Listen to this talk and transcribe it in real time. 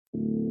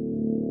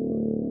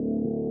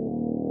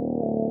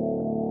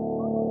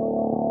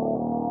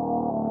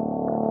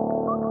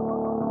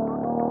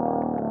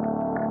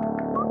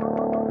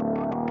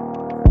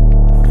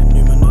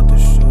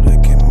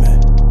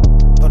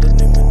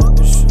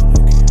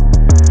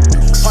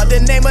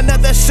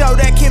another show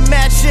that can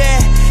match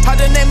it. Hard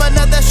to name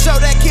another show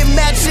that can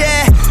match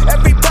it.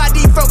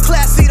 Everybody from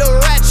classy to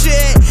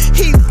ratchet.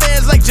 Heat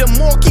fans like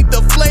Jamal keep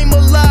the flame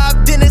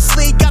alive. Dennis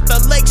Lee got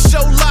the Lake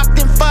Show locked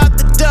in 5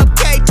 to Dub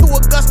K to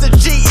Augusta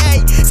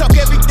GA. Talk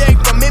everything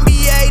from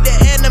NBA to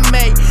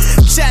anime.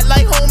 Chat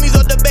like homies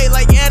or debate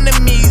like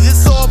enemies.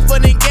 It's all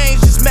fun and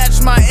games, just match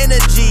my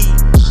energy.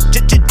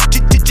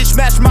 Just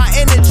match my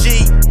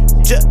energy.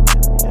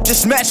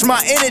 Just match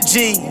my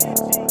energy.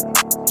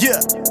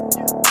 Yeah.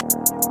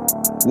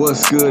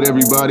 What's good,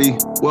 everybody?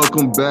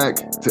 Welcome back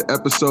to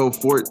episode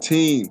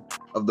 14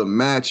 of the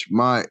Match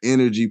My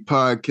Energy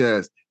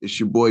podcast. It's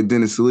your boy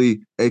Dennis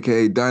Lee,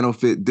 aka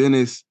DinoFit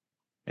Dennis.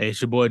 Hey,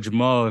 it's your boy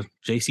Jamal,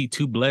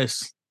 JC2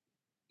 Bless.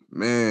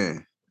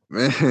 Man,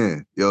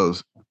 yo,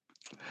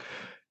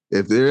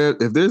 if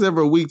there's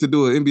ever a week to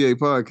do an NBA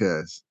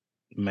podcast,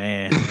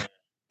 man,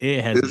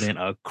 it has been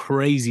a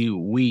crazy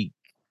week.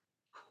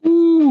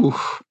 Ooh,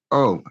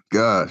 oh my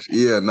gosh,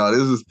 yeah, no,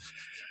 this is.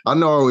 I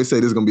know I always say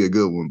this is gonna be a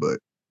good one, but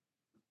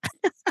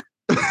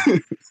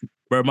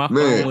bro, my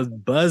phone was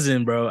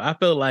buzzing, bro. I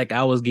felt like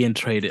I was getting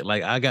traded.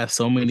 Like I got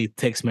so many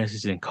text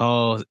messages and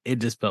calls. It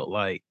just felt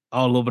like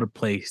all over the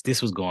place.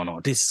 This was going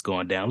on. This is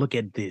going down. Look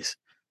at this,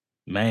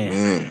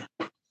 man.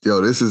 Yo,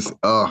 this is.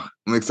 I'm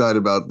excited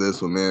about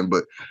this one, man.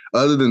 But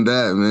other than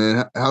that,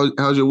 man,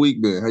 how's your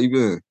week been? How you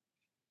been?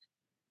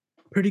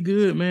 Pretty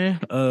good, man.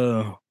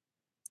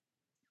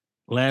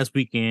 Last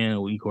weekend,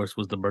 of course,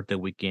 was the birthday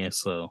weekend,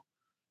 so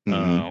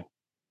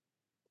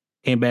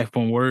came back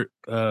from work.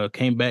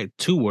 Came back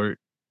to work.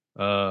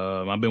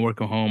 I've been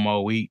working home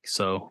all week,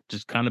 so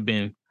just kind of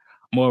been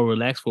more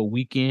relaxed for a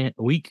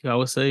week, I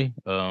would say.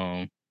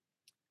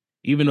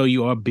 Even though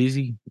you are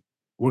busy,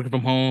 working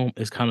from home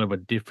is kind of a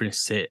different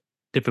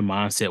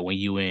mindset when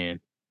you in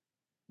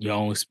your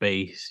own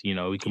space. You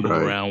know, you can move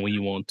around when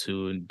you want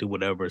to and do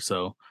whatever.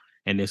 So,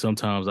 and then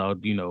sometimes I'll,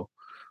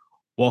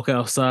 walk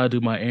outside, do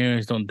my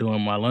errands,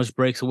 during my lunch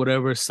breaks or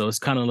whatever. So it's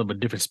kind of a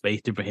different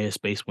space, different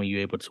headspace when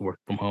you're able to work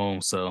from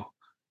home. So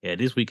yeah,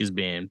 this week has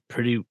been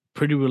pretty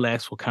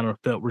relaxed. Kind of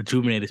felt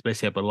rejuvenated,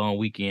 especially after a long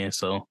weekend.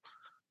 So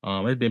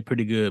it's been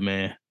pretty good,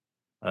 man.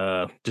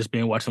 Just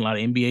been watching a lot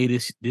of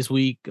NBA this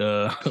week,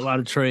 a lot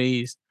of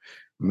trades.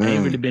 Man. I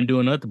ain't really been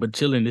doing nothing but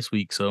chilling this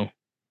week. So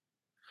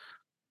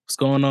what's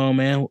going on,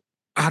 man?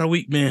 How the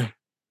week been?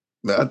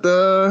 You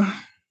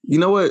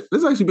know what?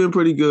 It's actually been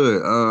pretty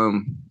good.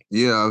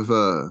 Yeah, I've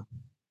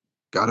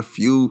got a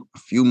few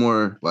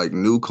more like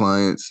new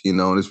clients, and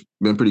it's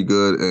been pretty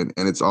good, and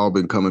it's all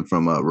been coming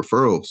from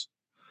referrals,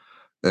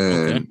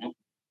 and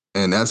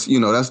that's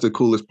that's the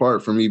coolest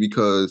part for me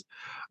because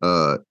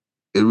it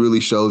really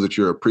shows that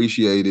you're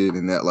appreciated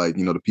and that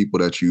the people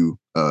that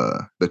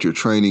you're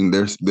training,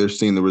 they're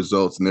seeing the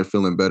results and they're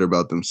feeling better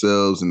about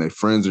themselves and their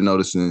friends are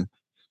noticing,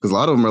 because a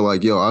lot of them are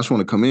like, yo, I just want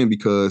to come in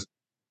because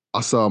I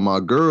saw my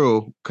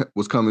girl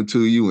was coming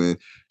to you and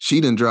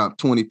she done dropped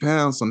 20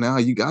 pounds. So now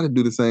you got to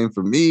do the same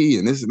for me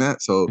and this and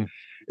that. So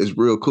it's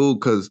real cool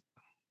because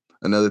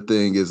another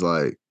thing is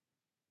like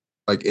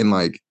in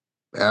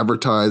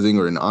advertising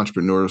or in the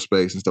entrepreneurial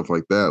space and stuff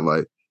like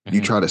that,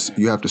 you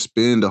have to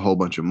spend a whole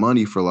bunch of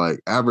money for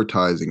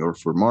advertising or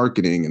for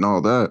marketing and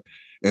all that.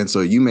 And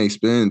so you may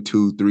spend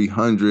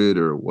 $200-300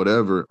 or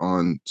whatever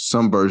on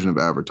some version of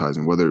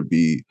advertising, whether it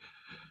be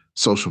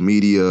social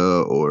media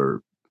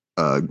or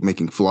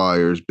making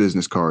flyers,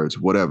 business cards,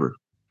 whatever.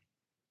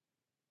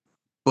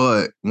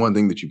 But one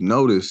thing that you've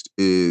noticed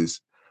is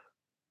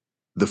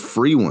the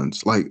free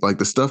ones, like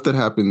the stuff that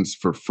happens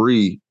for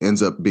free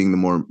ends up being the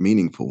more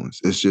meaningful ones.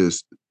 It's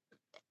just,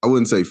 I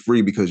wouldn't say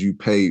free because you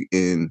pay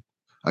in,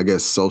 I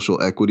guess, social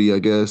equity,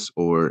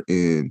 or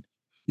in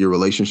your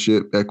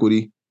relationship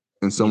equity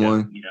in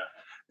someone. Yeah.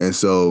 And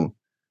so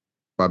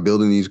by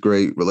building these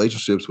great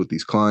relationships with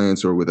these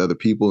clients or with other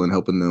people and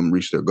helping them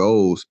reach their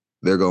goals,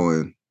 they're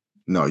going,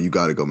 no, you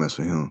got to go mess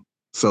with him.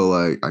 So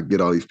I get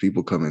all these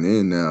people coming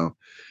in now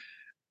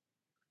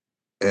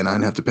and I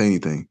didn't have to pay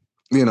anything.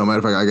 Matter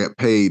of fact, I got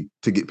paid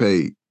to get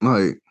paid.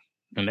 And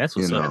that's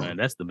what's up, man.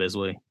 That's the best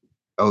way.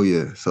 Oh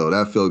yeah. So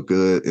that felt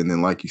good. And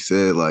then like you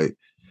said, a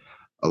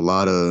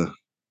lot of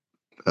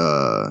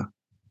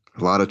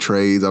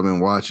trades I've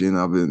been watching.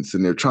 I've been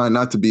sitting there trying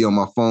not to be on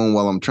my phone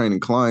while I'm training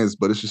clients,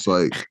 but it's just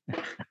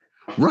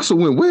Russell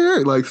went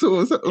where? This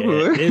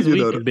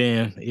week has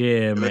been,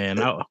 man.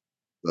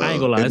 I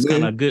ain't gonna lie, it's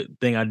kind of a good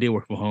thing I did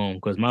work from home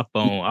because my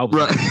phone, I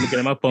was looking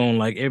at my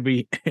phone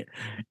every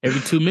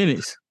 2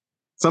 minutes.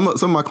 Some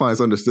of my clients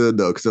understood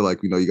though, because they're like,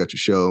 you got your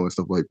show and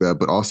stuff like that.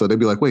 But also they'd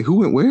be like, wait, who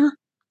went where?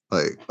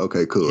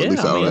 Okay, cool. Yeah, at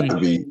least I don't have to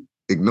be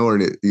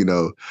ignoring it,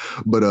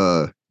 But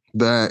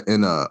that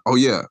and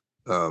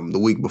the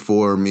week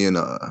before, me and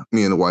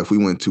the wife, we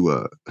went to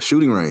a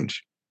shooting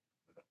range.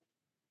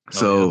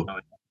 So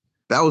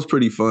that was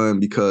pretty fun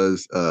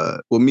because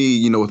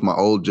me, with my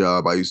old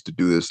job, I used to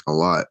do this a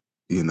lot.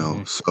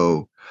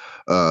 So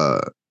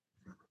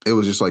it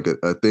was just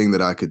a thing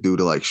that I could do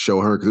to show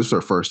her, because this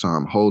was her first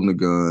time holding a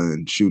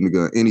gun, shooting a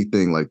gun,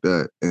 anything like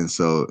that. And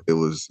so it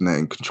was in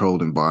that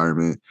controlled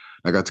environment.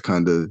 I got to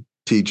kind of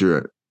teach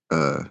her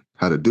how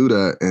how to do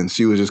that. And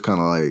she was just kind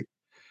of like,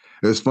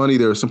 it was funny.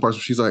 There were some parts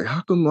where she's like,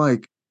 how come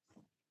like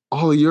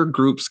all of your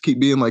groups keep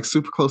being like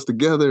super close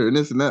together and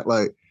this and that,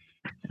 like,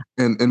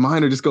 and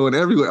mine are just going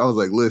everywhere. I was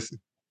like, listen,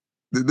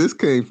 this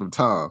came from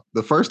Tom.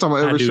 The first time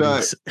I ever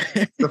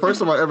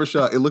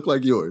shot, it looked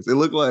like yours. It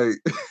looked like,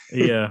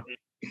 yeah.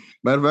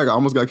 Matter of fact, I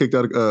almost got kicked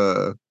out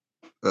of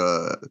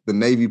the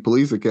Navy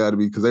Police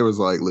Academy because they was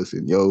like,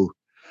 listen,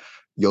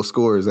 your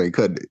scores ain't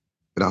cutting it.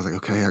 And I was like,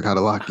 okay, I got to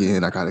lock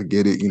in. I got to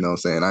get it. You know what I'm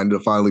saying? I ended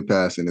up finally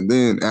passing. And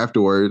then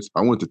afterwards,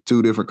 I went to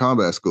 2 different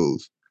combat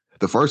schools.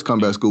 The first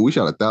combat school, we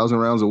shot 1,000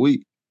 rounds a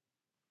week.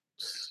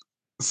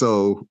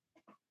 So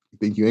you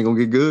think you ain't going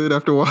to get good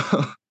after a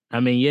while?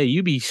 I mean, yeah,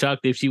 you'd be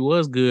shocked if she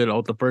was good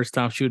off the first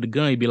time shoot the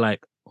gun. You'd be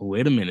like, oh,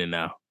 wait a minute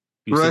now.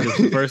 You said it's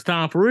the first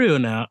time for real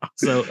now.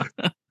 So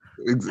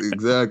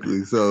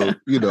exactly. So,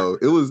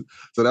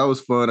 so that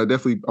was fun.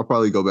 I'll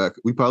probably go back.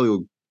 We probably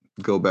will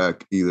go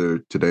back either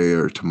today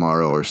or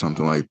tomorrow or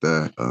something like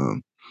that.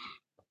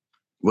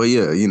 Well,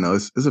 yeah,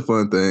 it's a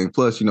fun thing.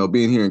 Plus,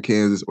 being here in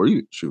Kansas or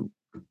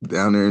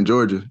down there in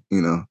Georgia,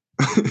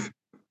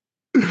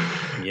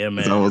 Yeah, man.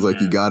 It's almost like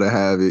you gotta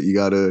have it. You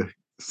gotta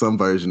some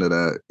version of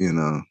that,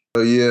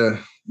 So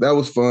yeah, that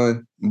was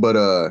fun.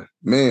 But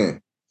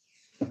man,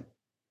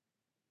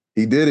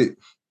 he did it.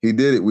 He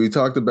did it. We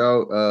talked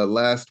about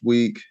last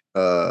week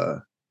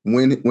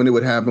when it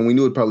would happen. We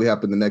knew it would probably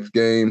happen the next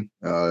game.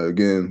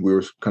 Again, we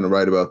were kind of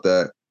right about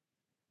that.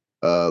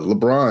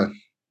 LeBron,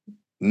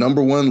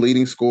 #1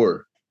 leading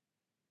scorer.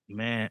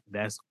 Man,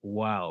 that's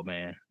wild,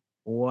 man.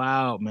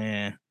 Wow,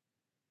 man.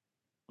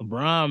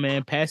 LeBron,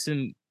 man,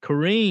 passing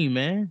Kareem,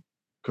 man.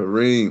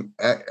 Kareem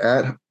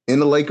in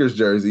the Lakers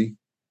jersey.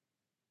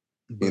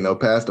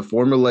 Past the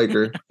former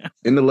Laker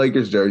in the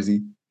Lakers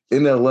jersey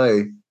in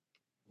LA.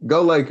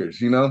 Go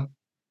Lakers, I'm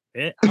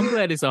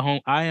glad it's a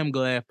home. I am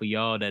glad for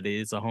y'all that it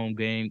is a home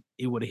game.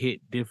 It would have hit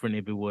different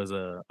if it was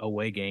a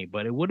away game,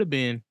 but it would have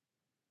been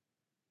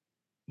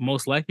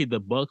most likely the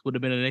Bucks would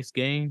have been the next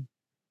game,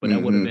 but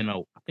that would have been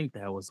I think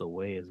that was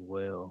away as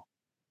well.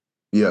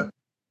 Yeah.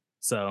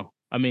 So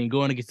I mean,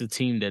 going against the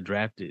team that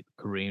drafted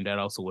Kareem, that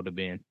also would have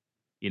been,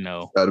 that'd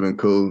have been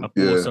cool. A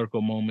full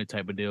circle moment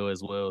type of deal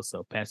as well.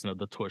 So passing of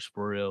the torch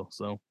for real.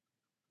 So,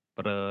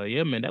 but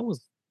yeah, man, it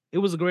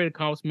was a great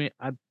accomplishment.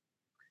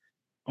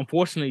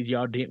 Unfortunately,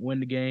 y'all didn't win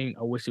the game.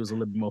 I wish it was a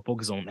little bit more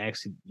focused on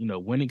actually,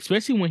 winning,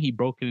 especially when he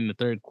broke it in the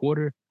third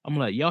quarter. I'm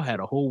like, y'all had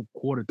a whole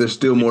quarter. There's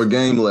still more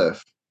game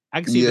left.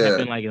 I can see it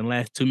happen like in the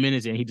last 2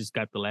 minutes, and he just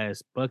got the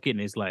last bucket,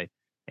 and it's like,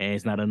 and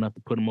it's not enough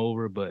to put him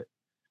over. But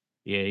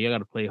yeah, you got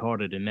to play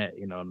harder than that.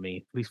 You know what I mean?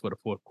 At least for the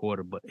fourth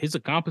quarter. But his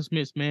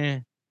accomplishments,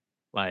 man,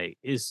 like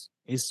it's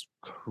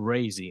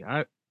crazy.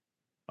 I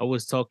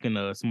was talking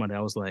to somebody.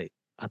 I was like,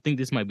 I think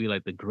this might be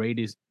like the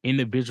greatest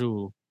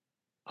individual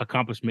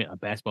accomplishment a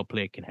basketball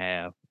player can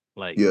have.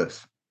 Like,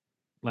 yes,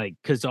 like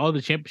because all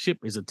the championship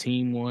is a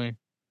team one.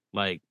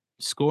 Like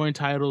scoring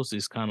titles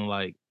is kind of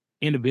like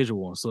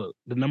individual ones. So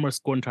the number of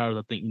scoring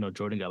titles, I think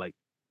Jordan got like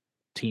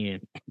 10.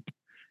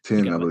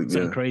 10, I believe,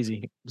 something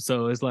crazy.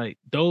 So it's like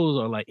those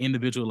are like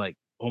individual, like,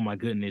 oh my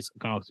goodness,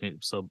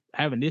 accomplishment. So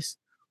having this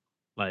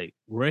like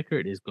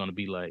record is gonna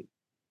be like,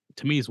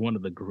 to me, it's one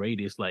of the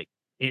greatest like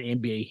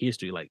in NBA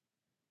history. Like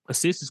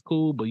assists is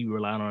cool, but you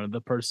rely on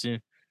another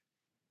person.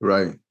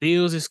 Right.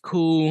 Steals is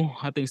cool.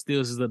 I think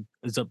steals is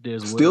up there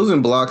as well. Steals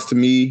and blocks to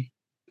me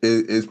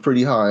is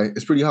pretty high.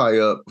 It's pretty high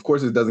up. Of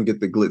course, it doesn't get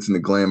the glitz and the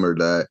glamour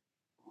that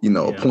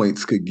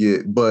points could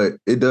get, but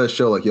it does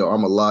show like,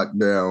 I'm a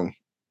lockdown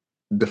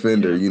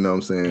defender. You know what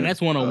I'm saying? And that's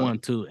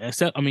 1-on-1 too.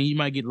 Except, I mean, you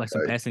might get like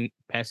some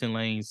passing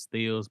lane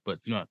steals, but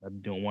you're not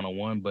doing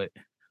 1-on-1. But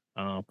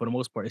for the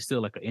most part, it's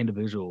still like an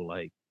individual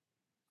like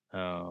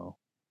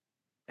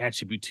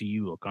attribute to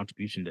you or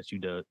contribution that you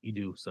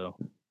do. So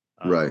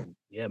right.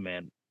 Yeah,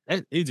 man.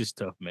 It's just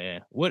tough,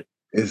 man. What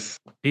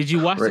did you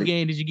watch great. the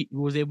game?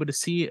 Was able to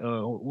see it?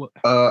 Or what?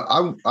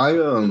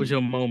 What was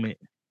your moment?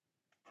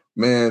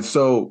 Man,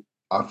 so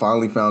I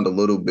finally found a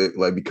little bit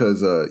like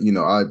because I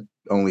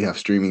only have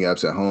streaming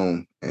apps at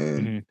home,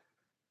 and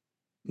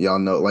y'all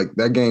know like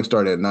that game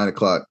started at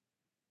 9:00.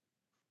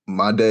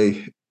 My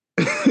day,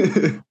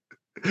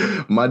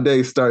 my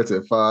day starts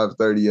at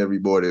 5:30 every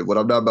morning. What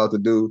I'm not about to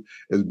do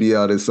is be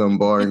out at some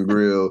bar and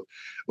grill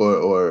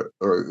or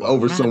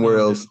over somewhere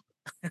else.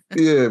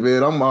 Yeah,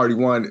 man, I'm already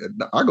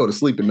I go to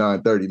sleep at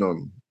 9:30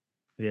 normally.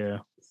 Yeah.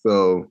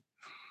 So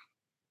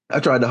I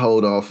tried to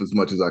hold off as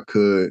much as I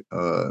could.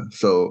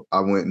 So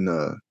I went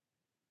and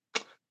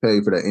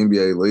paid for that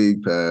NBA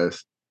League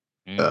Pass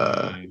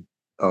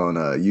on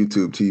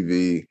YouTube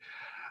TV.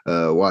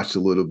 Watched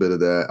a little bit of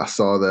that. I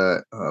saw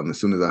that as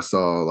soon as I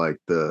saw like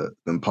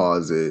them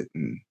pause it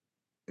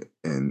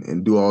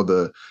and do all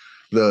the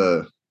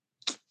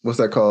what's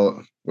that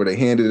called? Where they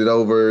handed it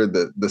over,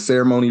 the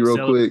ceremony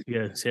real quick.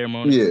 Yeah,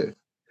 ceremony.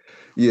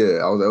 Yeah.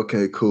 I was like,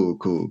 okay, cool.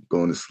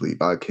 Going to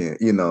sleep. I can't,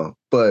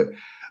 But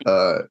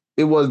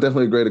it was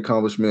definitely a great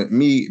accomplishment.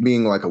 Me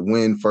being like a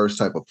win first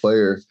type of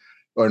player,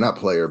 or not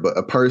player, but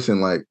a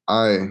person, like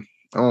I'm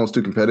almost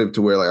too competitive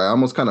to where like I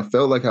almost kind of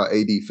felt like how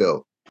AD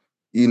felt.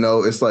 you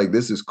know, it's like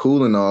this is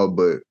cool and all,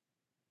 but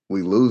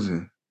we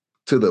losing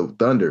to the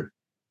Thunder.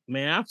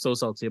 Man, I'm so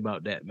salty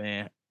about that,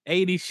 man.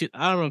 80 shit,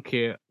 I don't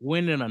care,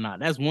 winning or not.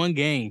 That's one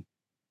game.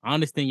 I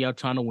understand y'all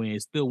trying to win.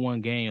 It's still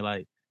one game.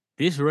 Like,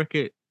 this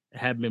record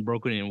have been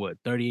broken in,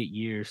 38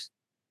 years,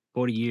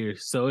 40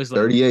 years. So it's like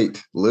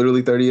 38,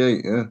 literally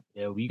 38, yeah.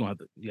 Yeah, we gonna have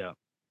to, yeah.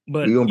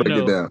 But We're gonna break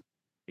it down.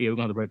 Yeah, we're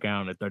gonna have to break it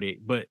down at 38.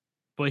 But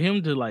for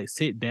him to, like,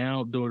 sit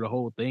down during the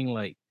whole thing,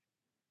 like,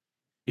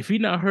 if he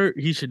not hurt,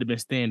 he should have been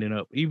standing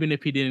up. Even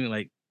if he didn't,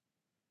 like,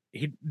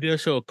 they'll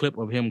show a clip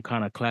of him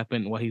kind of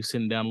clapping while he's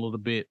sitting down a little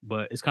bit,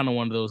 but it's kind of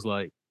one of those,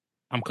 like,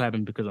 I'm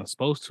clapping because I'm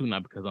supposed to,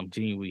 not because I'm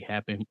genuinely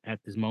happy at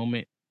this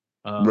moment.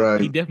 He Right.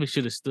 definitely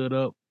should have stood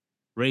up,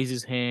 raised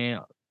his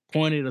hand,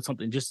 pointed or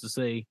something just to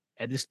say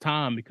at this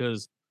time,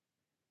 because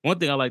one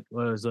thing I liked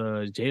was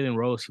Jalen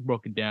Rose. He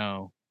broke it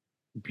down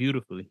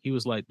beautifully. He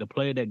was like the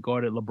player that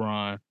guarded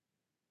LeBron.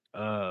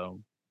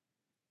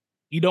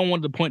 You don't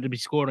want the point to be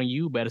scored on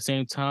you, but at the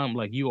same time,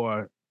 like, you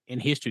are in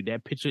history.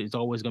 That picture is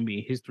always going to be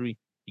in history.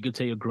 You can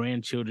tell your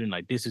grandchildren,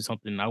 like, this is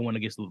something I want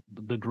against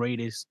the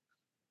greatest,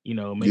 maybe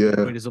the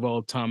greatest of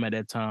all time at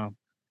that time.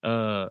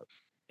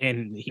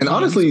 And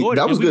honestly,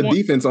 that was good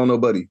defense on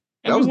nobody.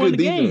 That was good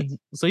defense. Game.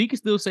 So you can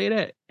still say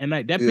that. And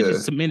like that picture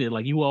cemented.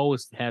 Like, you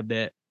always have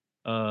that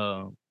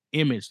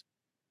image.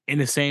 And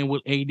the same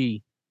with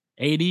AD.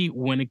 AD,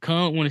 when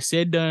it's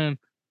said done,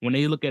 when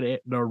they look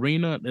at the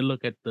arena, they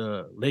look at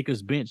the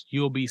Lakers bench,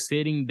 you'll be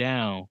sitting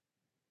down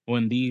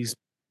when these.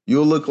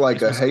 You'll look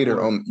like a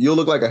hater on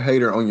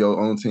your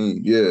own team.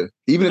 Yeah.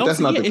 Even if that's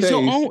not the case.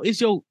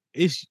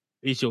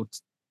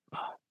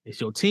 It's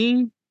your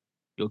team,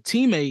 your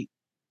teammate.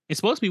 It's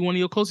supposed to be one of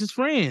your closest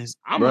friends.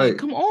 I'm like,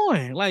 come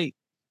on. Like,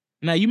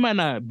 now you might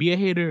not be a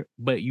hater,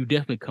 but you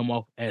definitely come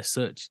off as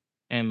such.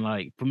 And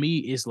like, for me,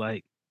 it's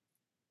like,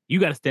 you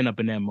got to stand up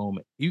in that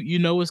moment. You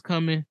know it's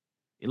coming.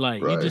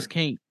 Like, you just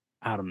can't.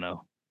 I don't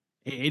know.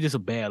 It's just a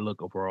bad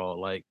look overall.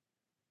 Like,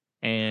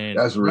 and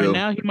that's real. Right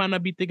now he might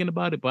not be thinking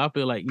about it, but I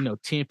feel like,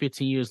 10,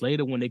 15 years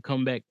later, when they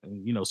come back,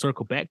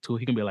 circle back to it,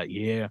 he can be like,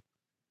 yeah,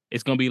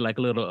 it's gonna be like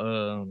a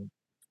little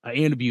an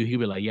interview. He'll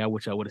be like, yeah, I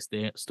wish I would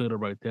have stood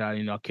up right there.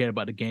 I cared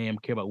about the game,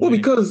 care about winning.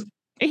 Well, because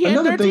and he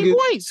had 13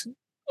 points.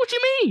 What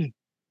you mean?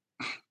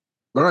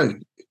 All right.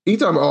 He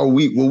talking about all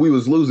week when we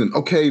was losing.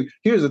 Okay,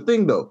 here's the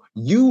thing though.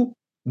 You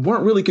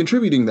weren't really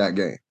contributing that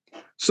game.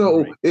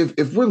 So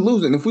if we're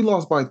losing, if we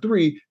lost by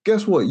 3,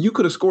 guess what? You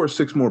could have scored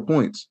 6 more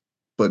points.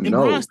 But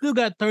no. Brian still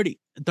got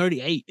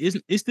 38.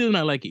 It's still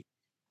not like it.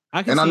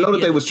 I know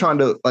that they was trying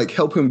to like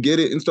help him get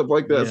it and stuff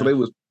like that. Yeah. So they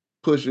was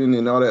pushing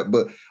and all that.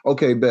 But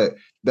okay, bet.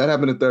 That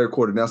happened in the third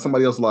quarter. Now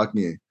somebody else locked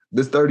in.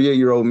 This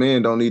 38-year-old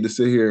man don't need to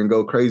sit here and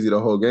go crazy the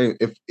whole game.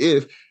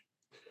 If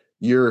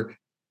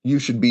you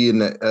should be in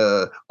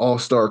the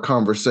all-star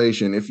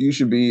conversation, if you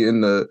should be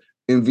in the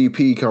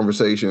MVP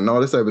conversation and all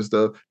this type of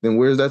stuff, then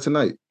where's that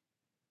tonight?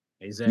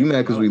 Exactly. You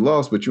mad because we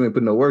lost, but you ain't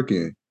putting no work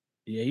in.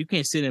 Yeah, you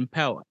can't sit and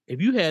pout.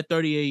 If you had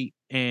 38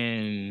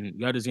 and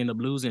y'all just end up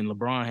losing,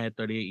 LeBron had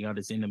 38, y'all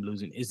just end up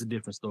losing, it's a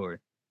different story.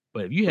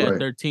 But if you had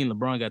 13,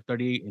 LeBron got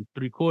 38 in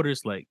 3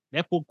 quarters, like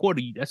that 4th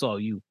quarter, that's all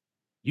you.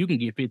 You can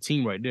get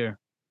 15 right there.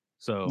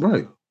 So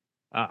right.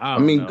 I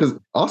mean,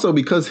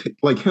 because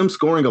like him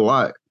scoring a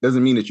lot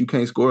doesn't mean that you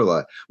can't score a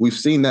lot. We've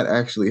seen that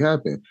actually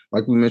happen.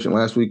 Like we mentioned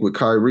last week with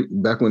Kyrie,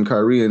 back when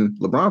Kyrie and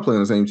LeBron played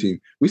on the same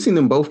team, we've seen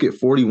them both get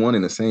 41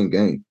 in the same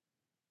game.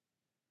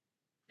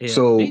 Yeah,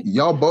 so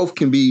y'all both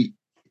can be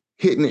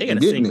hitting it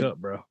and getting it. Up,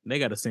 bro. They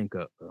got to sync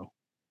up, bro.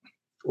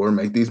 Or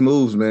make these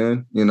moves,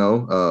 man.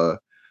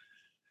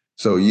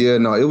 So yeah,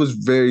 no, it was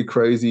very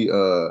crazy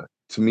to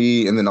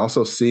me. And then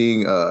also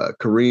seeing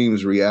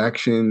Kareem's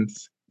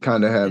reactions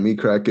kind of had me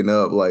cracking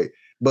up. Like,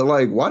 but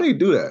like, why they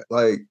do that?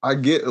 Like, I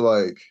get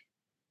like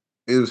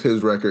it was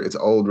his record, it's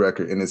an old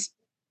record, and it's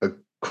a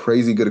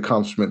crazy good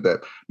accomplishment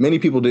that many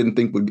people didn't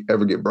think would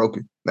ever get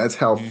broken. That's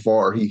how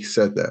far he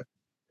said that.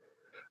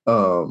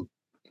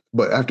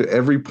 But after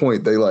every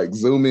point, they like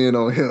zoom in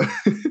on him.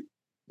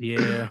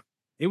 Yeah,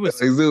 it was.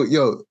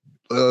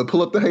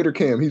 Pull up the hater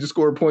cam. He just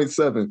scored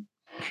 0.7.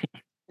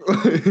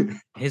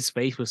 His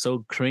face was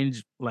so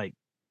cringing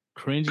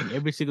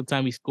every single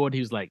time he scored. He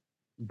was like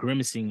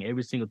grimacing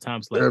every single time.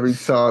 It's like, every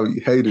time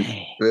he hated.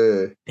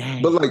 Yeah.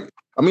 But like,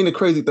 I mean, the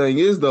crazy thing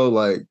is though,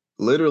 like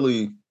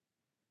literally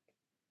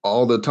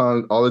all the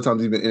times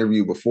he's been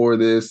interviewed before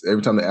this,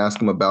 every time they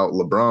ask him about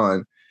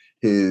LeBron,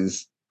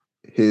 his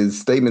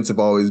statements have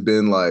always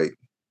been like,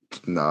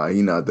 nah,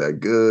 he not that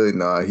good.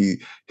 Nah,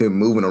 him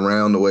moving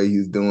around the way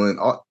he's doing.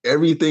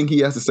 Everything he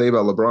has to say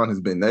about LeBron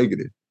has been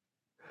negative.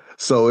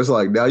 So it's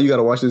like, now you got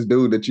to watch this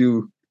dude that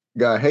you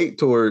got hate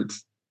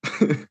towards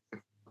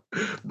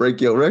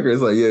break your record.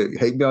 It's like, yeah,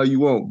 hate me all you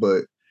want,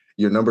 but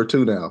you're number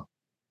 2 now.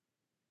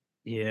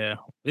 Yeah,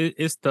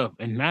 it's tough.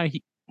 And now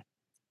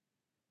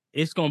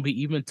it's going to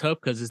be even tough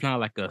because it's not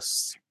like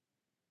it's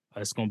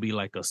going to be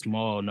like a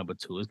small number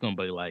 2. It's going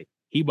to be like,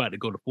 he about to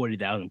go to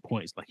 40,000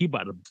 points. Like, he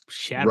about to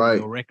shatter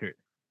your record.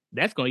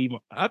 That's going to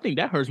I think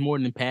that hurts more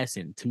than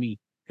passing to me.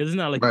 Because it's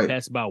not like you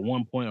pass about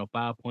 1 point or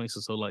 5 points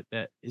or so like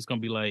that. It's going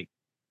to be like,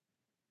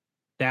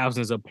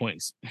 thousands of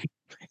points.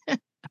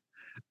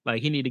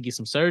 Like he need to get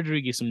some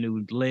surgery, get some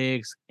new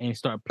legs, and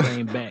start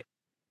playing back.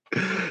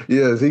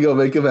 Yes, he gonna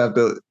make him have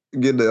to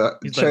get the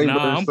He's chamber.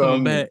 like, nah, I'm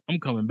coming back. I'm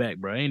coming back,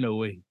 bro. Ain't no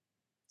way.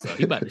 So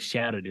he about to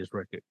shatter this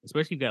record.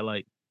 Especially got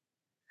like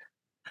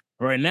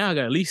right now, I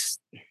got at least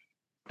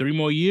 3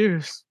 more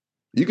years.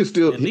 You could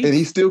still, and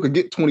he still could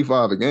get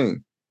 25 a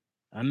game.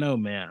 I know,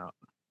 man.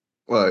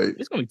 Like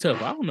it's gonna be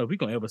tough. I don't know if we're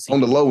gonna ever see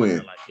on the low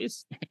end. Like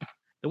it's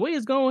the way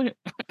it's going.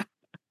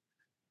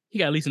 He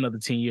got at least another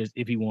 10 years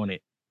if he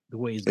wanted. The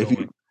way it's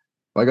going.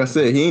 Like I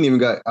said, he ain't even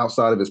got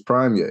outside of his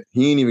prime yet.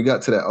 He ain't even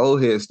got to that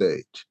old head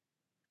stage.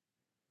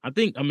 I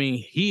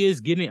mean, he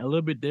is getting a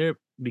little bit there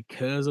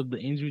because of the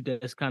injury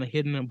that's kind of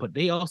hitting him, but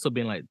they also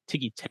been like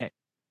ticky-tack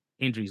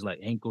injuries, like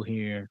ankle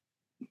here,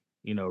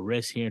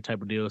 rest here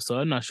type of deal. So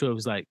I'm not sure if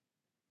it's like,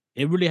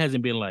 it really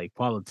hasn't been like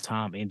follow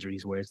time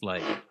injuries where it's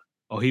like,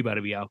 oh, he about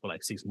to be out for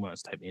like 6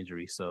 months type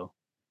injury. So,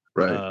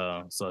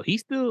 right. So he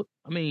still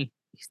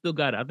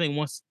got it. I think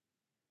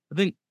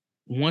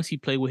once he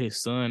played with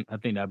his son, I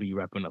think that'll be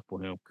wrapping up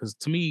for him. Because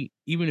to me,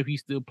 even if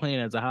he's still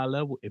playing at a high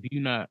level, if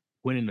you're not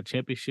winning a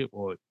championship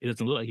or it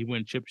doesn't look like he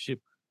win a championship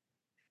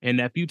in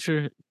that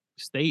future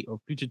state or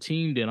future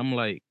team, then I'm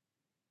like,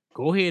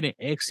 go ahead and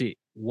exit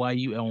while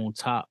you on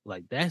top.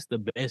 Like that's the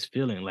best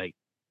feeling. Like,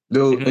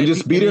 dude, and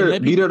just be there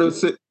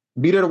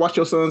to watch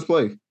your sons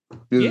play.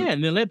 Yeah,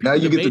 and then let people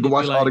now you get to go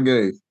watch all the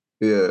games.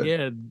 Yeah.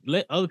 Yeah,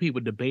 let other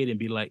people debate and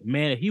be like,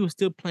 man, if he was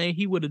still playing,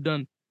 he would have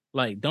done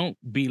like, don't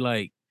be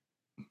like,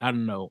 I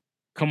don't know,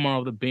 come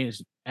off the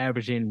bench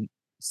averaging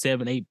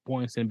 7-8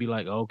 points and be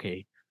like,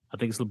 okay, I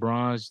think it's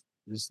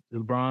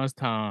LeBron's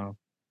time.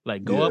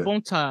 Like go up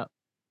on top,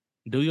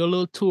 do your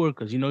little tour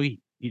because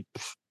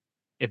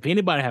if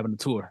anybody having a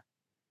tour,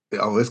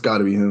 it's got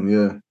to be him.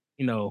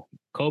 Yeah,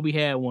 Kobe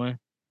had one,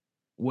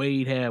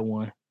 Wade had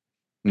one,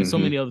 and so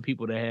many other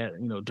people that had,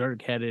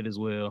 Dirk had it as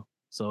well.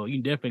 So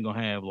you definitely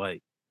gonna have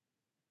like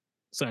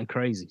something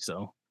crazy.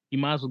 So you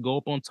might as well go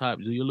up on top,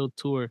 do your little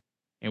tour,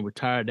 and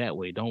retire that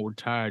way. Don't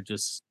retire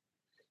just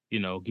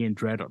getting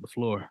dragged off the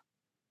floor.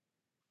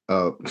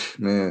 Oh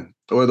man,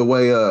 or the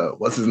way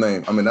what's his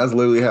name? I mean, that's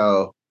literally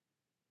how.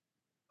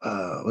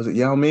 Was it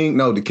Yao Ming?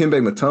 No,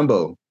 Dikembe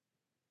Mutombo.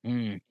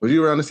 Was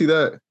you around to see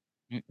that?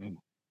 Mm-mm.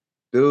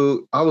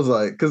 Dude, I was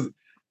like, because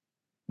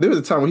there was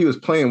a time when he was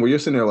playing where you're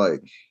sitting there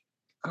like,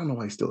 I don't know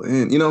why he's still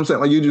in. You know what I'm saying?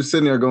 Like you're just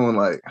sitting there going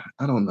like,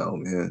 I don't know,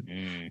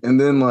 man. And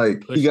then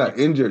like he got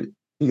injured,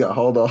 he got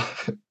hauled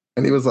off,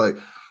 and he was like,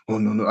 oh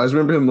no. I just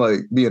remember him like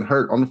being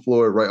hurt on the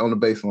floor, right on the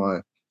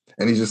baseline,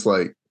 and he's just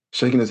like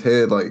shaking his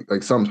head like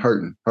something's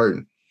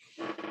hurting.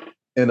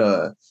 And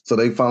so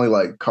they finally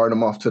like carted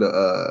him off to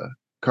the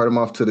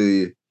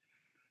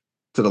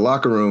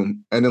locker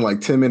room, and then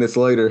like 10 minutes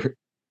later,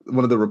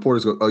 one of the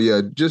reporters goes, "Oh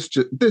yeah, just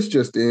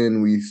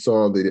we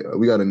saw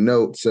we got a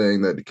note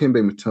saying that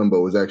Dikembe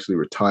Mutombo was actually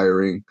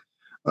retiring,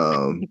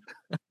 like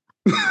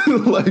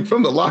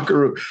from the locker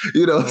room,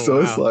 so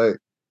wow. It's like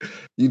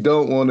you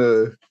don't want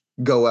to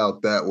go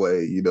out that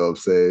way, you know what I'm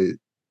saying?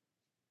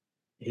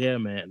 Yeah,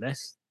 man,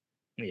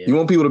 you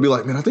want people to be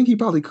like, man, I think he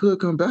probably could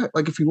come back,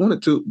 like if he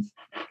wanted to,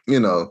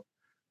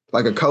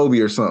 like a Kobe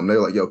or something. They're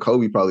like, yo,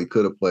 Kobe probably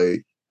could have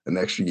played an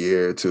extra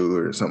year or two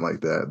or something like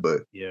that,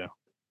 but yeah.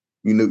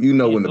 You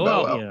know when to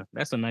bow out. Yeah,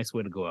 that's a nice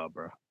way to go out,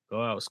 bro.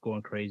 Go out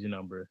scoring crazy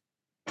numbers.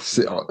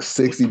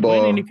 60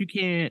 ball. Winning if you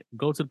can,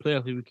 go to the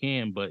playoffs if you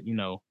can, but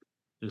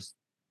just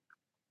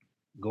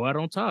go out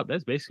on top.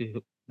 That's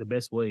basically the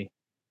best way.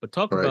 But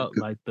talk about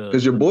like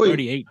because your boy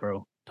 38,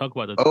 bro. Talk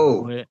about the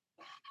okay.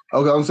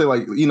 I'm gonna say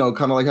like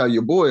kind of like how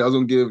your boy. I was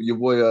gonna give your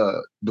boy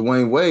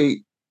Dwayne Wade.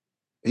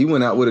 He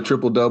went out with a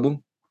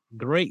triple-double.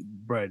 Great,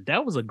 bro.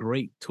 That was a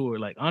great tour.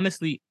 Like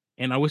honestly,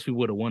 and I wish we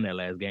would have won that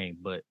last game,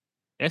 but.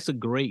 That's a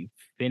great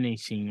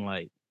finishing,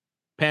 like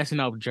passing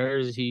off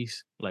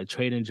jerseys, like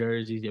trading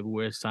jerseys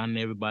everywhere, signing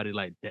everybody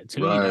like that. To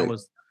me, that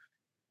was,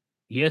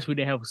 yes, we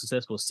didn't have a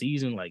successful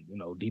season, like,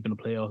 deep in the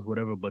playoffs,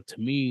 whatever. But to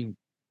me,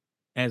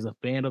 as a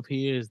fan of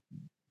his,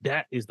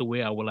 that is the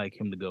way I would like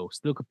him to go.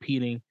 Still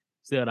competing,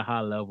 still at a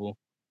high level.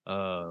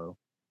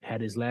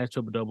 Had his last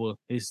triple-double,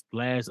 his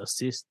last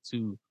assist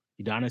to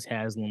Udonis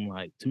Haslem.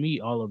 Like, to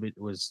me, all of it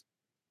was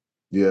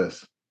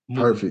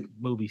perfect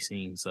movie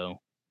scene,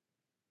 so.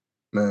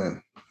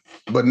 Man,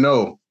 but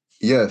no,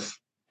 yes.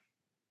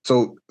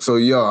 So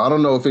y'all, I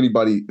don't know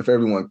if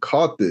everyone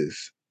caught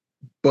this,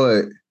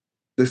 but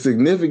the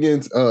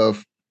significance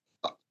of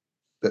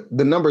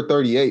the number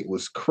 38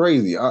 was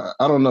crazy. I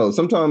don't know.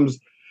 Sometimes,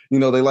 they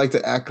like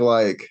to act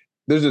like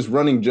there's this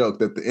running joke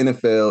that the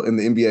NFL and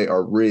the NBA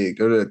are rigged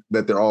or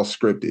that they're all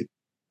scripted.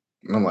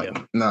 And I'm like,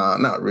 nah,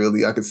 not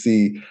really. I could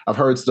see, I've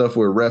heard stuff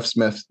where refs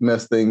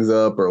mess things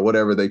up or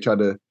whatever. They try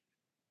to,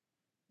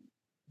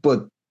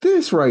 but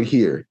this right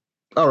here.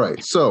 All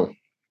right, so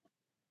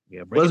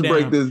let's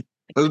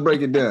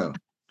break it down.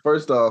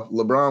 First off,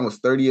 LeBron was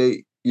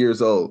 38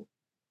 years old,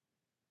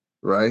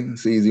 right?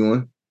 It's an easy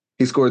one.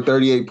 He scored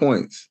 38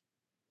 points.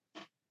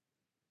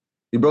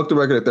 He broke the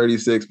record at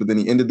 36, but then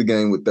he ended the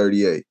game with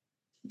 38.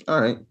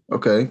 All right,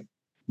 okay.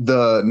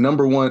 the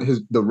number one,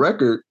 the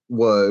record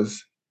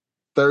was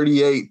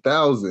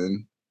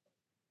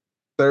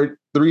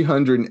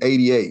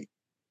 38,388.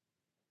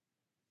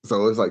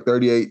 So it's like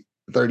 38,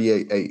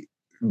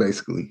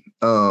 basically.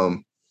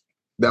 That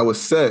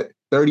was set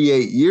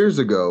 38 years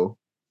ago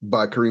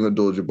by Kareem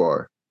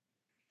Abdul-Jabbar.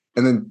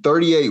 And then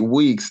 38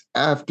 weeks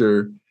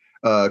after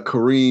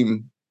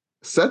Kareem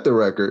set the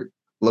record,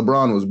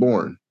 LeBron was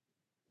born.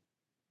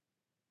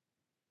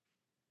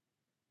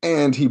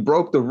 And he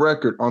broke the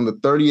record on the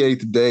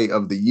 38th day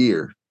of the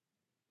year.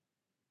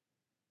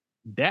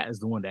 That is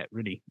the one that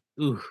really,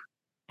 ooh.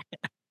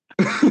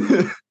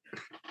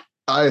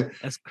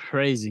 That's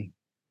crazy.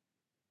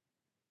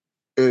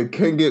 It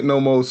can't get no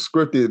more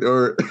scripted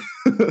or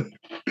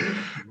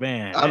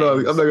man. I'm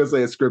not gonna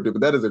say it's scripted,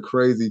 but that is a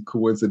crazy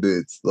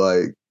coincidence.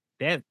 Like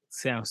that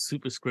sounds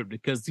super scripted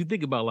because you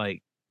think about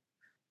like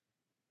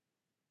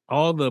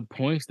all the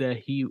points that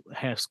he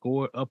has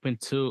scored up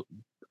until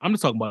I'm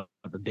just talking about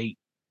the date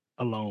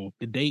alone.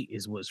 The date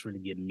is what's really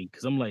getting me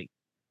because I'm like,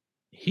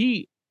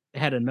 he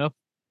had enough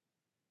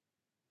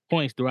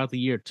points throughout the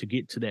year to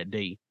get to that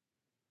day.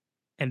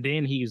 And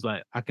then he's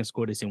like, I can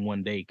score this in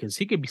one day because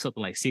he could be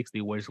something like 60,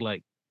 where it's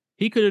like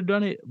he could have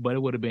done it, but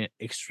it would have been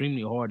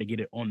extremely hard to get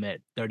it on that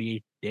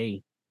 38th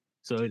day.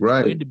 So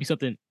for it to be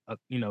something,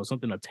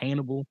 something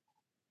attainable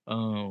by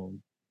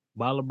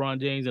LeBron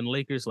James and the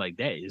Lakers, like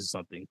that is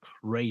something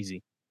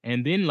crazy.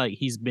 And then like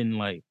he's been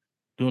like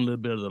doing a little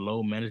bit of the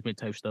load management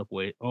type stuff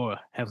or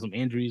have some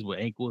injuries with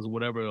ankles or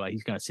whatever. Like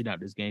he's kind of sitting out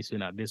this game,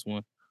 sitting out this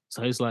one.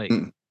 So it's like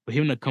for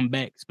him to come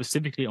back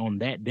specifically on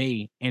that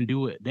day and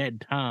do it that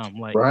time,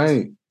 like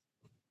right,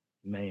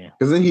 man.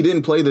 Because then he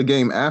didn't play the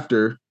game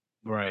after,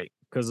 right?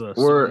 Because of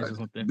or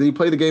something. Did he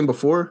play the game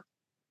before?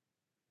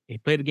 He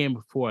played the game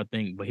before, I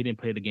think, but he didn't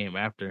play the game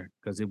after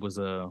because it was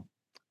I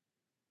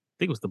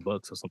think it was the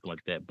Bucks or something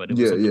like that. But it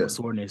was something with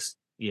soreness.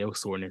 Yeah, it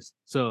was soreness.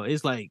 So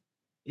it's like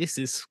it's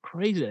just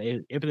crazy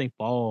that everything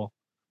fall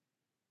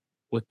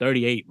with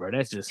 38, bro.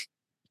 That's just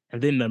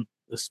and then the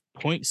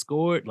point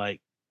scored like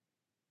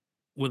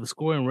when the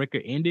scoring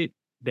record ended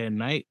that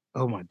night.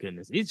 Oh my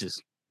goodness, it's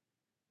just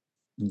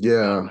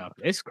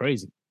it's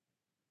crazy.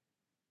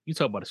 You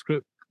talk about a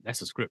script.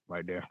 That's a script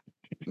right there.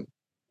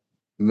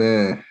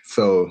 Man,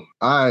 so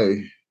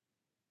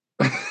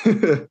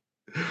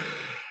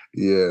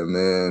yeah,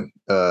 man.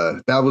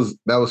 That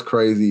was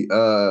crazy.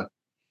 I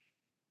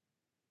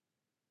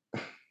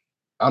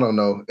don't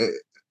know.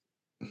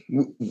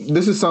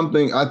 This is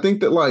something I think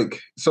that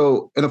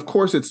and of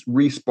course it's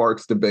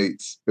re-sparks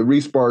debates. It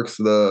re-sparks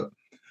the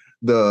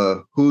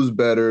who's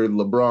better,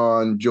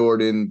 LeBron,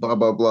 Jordan, blah,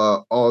 blah,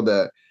 blah, all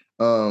that.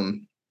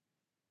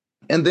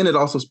 And then it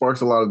also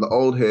sparks a lot of the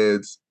old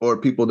heads or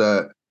people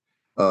that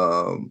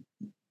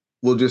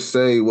will just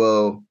say,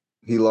 well,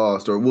 he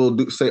lost, or will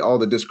say all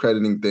the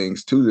discrediting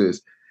things to this.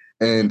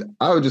 And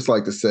I would just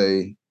like to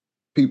say,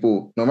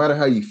 people, no matter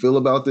how you feel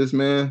about this,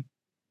 man,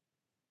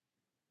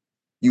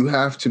 you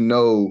have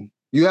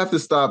to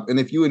stop. And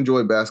if you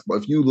enjoy basketball,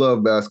 if you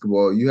love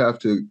basketball, you have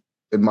to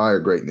admire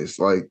greatness.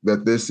 Like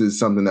that this is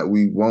something that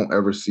we won't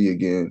ever see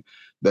again,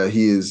 that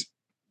he is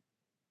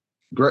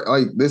great.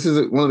 Like this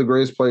is one of the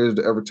greatest players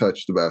to ever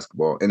touch the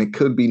basketball. And it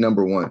could be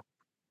number one.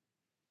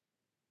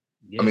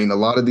 Yeah. I mean, a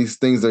lot of these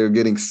things that are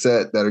getting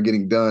set, that are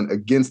getting done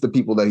against the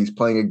people that he's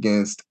playing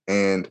against,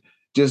 and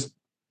just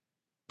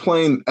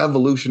plain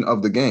evolution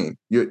of the game.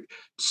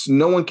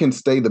 No one can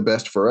stay the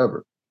best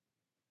forever.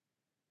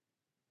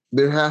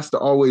 There has to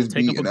always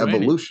be an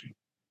evolution.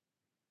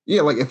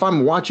 Yeah, like if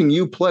I'm watching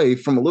you play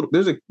from a little,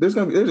 there's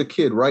a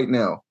kid right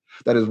now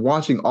that is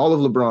watching all of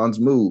LeBron's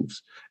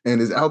moves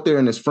and is out there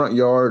in his front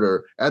yard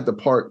or at the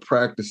park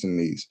practicing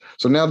these.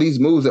 So now these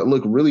moves that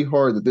look really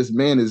hard that this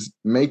man is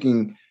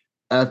making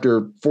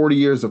after 40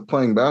 years of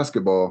playing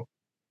basketball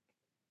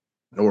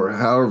or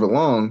however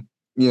long,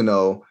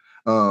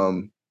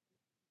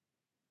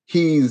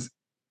 he's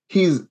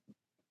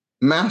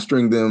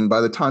mastering them by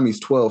the time he's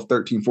 12,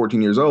 13,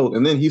 14 years old,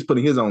 and then he's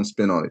putting his own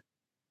spin on it.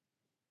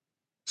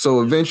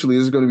 So eventually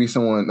there's going to be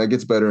someone that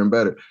gets better and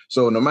better.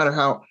 So no matter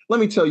let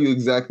me tell you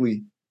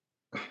exactly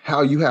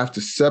how you have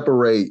to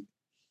separate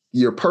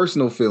your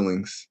personal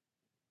feelings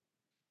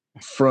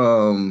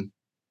from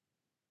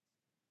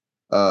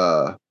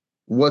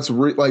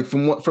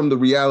from the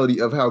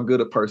reality of how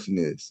good a person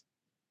is.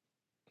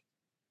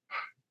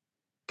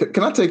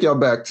 Can I take y'all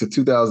back to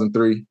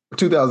 2003 or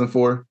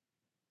 2004?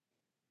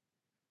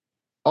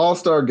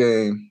 All-Star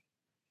game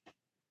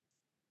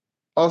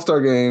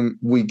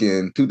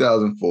weekend,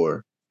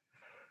 2004.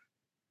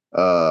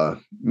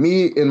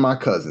 Me and my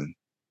cousin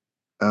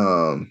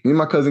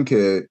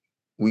Kid,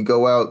 we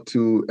go out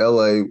to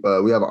LA.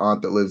 We have an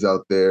aunt that lives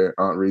out there,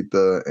 Aunt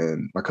Retha,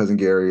 and my cousin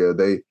Gary.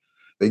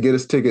 They get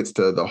us tickets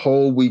to the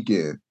whole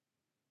weekend.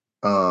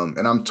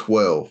 And I'm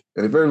 12.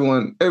 And if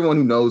everyone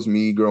who knows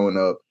me growing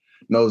up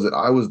knows that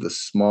I was the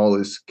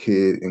smallest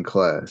kid in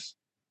class.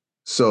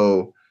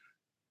 So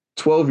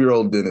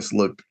 12-year-old Dennis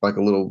looked like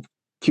a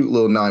cute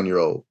little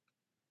 9-year-old.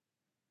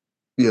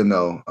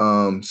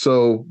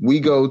 So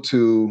we go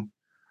to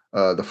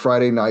the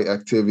Friday night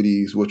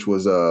activities, which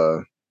was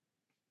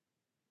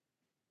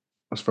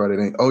what's Friday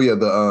night? Oh yeah,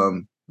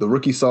 the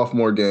rookie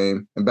sophomore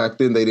game. And back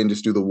then they didn't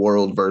just do the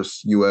world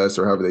versus US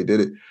or however they did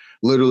it.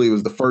 Literally, it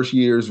was the first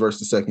years versus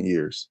the second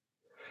years.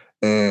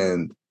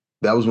 And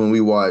that was when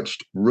we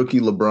watched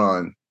rookie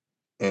LeBron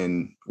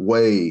and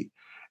Wade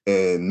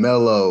and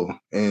Melo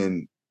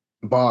and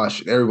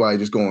Bosh and everybody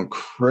just going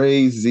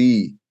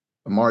crazy.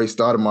 Amari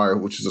Stoudemire,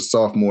 which is a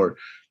sophomore,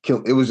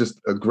 it was just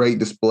a great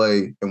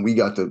display, and we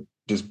got to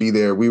just be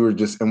there. We were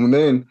just, and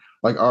then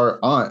like our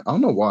aunt, I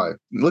don't know why.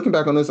 Looking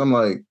back on this, I'm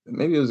like,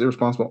 maybe it was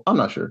irresponsible. I'm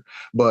not sure,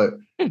 but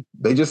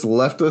they just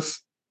left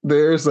us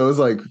there. So it's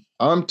like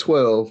I'm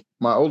 12,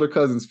 my older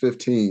cousin's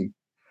 15,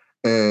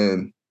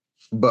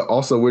 but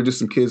also we're just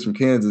some kids from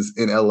Kansas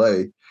in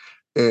LA,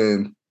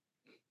 and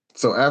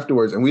so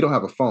afterwards, and we don't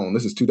have a phone.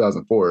 This is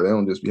 2004. They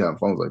don't just be having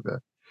phones like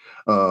that.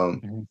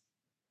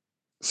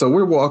 So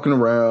we're walking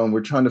around. We're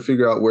trying to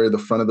figure out where the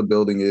front of the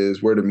building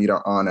is, where to meet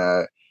our aunt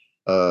at.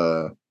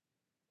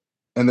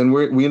 And then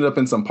we ended up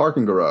in some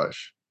parking garage.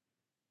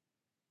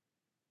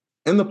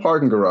 In the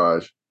parking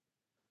garage,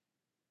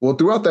 well,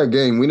 throughout that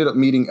game, we ended up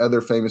meeting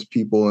other famous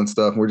people and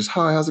stuff. And we're just,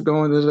 hi, how's it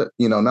going?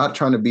 You know, not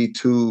trying to be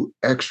too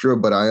extra,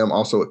 but I am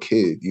also a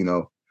kid, you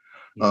know.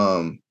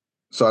 Yeah.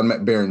 So I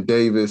met Baron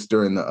Davis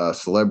during the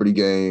celebrity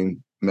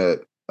game, met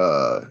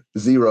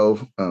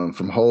Zero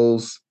from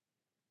Holes,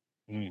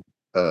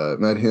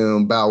 met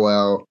him, Bow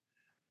Wow,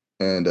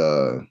 and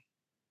a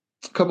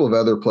couple of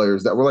other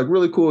players that were like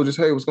really cool. Just,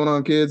 hey, what's going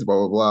on, kids? Blah,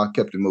 blah, blah.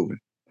 Kept it moving.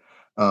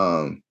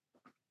 Then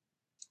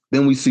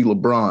we see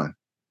LeBron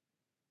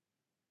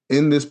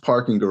in this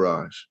parking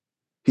garage.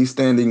 He's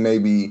standing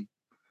maybe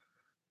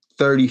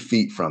 30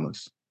 feet from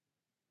us.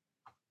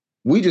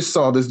 We just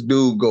saw this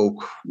dude go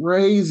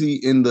crazy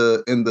in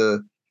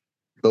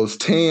those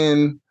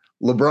tan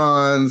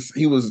LeBrons.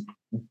 He was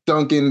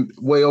dunking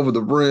way over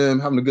the rim,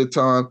 having a good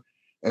time.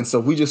 And so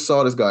we just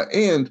saw this guy.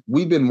 And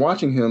we've been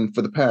watching him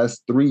for the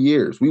past 3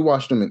 years. We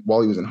watched him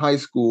while he was in high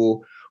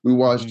school. We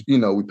watched, you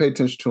know, we paid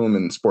attention to him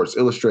in Sports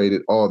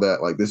Illustrated, all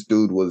that. Like this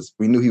dude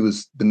we knew he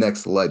was the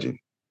next legend.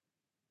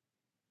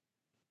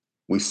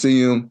 We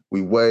see him,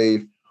 we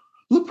wave,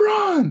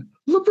 LeBron,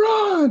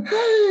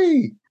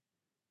 hey.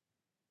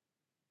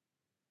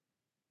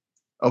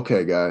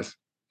 Okay, guys.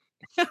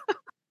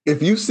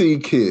 If you see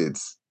two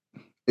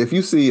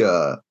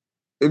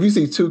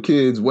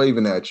kids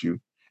waving at you,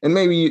 and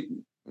maybe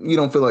you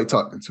don't feel like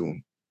talking to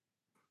them,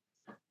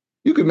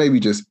 you could maybe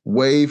just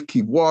wave,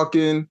 keep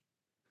walking,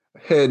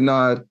 head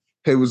nod,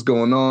 hey, what's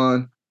going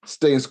on?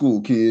 Stay in school,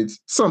 kids.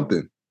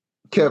 Something.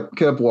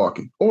 Kept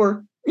walking.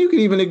 Or you could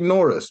even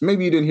ignore us.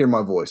 Maybe you didn't hear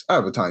my voice. I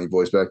have a tiny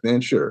voice back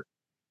then, sure.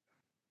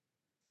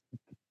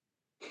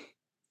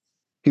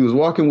 He was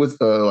walking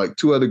with like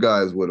 2 other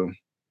guys with him.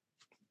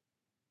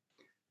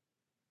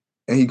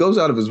 And he goes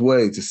out of his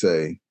way to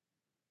say,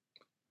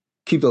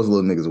 keep those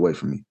little niggas away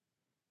from me.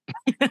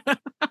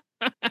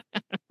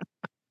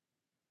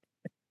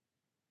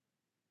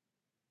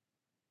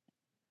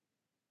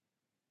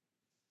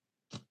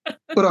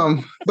 But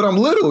I'm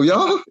little,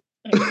 y'all.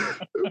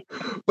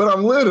 But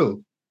I'm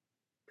little.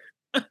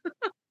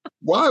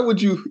 Why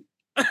would you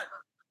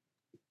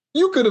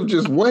could have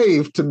just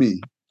waved to me.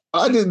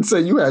 I didn't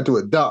say you had to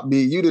adopt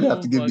me. You didn't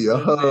have to give me a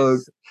hug.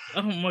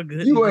 Oh my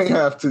goodness. You ain't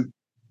have to.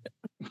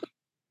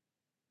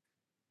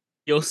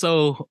 Yo,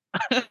 so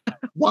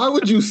why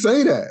would you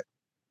say that?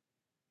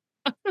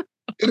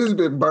 It has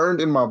been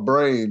burned in my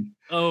brain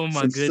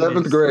since goodness.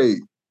 7th grade.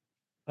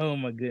 Oh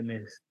my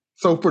goodness.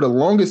 So for the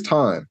longest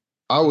time,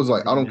 I was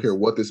like, I don't care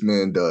what this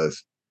man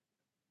does.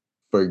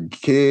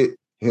 Forget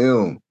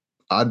him.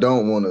 I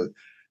don't want to.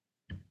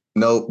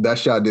 Nope, that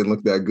shot didn't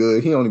look that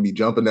good. He only be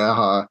jumping that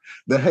high.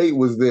 The hate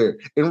was there,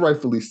 and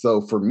rightfully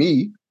so for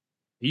me.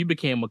 You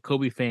became a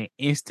Kobe fan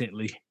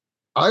instantly.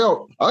 I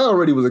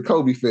already was a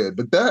Kobe fan,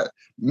 but that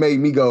made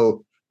me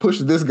go push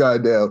this guy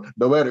down.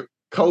 No matter,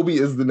 Kobe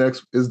is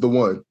the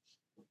one.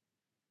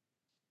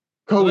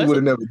 Kobe would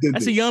have never did this.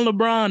 That's a young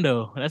LeBron,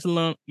 though. That's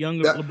a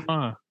younger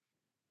LeBron.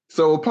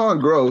 So upon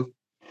growth,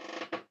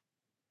 I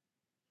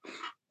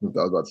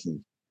was about to say,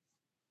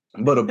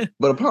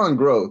 but upon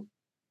growth,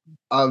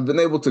 I've been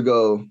able to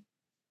go,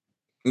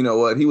 you know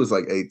what? He was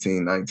like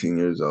 18, 19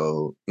 years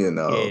old, you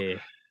know.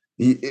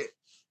 Yeah.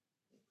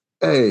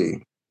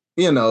 Hey,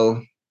 you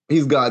know,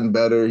 he's gotten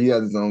better. He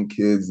has his own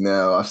kids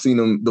now. I've seen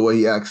him, the way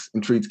he acts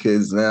and treats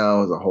kids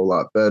now is a whole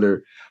lot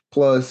better.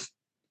 Plus,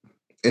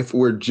 if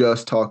we're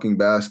just talking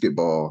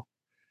basketball,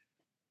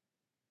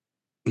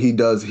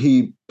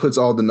 he puts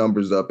all the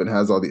numbers up and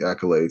has all the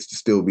accolades to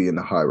still be in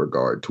the high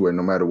regard, to where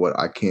no matter what,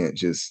 I can't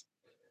just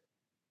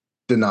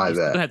deny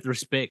that. You have to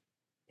respect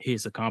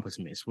his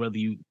accomplishments, whether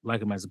you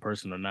like him as a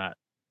person or not.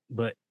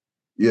 But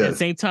at the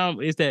same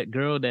time, it's that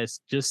girl that's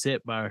just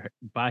set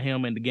by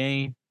him in the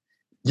game.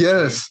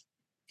 Yes.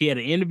 He had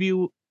an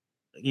interview,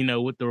 you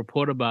know, with the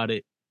reporter about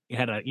it. He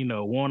had a, you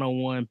know,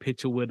 one-on-one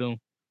picture with him.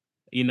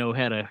 You know,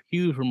 had a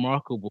huge,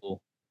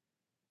 remarkable,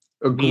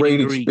 a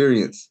great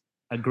experience.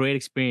 A great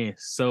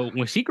experience. So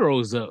when she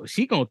grows up,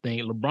 she gonna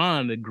think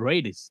LeBron the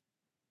greatest.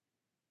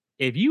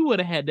 if you would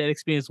have had that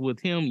experience with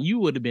him, you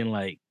would have been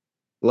like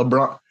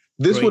LeBron.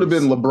 This would have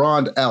been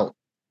LeBron out.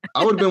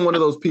 I would have been one of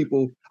those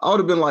people. I would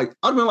have been like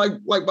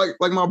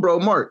my bro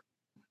Mark,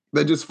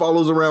 that just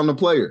follows around the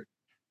player.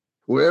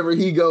 Wherever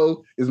he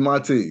go is my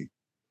team.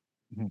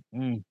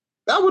 Mm-hmm.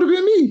 That would have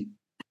been me.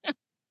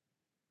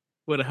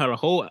 Would have had a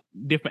whole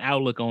different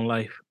outlook on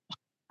life.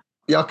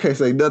 Y'all can't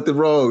say nothing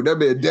wrong. That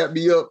man dapped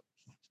me up,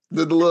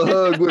 did the little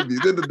hug with me,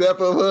 did the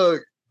dap up hug.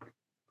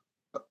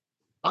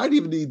 I didn't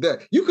even need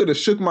that. You could have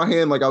shook my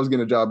hand like I was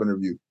getting a job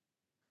interview.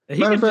 He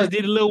could have just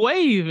did a little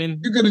wave, and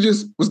you could have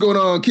just, what's going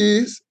on,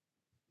 kids?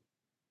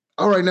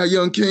 All right, now,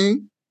 young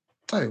king.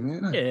 Hey,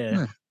 man. Yeah.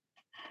 Man.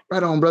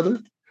 Right on, brother.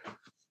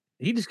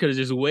 He just could have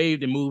just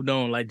waved and moved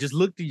on. Like, just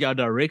looked in y'all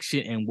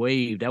direction and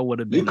waved. That would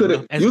have been. You could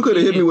have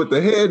hit me with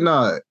the head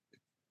nod.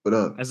 What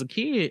up? As a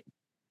kid.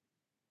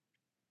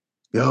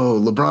 Yo,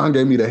 LeBron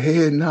gave me the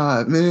head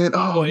nod, man.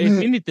 Oh, man.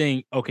 If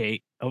anything,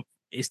 okay,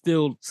 it's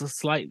still a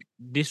slight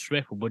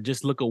disrespectful, but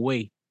just look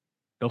away.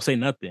 Don't say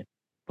nothing.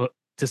 But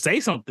to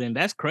say something,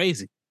 that's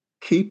crazy.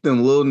 Keep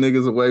them little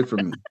niggas away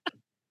from me.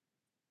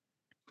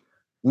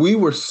 We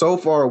were so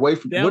far away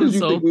from. What did you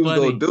think we was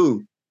gonna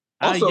do?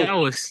 Also,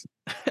 y'all was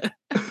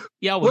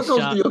what goes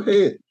through your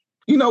head?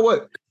 You know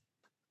what,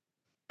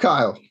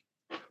 Kyle?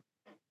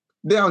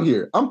 Down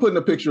here, I'm putting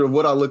a picture of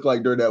what I look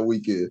like during that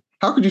weekend.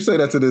 How could you say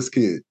that to this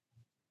kid?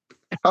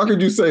 How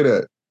could you say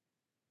that?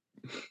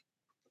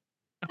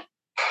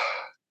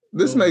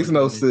 This makes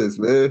no sense,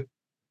 man.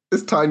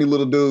 This tiny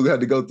little dude had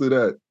to go through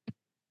that.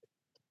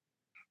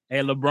 Hey,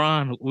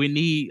 LeBron, we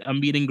need a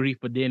meet and greet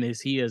for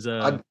Dennis. He is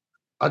I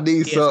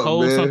need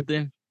something,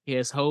 man. He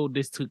has hold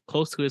this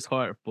close to his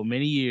heart for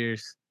many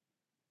years,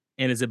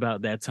 and it's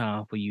about that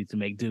time for you to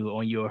make do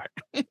on your.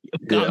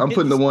 Yeah, I'm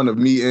putting the one of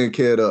me and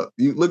Ked up.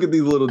 You look at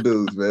these little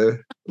dudes,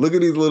 man. Look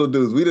at these little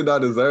dudes. We did not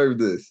deserve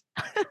this.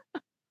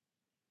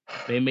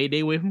 They made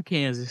their way from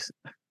Kansas,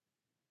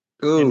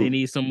 Ooh. and they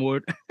need some more.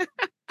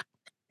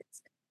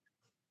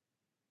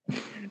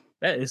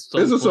 That is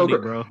so funny,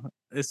 bro.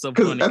 It's so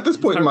funny. Because at this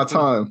point in my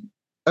time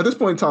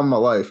in my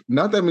life,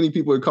 not that many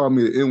people had called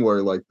me the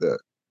N-word like that.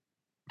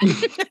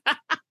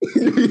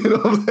 You know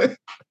what I'm saying?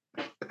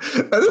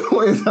 At this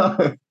point in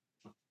time,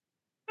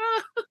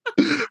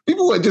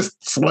 people were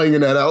just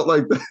slanging that out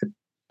like that.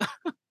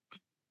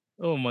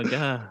 Oh my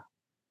God.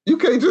 You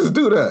can't just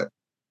do that,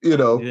 you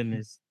know.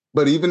 Goodness.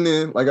 But even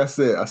then, like I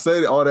said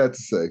all that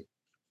to say,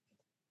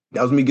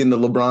 that was me getting the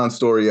LeBron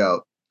story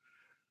out.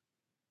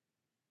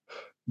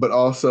 But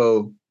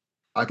also,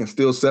 I can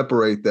still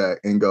separate that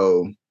and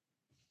go,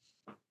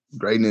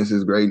 greatness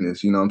is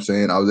greatness. You know what I'm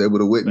saying? I was able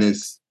to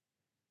witness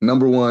one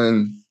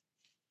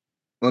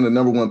of the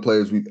number one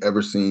players we've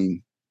ever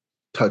seen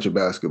touch a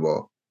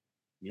basketball.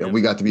 Yeah. And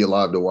we got to be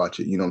alive to watch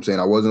it. You know what I'm saying?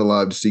 I wasn't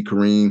alive to see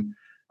Kareem.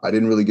 I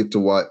didn't really get to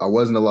watch. I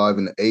wasn't alive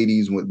in the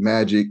 80s with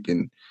Magic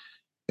and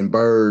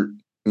Bird.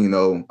 You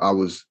know, I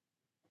was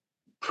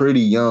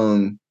pretty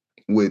young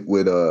with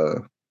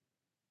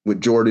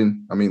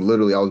Jordan. I mean,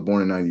 literally, I was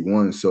born in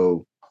 91,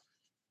 so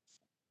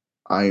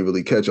I ain't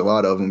really catch a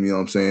lot of them. You know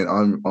what I'm saying?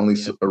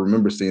 I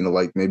remember seeing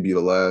maybe the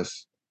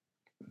last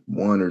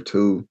one or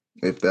two,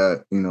 if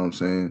that. You know what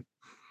I'm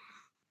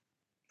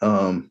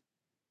saying?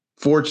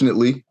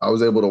 Fortunately, I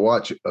was able to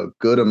watch a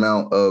good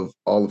amount of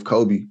all of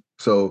Kobe,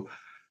 so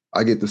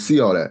I get to see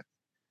all that.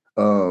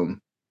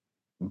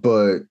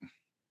 But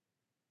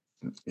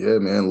yeah,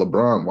 man,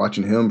 LeBron,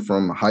 watching him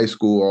from high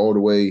school all the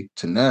way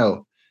to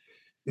now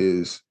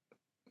is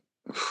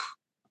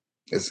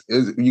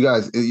you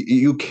guys,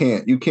 you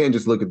can't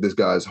just look at this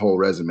guy's whole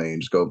resume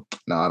and just go,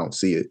 nah, I don't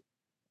see it.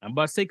 I'm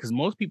about to say, because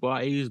most people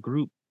our age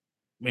group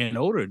and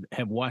older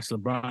have watched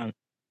LeBron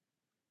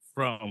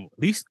from at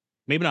least,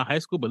 maybe not high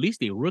school, but at least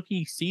the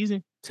rookie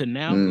season to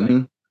now. Mm-hmm.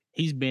 Like,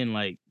 he's been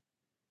like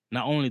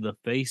not only the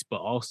face, but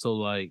also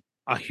like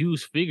a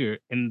huge figure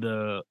in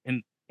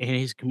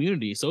his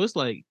community. So it's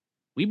like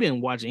we've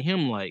been watching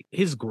him, like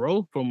his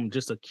growth from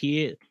just a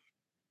kid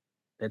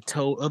that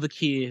told other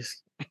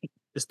kids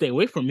to stay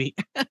away from me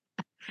at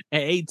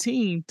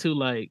 18 to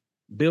like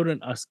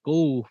building a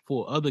school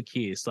for other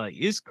kids. Like,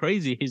 it's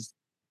crazy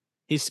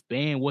his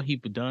span, what he's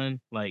done,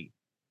 like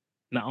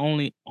not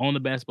only on the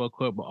basketball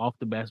court, but off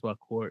the basketball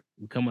court,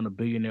 becoming a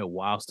billionaire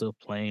while still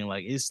playing.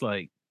 Like, it's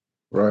like,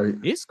 right.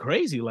 It's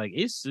crazy. Like,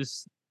 it's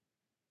just,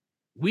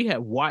 we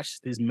have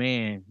watched this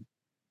man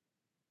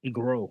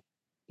grow.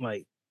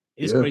 Like,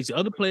 it's crazy.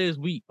 Other players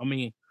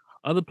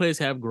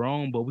have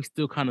grown, but we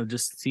still kind of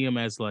just see him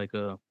as like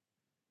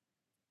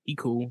he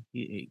cool.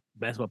 He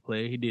basketball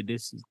player. He did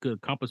this, good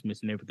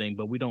accomplishments and everything,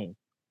 but we don't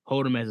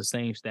hold him as the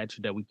same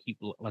stature that we keep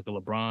like a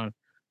LeBron,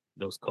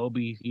 those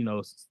Kobe, you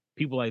know,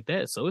 people like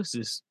that. So it's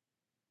just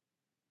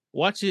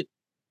watch it,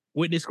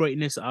 witness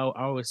greatness. I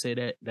always say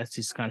that. That's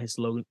just kind of his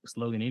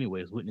slogan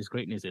anyways, witness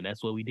greatness, and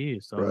that's what we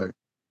did. So right.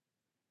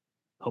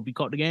 Hope you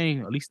caught the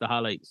game, at least the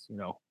highlights, you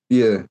know.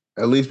 Yeah,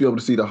 at least be able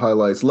to see the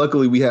highlights.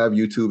 Luckily, we have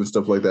YouTube and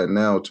stuff like that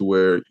now to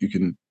where you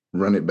can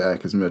run it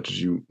back as much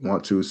as you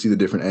want to, see the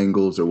different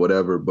angles or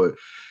whatever. But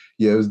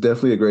yeah, it was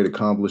definitely a great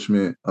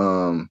accomplishment.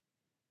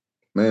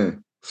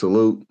 Man,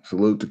 salute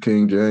to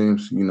King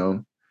James. You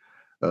know,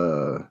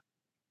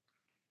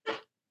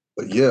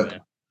 but yeah,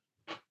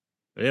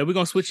 yeah, we're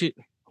gonna switch it.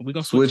 We're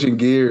gonna switching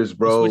gears,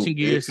 bro. Switching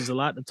gears. There's a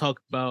lot to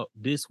talk about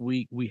this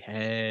week. We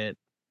had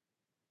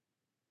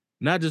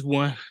not just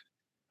one,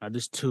 not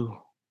just two,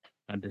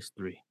 not just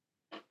three,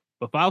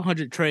 but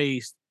 500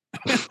 trades.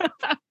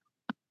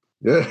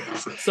 Yeah,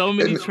 so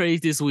many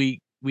trades this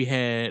week we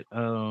had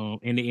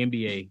in the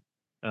NBA.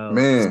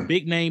 Man,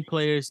 big name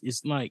players.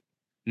 It's like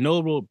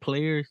notable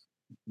players,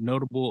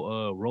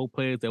 notable role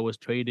players that was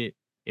traded.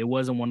 It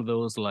wasn't one of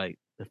those like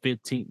the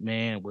 15th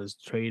man was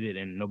traded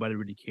and nobody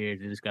really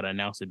cared. They just got to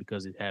announce it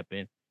because it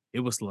happened. It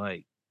was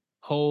like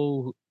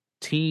whole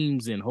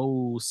teams and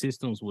whole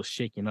systems was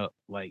shaking up,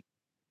 like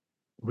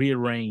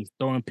rearranged,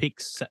 throwing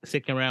picks,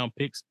 second round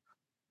picks,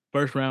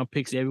 first round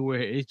picks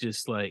everywhere. It's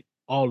just like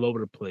all over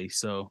the place.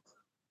 So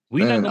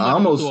we're not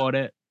gonna go through all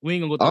that. We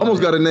ain't gonna go through I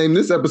almost got to name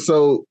this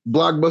episode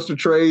Blockbuster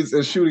Trades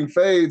and Shooting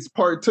Fades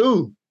Part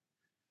 2.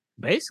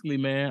 Basically,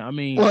 man. I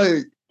mean,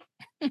 like,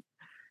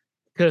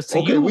 because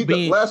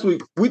last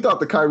week we thought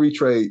the Kyrie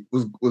trade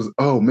was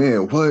oh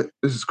man, what?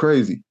 This is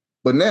crazy.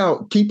 But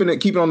now keeping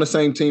on the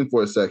same team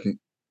for a second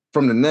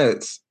from the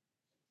Nets,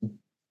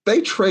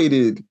 they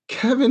traded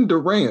Kevin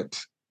Durant,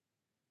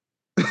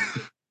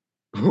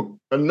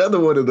 another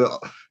one of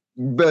the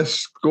best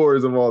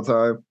scorers of all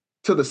time,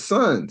 to the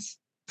Suns.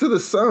 To the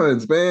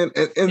Suns, man.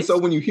 And so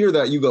when you hear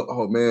that, you go,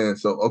 oh man,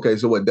 so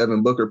what,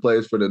 Devin Booker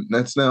plays for the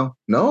Nets now?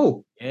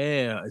 No.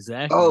 Yeah,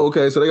 exactly. Oh,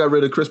 okay. So they got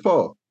rid of Chris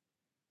Paul.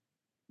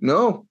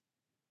 No.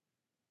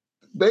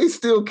 They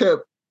still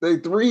kept their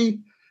three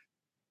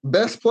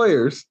best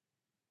players,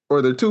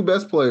 or their two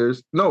best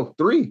players. No,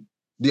 three.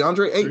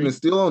 DeAndre Ayton is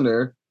still on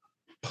there,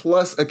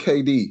 plus a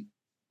KD.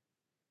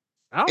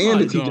 I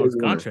don't know how his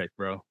contract,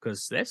 bro,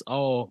 because that's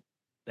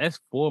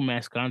 4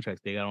 max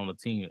contracts they got on the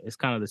team. It's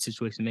kind of the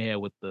situation they had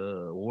with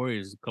the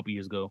Warriors a couple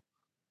years ago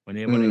when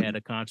everybody had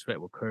a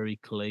contract with Curry,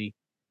 Clay,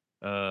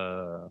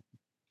 Durant,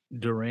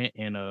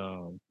 and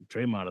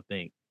Draymond, I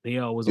think. They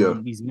all was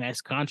on these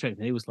max contracts,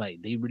 and they was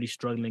like, they really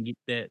struggling to get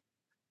that.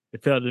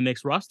 It fell to the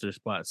next roster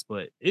spots,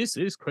 but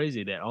it's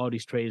crazy that all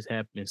these trades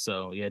happen.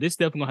 So, yeah, this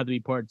definitely going to have to be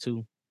part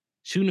 2.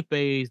 Shooting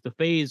phase. The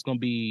phase is going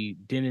to be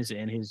Dennis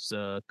and his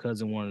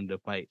cousin wanting to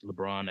fight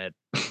LeBron at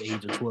the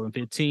age of 12 and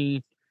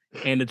 15.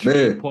 And the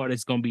trade part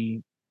is going to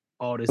be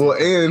all this. Well,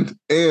 and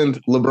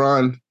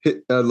LeBron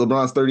hit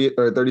LeBron's 30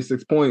 or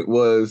 36 point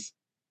was,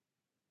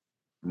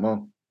 come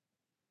on,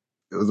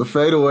 it was a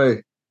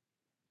fadeaway.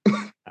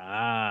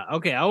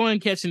 Okay. I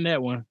wasn't catching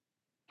that one.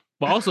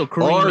 But also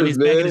Kareem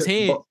back in his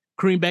head.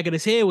 Kareem back in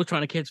his head was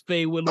trying to catch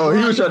fade with LeBron. Oh,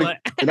 he was trying to,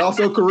 and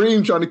also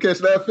Kareem trying to catch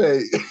that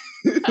fade.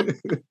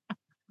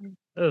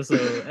 So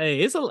hey,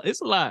 it's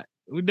a lot.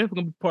 We're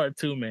definitely gonna be part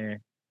 2, man.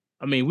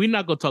 I mean, we're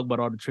not gonna talk about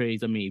all the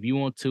trades. I mean, if you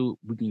want to,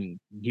 we can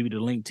give you the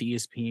link to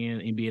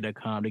ESPN,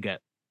 NBA.com. They got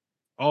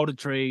all the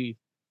trades.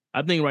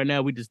 I think right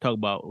now we just talk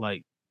about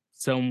like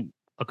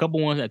a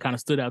couple ones that kind of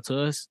stood out to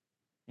us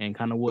and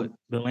kind of what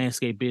the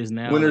landscape is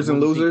now. Winners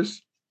and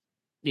losers.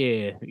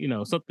 Yeah,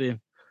 something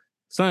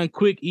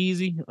quick,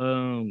 easy.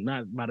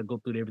 Not about to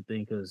go through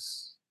everything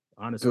because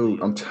honestly,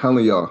 dude, I'm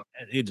telling y'all,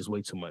 it's just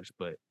way too much.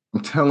 But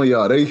I'm telling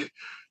y'all, they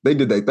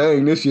did their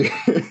thing this year.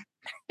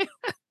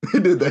 They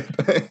did their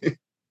thing.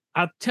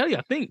 I tell you,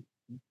 I think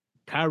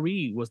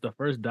Kyrie was the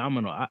first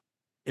domino.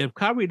 If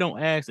Kyrie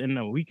don't ask,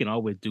 and we can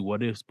always do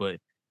what ifs, but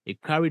if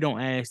Kyrie don't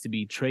ask to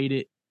be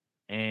traded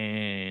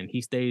and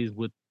he stays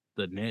with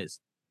the Nets,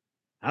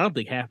 I don't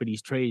think half of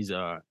these trades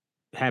are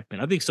happen.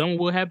 I think some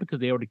will happen because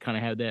they already kind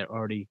of have that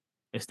already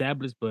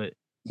established. But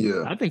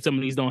yeah, I think some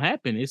of these don't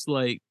happen. It's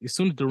like as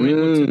soon as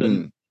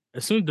Durant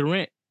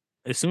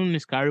as soon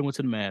as Kyrie went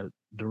to the Mavs,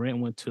 Durant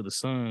went to the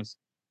Suns.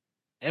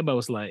 Everybody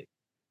was like,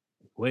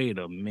 "Wait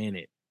a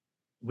minute,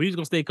 we're just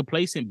gonna stay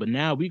complacent, but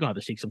now we're gonna have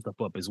to shake some stuff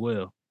up as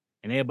well."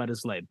 And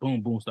everybody's like,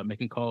 "Boom, boom, start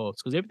making calls,"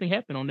 because everything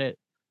happened on that.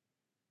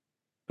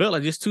 Felt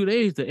like just 2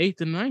 days, the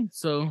 8th and 9th.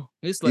 So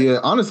it's like, yeah,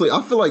 honestly,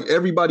 I feel like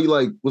everybody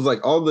was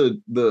like all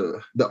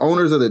the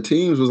owners of the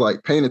teams was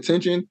like paying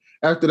attention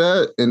after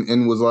that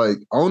and was like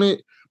on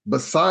it.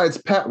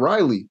 Besides Pat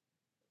Riley.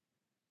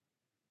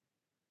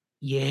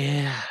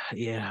 Yeah,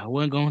 I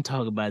wasn't gonna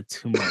talk about it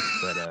too much,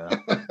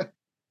 but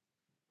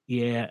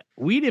yeah,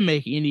 we didn't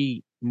make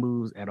any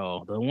moves at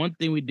all. The one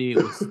thing we did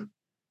was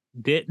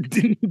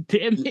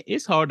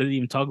it's hard to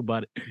even talk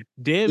about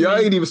it. Y'all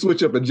ain't even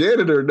switch up a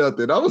janitor or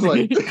nothing. I was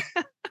like,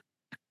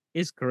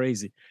 it's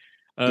crazy.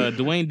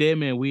 Dwayne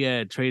Dedman, we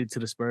had traded to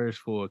the Spurs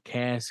for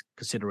cash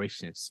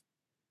considerations.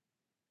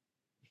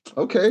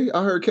 Okay,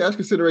 I heard cash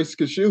considerations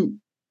could shoot.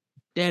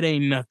 That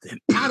ain't nothing.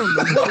 I don't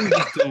know what we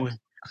was doing.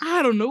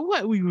 I don't know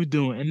what we were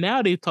doing. And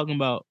now they're talking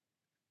about,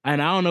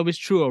 and I don't know if it's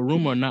true or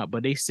rumor or not,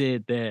 but they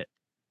said that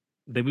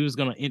we was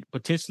going to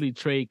potentially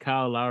trade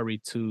Kyle Lowry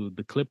to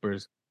the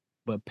Clippers,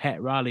 but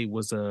Pat Riley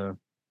was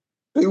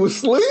he was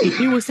sleeping.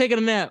 He was taking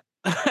a nap.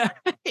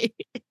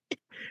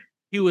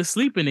 He was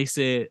sleeping. They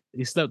said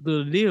he slept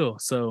through the deal.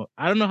 So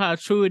I don't know how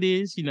true it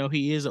is.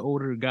 He is an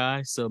older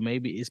guy, so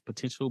maybe it's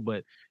potential,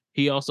 but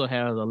he also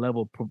has a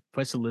level of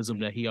professionalism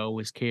that he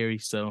always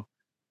carries. So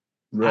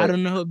I Right.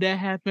 don't know if that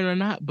happened or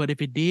not, but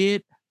if it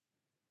did,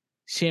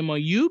 shame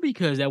on you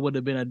because that would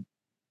have been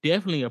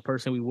definitely a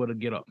person we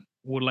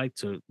would like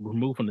to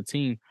remove from the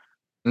team.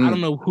 I don't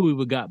Mm, know who we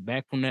would got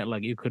back from that.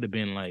 Like it could have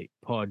been like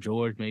Paul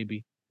George,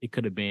 maybe. It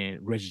could have been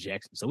Reggie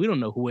Jackson. So we don't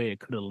know who it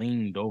could have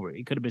leaned over.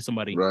 It could have been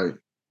somebody right.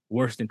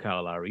 worse than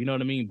Kyle Lowry. You know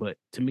what I mean? But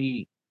to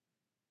me,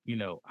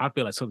 I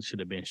feel like something should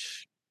have been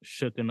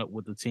shooken up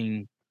with the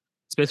team,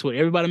 especially when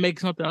everybody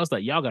makes something. I was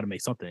like, y'all got to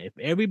make something. If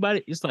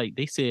everybody, it's like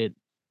they said,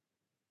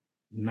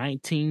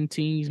 19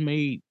 teams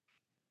made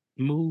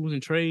moves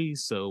and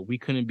trades, so we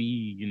couldn't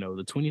be,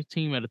 the 20th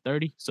team out of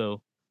 30.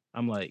 So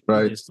I'm like, it's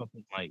Right. just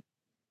something like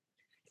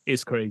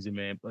it's crazy,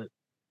 man. But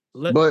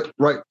let But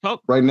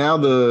talk. right now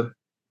the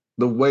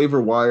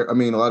waiver wire, I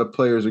mean, a lot of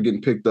players are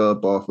getting picked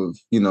up off of,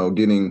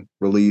 getting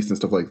released and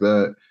stuff like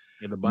that.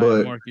 Yeah, the buyout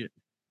But market.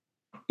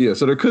 yeah,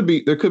 so there could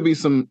be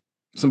some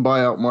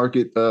buyout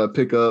market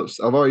pickups.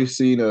 I've already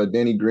seen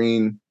Danny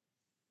Green,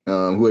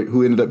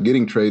 who ended up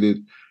getting traded,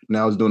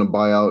 now is doing a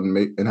buyout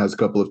and has a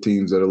couple of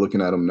teams that are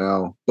looking at him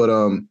now. But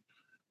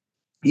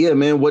yeah,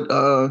 man, what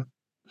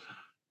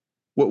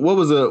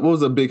was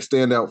a big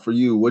standout for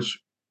you? Which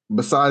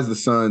besides the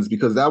Suns,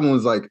 because that one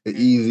was like an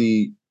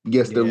easy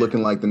guess. They're Yeah.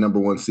 looking like the number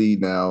one seed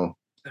now.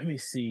 Let me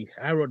see.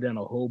 I wrote down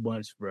a whole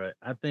bunch, bro.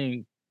 I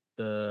think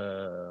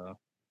the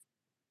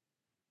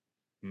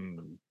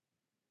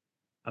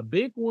a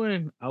big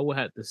one I would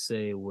have to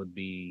say would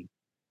be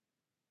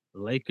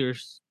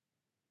Lakers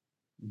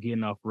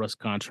getting off Russ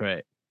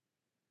contract.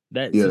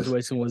 That Yes,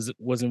 situation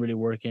wasn't really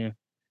working,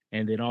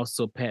 and then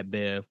also Pat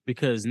Bev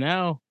because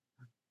now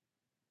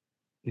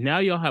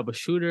y'all have a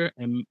shooter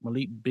and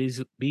Malik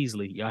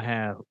Beasley. Y'all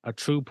have a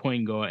true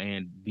point guard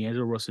and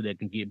D'Angelo Russell that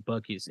can get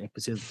buckets and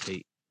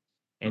facilitate.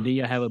 And then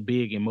y'all have a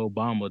big and Mo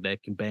Bamba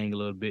that can bang a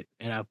little bit.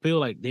 And I feel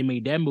like they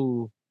made that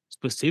move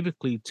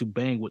specifically to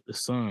bang with the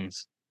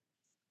Suns.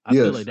 I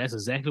feel like yes, that's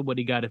exactly what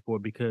he got it for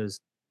because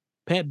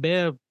Pat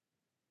Bev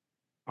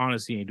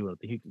honestly ain't doing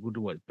nothing. He could do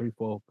what 3,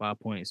 4, 5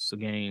 points a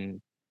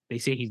game. They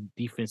say he's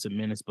defensive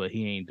minutes, but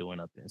he ain't doing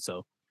nothing.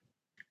 So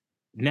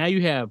now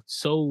you have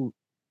so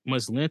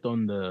much length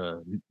on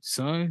the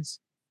Suns.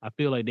 I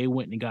feel like they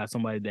went and got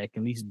somebody that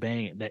can at least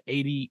bang. That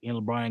AD and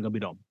LeBron ain't gonna be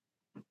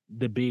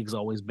the bigs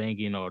always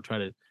banging or try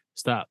to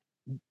stop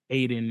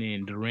Aiden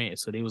and Durant.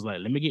 So they was like,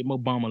 let me get Mo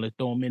Bamba. Let's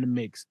throw him in the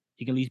mix.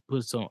 He can at least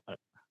put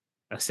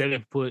a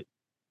 7-foot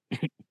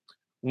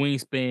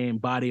wingspan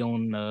body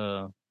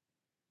on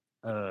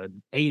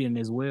Aiden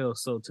as well.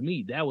 So to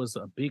me, that was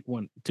a big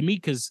one. To me,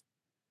 because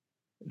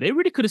they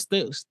really could have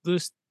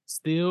stood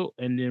still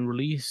and then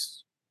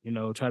release,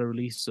 try to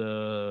release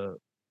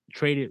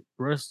traded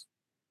Russ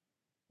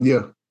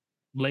yeah,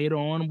 later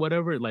on,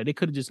 whatever. Like they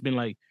could have just been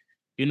like,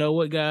 you know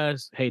what,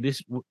 guys? Hey,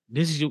 this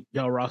is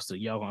y'all roster.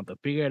 Y'all gonna have to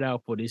figure it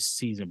out for this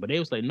season. But they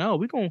was like, no,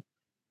 we're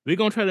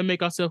gonna try to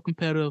make ourselves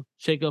competitive,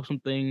 shake up some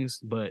things.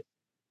 But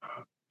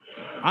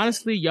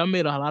honestly, y'all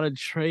made a lot of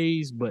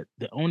trades. But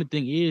the only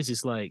thing is,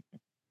 it's like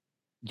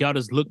y'all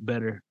just look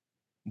better.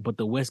 But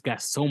the West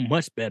got so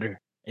much better.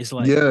 It's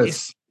like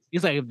yes,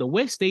 it's like if the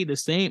West stayed the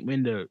same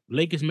when the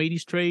Lakers made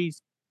these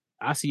trades,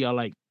 I don't see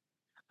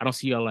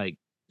y'all like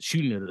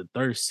shooting at the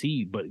third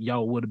seed, but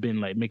y'all would have been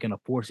like making a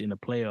force in the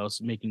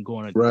playoffs,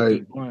 going a right.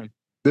 deep run.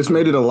 This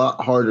made it a lot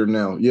harder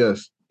now.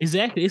 Yes,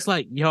 Exactly. It's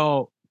like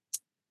y'all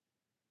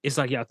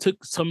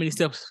took so many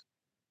steps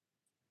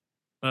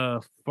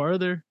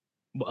further,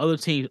 but other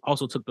teams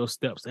also took those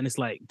steps. And it's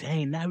like,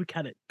 dang, now we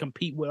gotta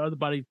compete with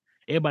everybody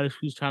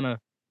who's trying to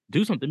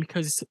do something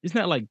because it's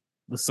not like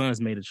the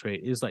Suns made a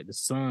trade. It's like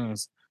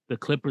the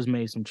Clippers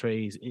made some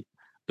trades.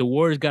 The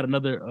Warriors got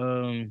another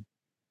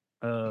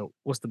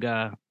what's the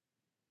guy?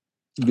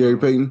 Gary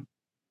Payton.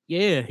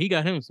 Yeah, he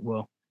got him.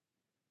 Well,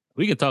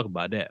 we can talk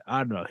about that. I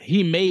don't know.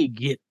 He may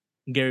get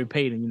Gary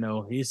Payton.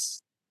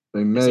 There's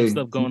some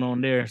stuff going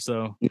on there.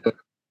 So Yeah,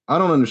 I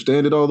don't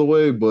understand it all the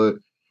way, but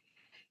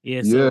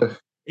yeah, yeah, so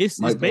it's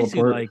might fall basically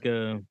apart. like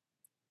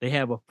they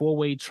have a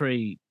 4-way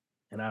trade,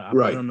 and I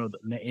Right. don't know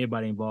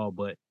everybody involved,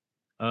 but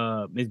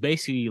it's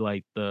basically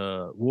like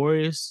the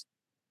Warriors,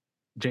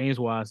 James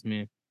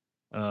Wiseman,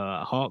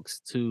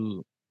 Hawks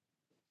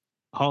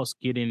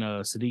getting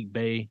Sadiq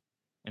Bey,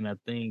 and I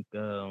think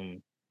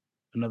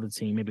another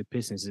team, maybe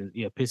Pistons.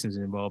 Pistons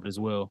is involved as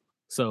well.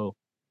 So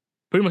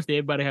pretty much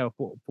everybody have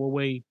a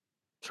four-way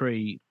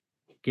trade.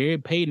 Gary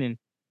Payton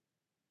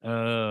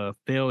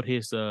failed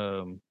his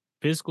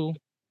physical.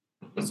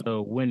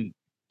 So when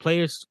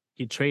players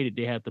get traded,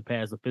 they have to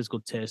pass a physical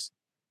test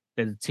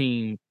that the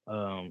team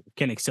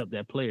can accept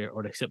that player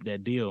or accept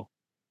that deal.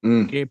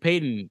 Gary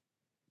Payton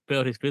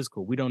failed his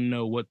physical. We don't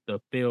know what the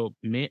fail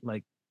meant.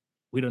 Like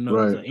we don't know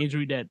if it's an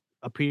injury that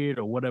appeared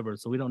or whatever.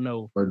 So we don't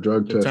know Or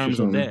drug the test or terms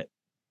of something.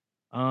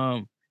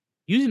 that.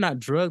 Usually not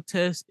drug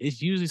test.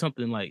 It's usually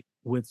something like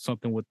with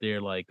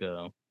their like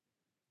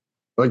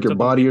Like your something with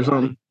body their or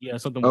something? Yeah,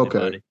 something with their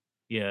Okay. body.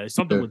 Yeah, it's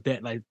something Yeah. with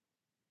that. Like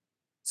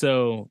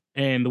so,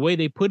 and the way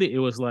they put it, it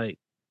was like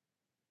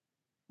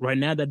right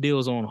now that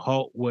deal's on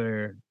halt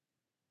where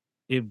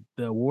if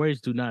the Warriors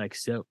do not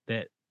accept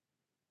that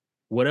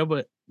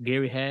whatever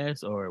Gary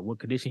has or what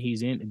condition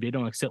he's in, if they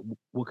don't accept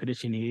what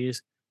condition he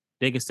is,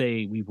 they can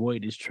say we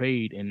void this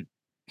trade, and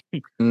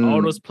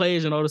all those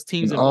players and all those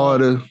teams And all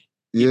involved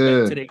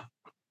the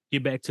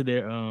get back to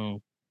their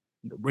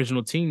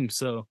original team.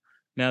 So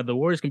now the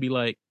Warriors can be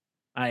like,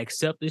 I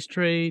accept this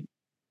trade.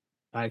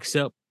 I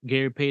accept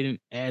Gary Payton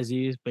as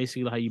is,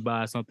 basically how you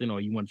buy something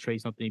or you want to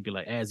trade something, be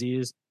like as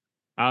is.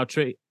 I'll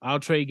trade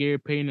Gary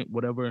Payton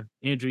whatever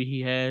injury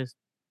he has,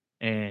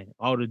 and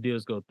all the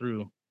deals go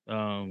through.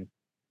 And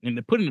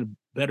to put it in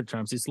better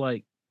terms, it's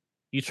like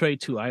you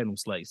trade two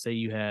items. Like say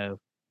you have,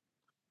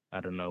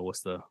 I don't know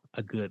what's a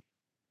good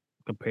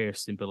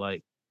comparison, but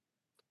like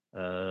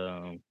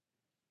I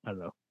don't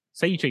know.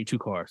 Say you trade two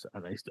cars. I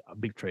know it's a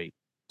big trade.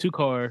 Two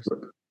cars.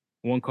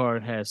 One car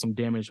has some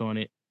damage on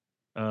it.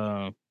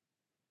 Let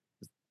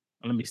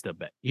me step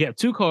back. You have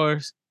two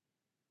cars.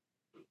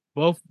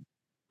 Both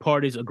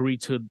parties agree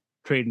to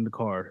trading the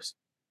cars.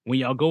 When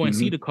y'all go and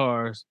see the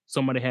cars,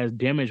 somebody has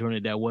damage on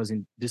it that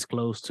wasn't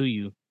disclosed to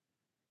you.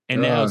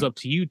 And now it's up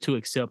to you to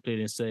accept it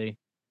and say,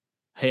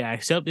 hey, I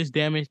accept this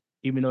damage,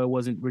 even though it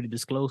wasn't really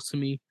disclosed to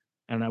me.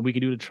 And we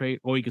can do the trade.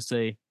 Or you can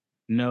say,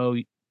 no,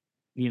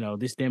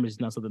 this damage is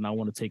not something I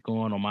want to take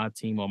on my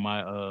team or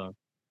my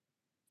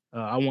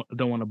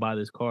don't want to buy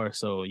this car,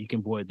 so you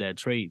can void that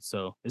trade.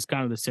 So it's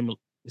kind of the similar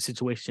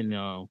situation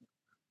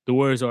the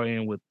Warriors are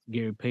in with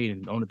Gary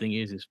Payton. The only thing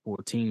is 4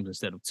 teams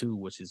instead of 2,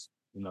 which is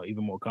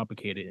even more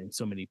complicated and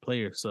so many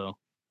players. So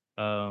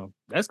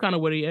that's kind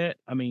of where they at.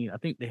 I mean, I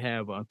think they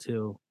have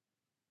until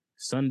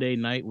Sunday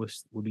night, which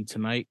will be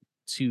tonight,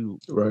 to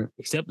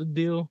accept the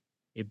deal.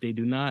 If they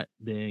do not,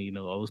 then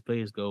all those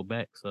players go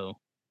back. So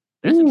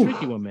that's a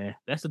tricky one, man.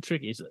 That's a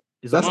tricky.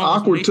 That's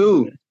awkward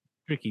too.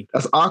 Tricky.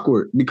 That's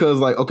awkward because,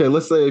 like, okay,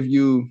 let's say if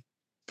you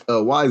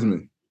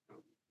Wiseman,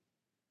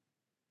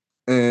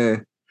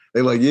 and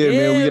they're like,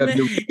 man, we got to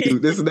do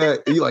this and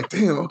that. And you're like,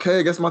 damn, okay,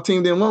 I guess my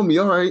team didn't want me.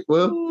 All right,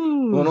 well,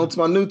 going on to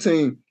my new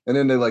team. And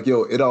then they're like,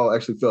 yo, it all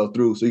actually fell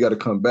through, so you got to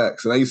come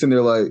back. So now you're sitting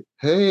there like,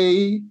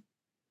 hey,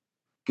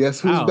 guess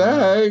who's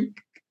back?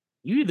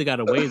 You either got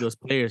to waive those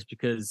players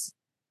because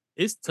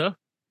it's tough.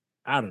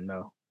 I don't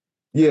know.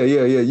 Yeah.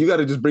 You got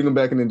to just bring them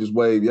back and then just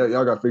wave.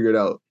 Y'all got to figure it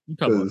out. You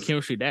talk about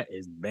chemistry, that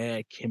is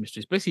bad chemistry,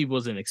 especially if it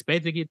wasn't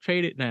expected to get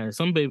traded. Now,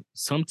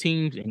 some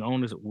teams and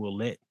owners will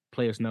let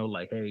players know,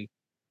 like, hey,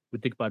 we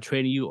think about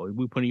trading you or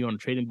we're putting you on the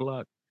trading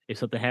block. If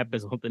something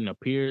happens or something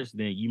appears,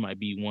 then you might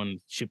be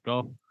one shipped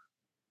off.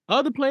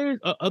 Other players,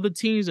 other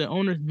teams and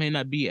owners may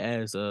not be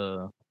as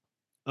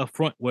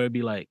upfront where it'd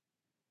be like,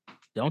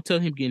 don't tell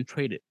him getting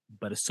traded,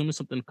 but as soon as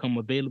something come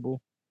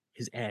available,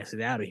 his ass is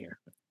out of here.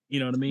 You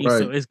know what I mean? Right.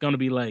 So it's going to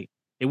be like,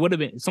 it would have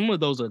been, some of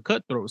those are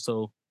cutthroat.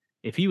 So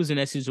if he was in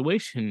that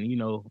situation,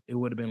 it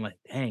would have been like,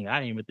 dang, I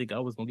didn't even think I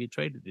was going to get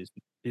traded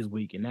this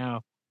week. And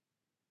now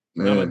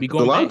I might be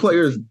going a lot of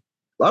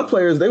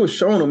players, they was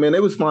showing them, man, they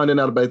was finding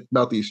out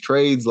about these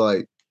trades,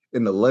 like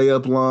in the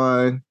layup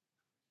line,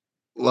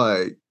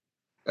 like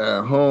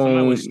at home.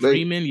 Somebody was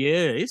streaming.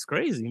 It's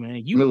crazy,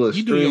 man. You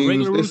do your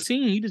regular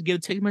routine. You just get a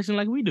text message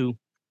like we do.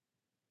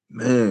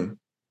 Man,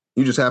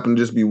 you just happen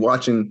to just be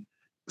watching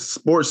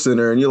Sports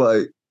Center and you're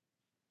like,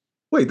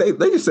 wait, they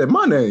just said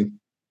my name.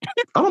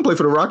 I don't play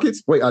for the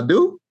Rockets. Wait, I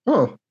do?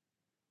 Oh.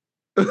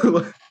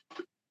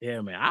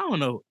 Yeah, man. I don't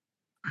know.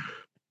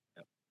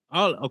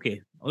 I'll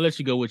let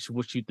you go with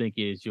what you think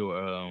is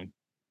your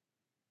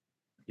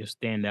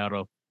standout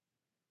of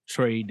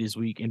trade this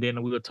week. And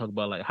then we'll talk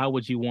about, like, how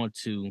would you want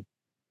to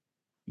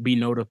be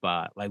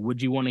notified? Like,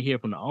 would you want to hear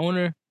from the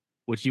owner?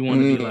 Would you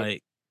want to be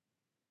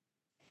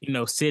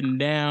like, sitting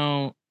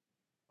down?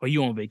 Or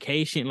you on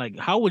vacation? Like,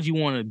 how would you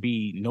want to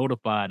be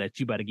notified that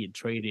you about to get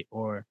traded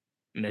or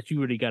that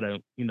you really got to,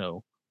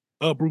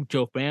 uproot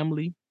your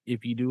family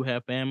if you do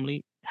have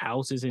family,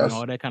 houses and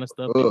all that kind of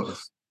stuff?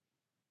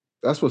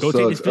 That's what sucks.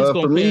 Take this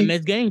physical and play the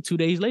next game 2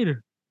 days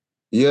later.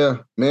 Yeah,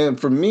 man.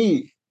 For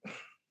me,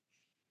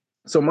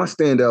 so my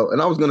standout,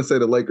 and I was going to say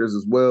the Lakers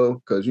as well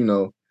because,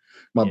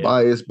 my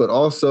bias, but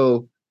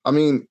also, I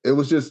mean, it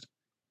was just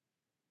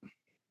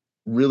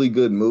really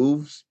good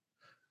moves.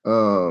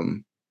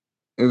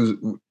 It was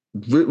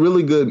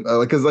really good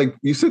because like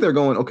you sit there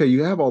going, okay,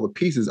 you have all the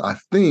pieces, I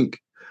think,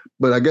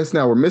 but I guess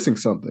now we're missing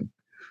something.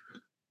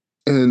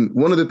 And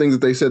one of the things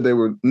that they said they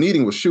were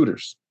needing was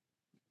shooters.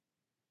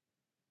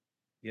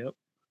 Yep.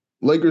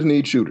 Lakers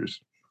need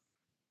shooters.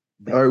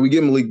 All right, we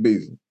give Malik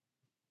Beasley.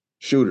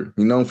 Shooter.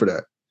 He's known for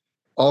that.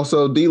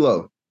 Also,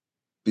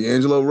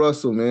 D'Angelo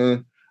Russell,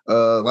 man.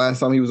 Last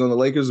time he was on the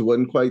Lakers, it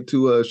wasn't quite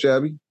too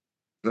shabby.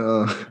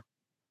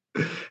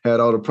 Had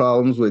all the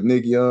problems with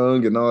Nick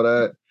Young and all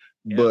that.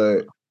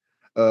 Yeah.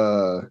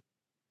 But,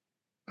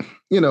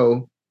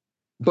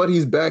 but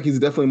he's back. He's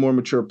definitely a more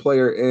mature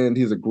player, and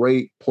he's a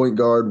great point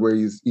guard where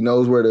he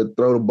knows where to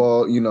throw the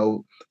ball,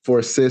 for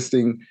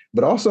assisting,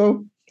 but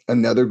also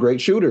another great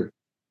shooter.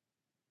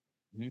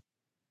 Mm-hmm.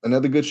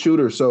 Another good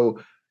shooter. So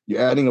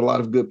you're adding a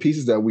lot of good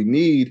pieces that we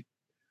need.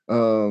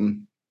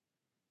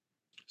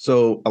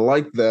 So I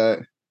like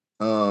that.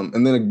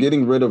 And then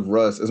getting rid of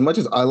Russ. As much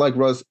as I like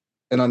Russ,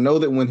 and I know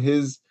that when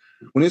his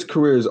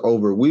career is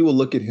over, we will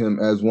look at him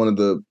as one of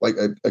the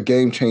a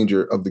game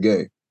changer of the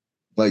game.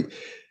 Like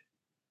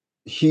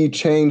he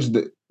changed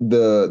the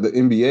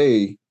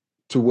NBA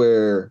to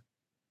where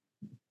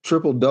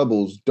triple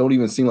doubles don't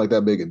even seem like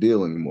that big a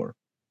deal anymore.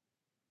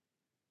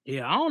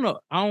 Yeah, I don't know.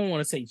 I don't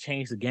want to say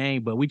change the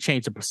game, but we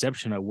changed the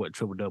perception of what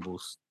triple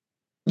doubles.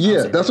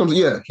 Yeah, that's what I'm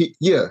saying.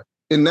 Yeah,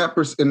 in that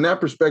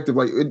perspective,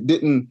 like it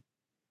didn't.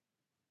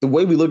 The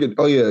way we look at,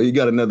 oh yeah, you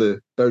got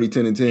another 30,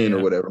 10, and 10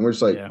 or whatever. And we're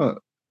just like, huh,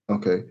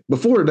 okay.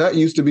 Before that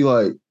used to be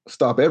like,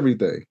 stop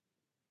everything.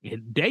 Yeah,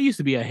 that used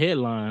to be a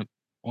headline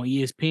on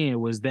ESPN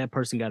was that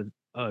person got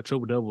a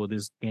triple double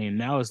this game.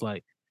 Now it's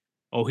like,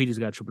 oh, he just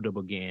got triple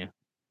double again.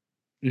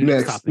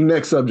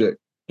 Next subject.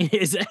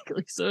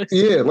 Exactly. So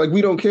yeah, like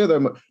we don't care that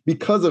much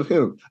because of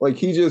him. Like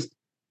he just,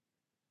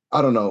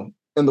 I don't know,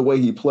 and the way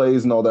he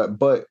plays and all that.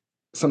 But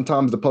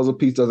sometimes the puzzle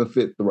piece doesn't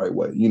fit the right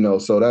way, you know.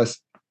 So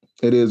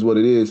it is what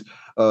it is.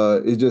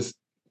 It's just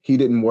he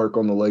didn't work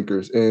on the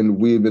Lakers, and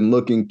we've been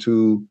looking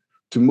to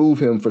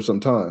move him for some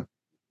time.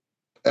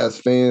 As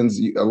fans,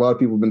 a lot of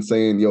people have been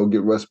saying, "Yo,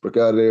 get Westbrook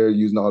out of there,"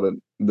 using all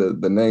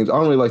the names. I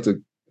don't really like to,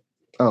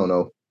 I don't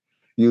know,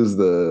 use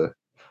the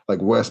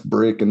like West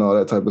Brick and all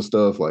that type of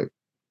stuff. Like,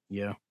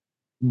 yeah,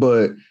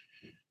 but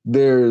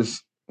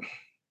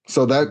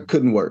so that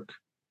couldn't work.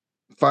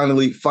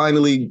 Finally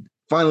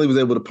was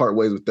able to part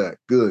ways with that.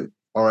 Good.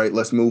 All right,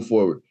 let's move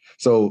forward.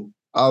 So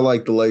I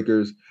like the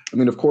Lakers. I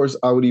mean, of course,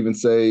 I would even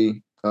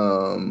say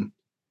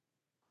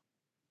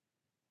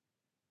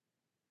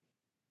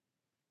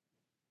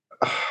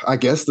I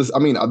guess the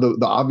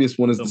obvious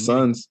one is the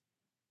Suns.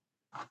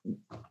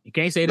 You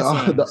can't say the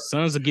Suns. The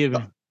Suns are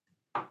given.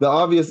 The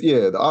obvious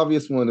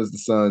one is the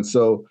Suns.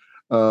 So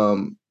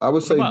I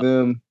would say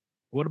them.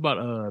 What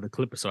about the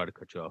Clippers? Sorry to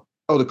cut you off.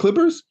 Oh, the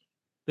Clippers?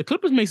 The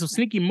Clippers made some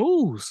sneaky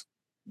moves.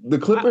 The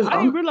Clippers.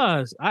 I didn't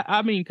realize.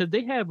 I mean, because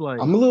they have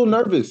like. I'm a little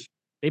nervous.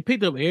 They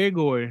picked up Eric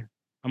Gordon.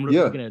 I'm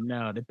looking at it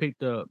now. They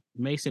picked up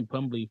Mason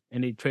Plumlee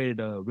and they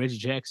traded Reggie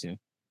Jackson,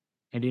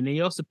 and then they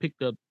also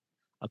picked up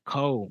a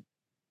Cole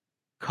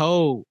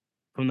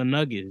from the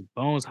Nuggets,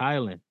 Bones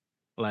Highland.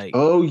 Like,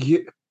 oh yeah.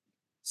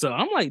 So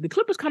I'm like, the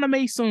Clippers kind of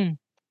made some.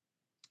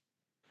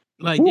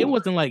 Like, there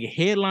wasn't like a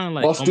headline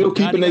like. While still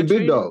keeping their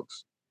big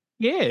dogs.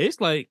 Yeah, it's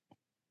like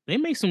they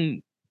make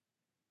some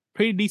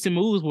pretty decent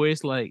moves where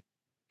it's like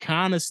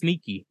kind of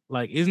sneaky.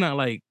 Like, it's not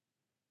like,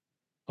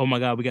 oh my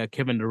God, we got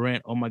Kevin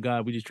Durant. Oh my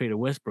God, we just traded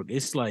Westbrook.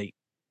 It's like,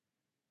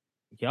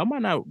 y'all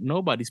might not know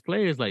about these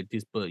players like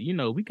this, but you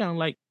know, we kind of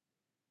like,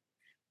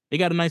 they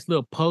got a nice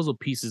little puzzle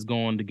pieces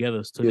going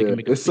together. So they can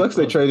make it sucks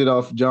they traded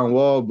off John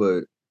Wall,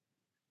 but.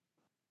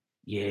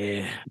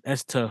 Yeah,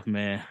 that's tough,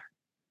 man.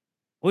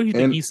 What do you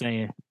think he's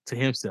saying to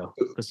himself?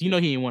 Because you know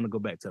he didn't want to go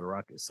back to the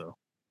Rockets, so.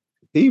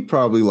 He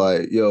probably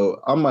like, yo,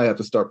 I might have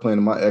to start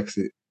planning my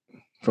exit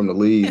from the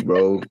league,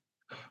 bro.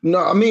 No,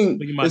 I mean,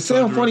 it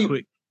sounds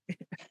funny.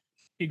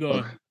 Keep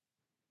going.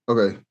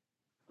 Okay.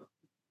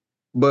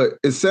 But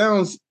it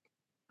sounds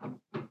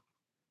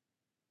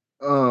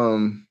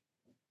kind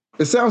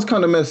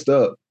of messed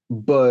up,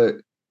 but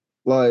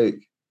like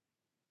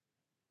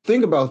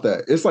think about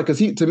that. It's like, cause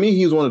to me,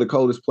 he's one of the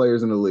coldest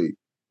players in the league.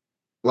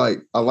 Like,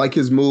 I like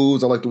his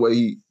moves. I like the way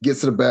he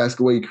gets to the basket,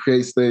 the way he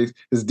creates things.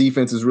 His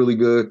defense is really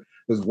good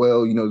as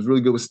well. You know, he's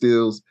really good with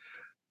steals,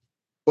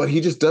 but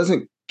he just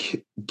doesn't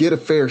get a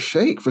fair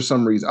shake for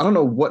some reason. I don't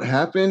know what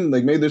happened.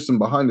 Like, maybe there's some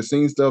behind the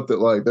scenes stuff that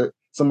like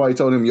somebody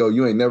told him, yo,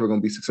 you ain't never going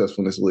to be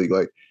successful in this league.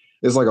 Like,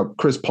 it's like a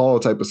Chris Paul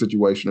type of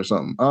situation or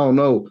something. I don't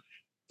know,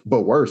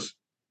 but worse.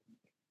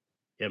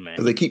 Yeah, man.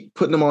 Because they keep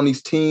putting him on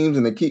these teams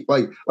and they keep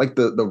like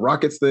the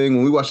Rockets thing.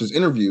 When we watched his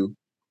interview,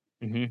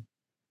 he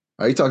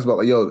talks about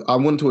like, yo, I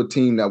went to a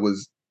team that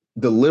was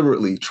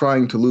deliberately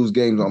trying to lose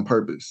games on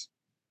purpose.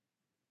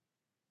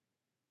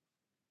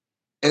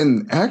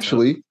 And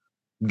actually,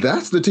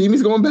 that's the team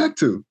he's going back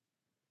to.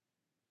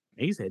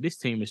 He said this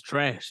team is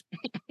trash.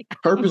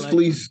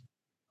 Purposefully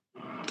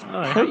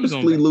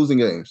losing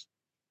games.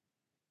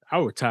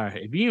 I'll retire.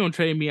 If you don't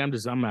trade me,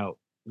 I'm out.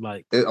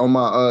 Like on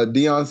my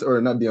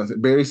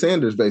Barry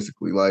Sanders,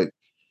 basically. Like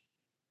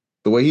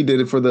the way he did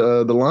it for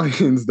the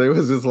Lions, they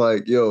was just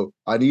like, yo,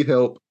 I need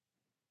help.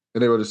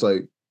 And they were just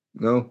like,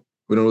 no,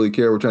 we don't really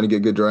care. We're trying to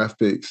get good draft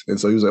picks. And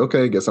so he was like,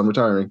 okay, guess I'm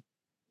retiring.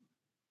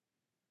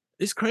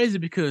 It's crazy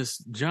because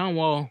John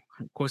Wall,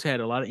 of course,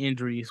 had a lot of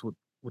injuries with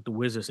the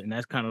Wizards, and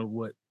that's kind of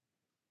what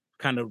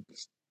kind of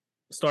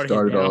started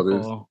his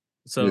downfall.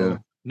 So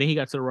then he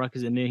got to the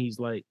Rockets, and then he's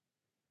like,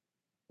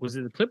 was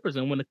it the Clippers?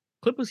 And when the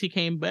Clippers, he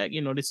came back,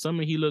 you know, this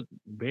summer he looked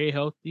very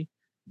healthy,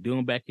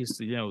 doing back his,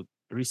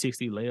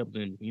 360 layups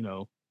and,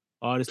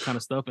 all this kind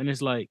of stuff. And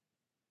it's like,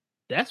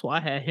 that's why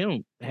I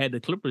had the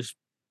Clippers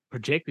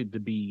projected to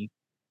be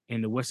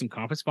in the Western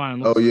Conference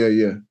Finals. Oh,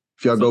 yeah.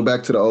 If y'all go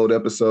back to the old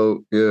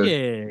episode,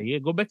 Yeah,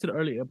 go back to the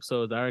early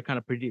episodes. I already kind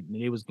of predicted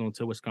they was going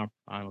to the Western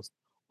Conference Finals.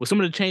 With some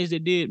of the changes they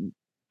did,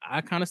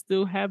 I kind of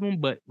still have them,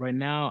 but right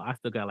now I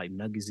still got like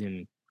Nuggets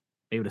and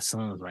maybe the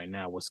Suns right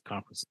now. What's the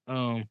conference?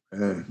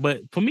 Man.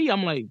 But for me,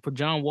 I'm like, for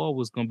John Wall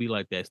was gonna be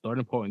like that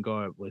starting point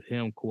guard with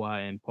him,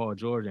 Kawhi, and Paul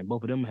George, and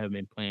both of them have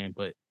been playing.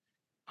 But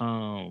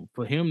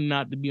for him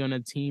not to be on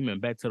that team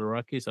and back to the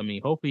Rockets, I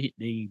mean, hopefully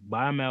they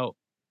buy him out.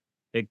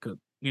 They could,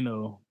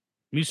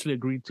 mutually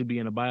agree to be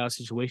in a buyout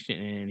situation,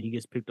 and he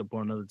gets picked up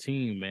on another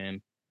team.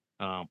 Man,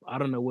 I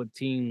don't know what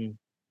team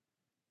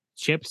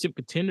championship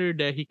contender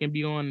that he can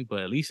be on, but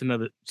at least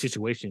another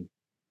situation.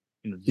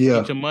 Just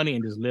get your money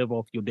and just live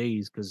off your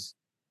days, because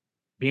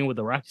being with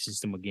the Rocket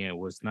system again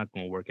was not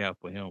going to work out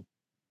for him.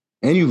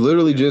 And you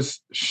literally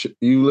just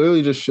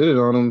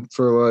shitted on him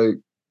for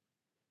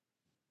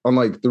on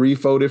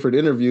 3-4 different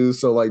interviews.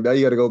 So now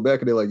you got to go back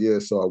and they're like, yeah,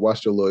 so I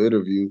watched your little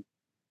interview.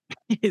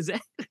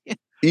 Exactly.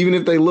 Even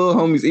if they little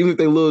homies, even if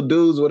they little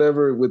dudes,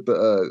 whatever, with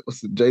the what's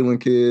the Jalen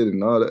kid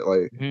and all that,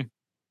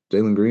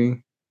 Jalen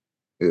Green.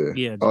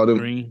 Yeah, all them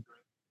Green.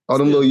 All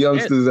them little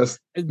youngsters that's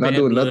not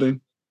doing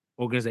nothing.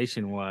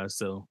 Organization-wise,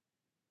 so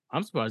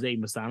I'm surprised they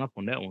even signed up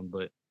on that one,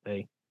 but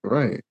hey.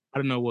 Right. I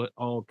don't know what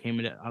all came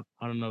in that.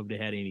 I don't know if they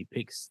had any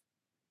picks. I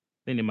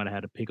think they might have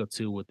had a pick or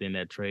two within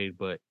that trade,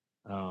 but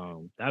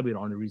that'd be the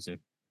only reason.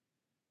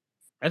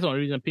 That's the only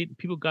reason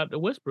people got the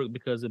Westbrook,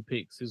 because of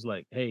picks. It's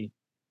like, hey,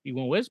 you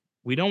want Westbrook?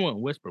 We don't want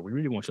Westbrook. We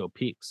really want your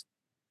picks.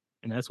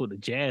 And that's what the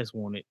Jazz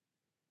wanted.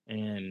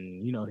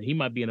 And, he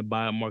might be in the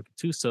buyout market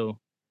too. So,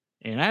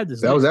 and I had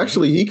this. That was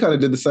actually, he kind of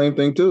did the same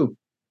thing too.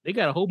 They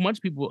got a whole bunch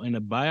of people in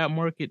the buyout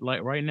market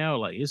right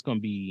now. It's going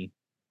to be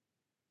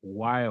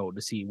wild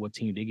to see what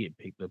team they get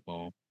picked up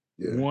on.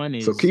 Yeah. One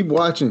is, so keep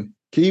watching.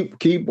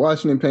 Keep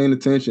watching and paying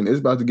attention. It's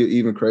about to get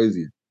even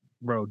crazier.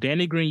 Bro,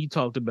 Danny Green, you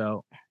talked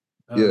about.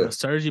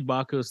 Serge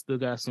Ibaka still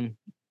got some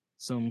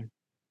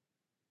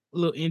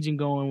little engine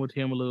going with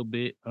him a little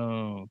bit.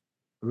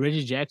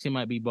 Reggie Jackson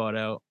might be bought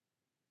out.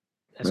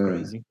 That's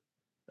crazy.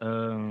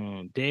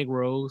 Derrick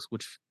Rose,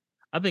 which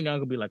I think I'm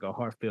gonna be like a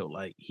heartfelt,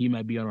 he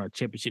might be on our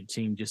championship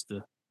team just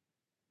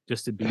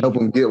to be help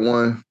him get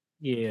one.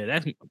 Yeah,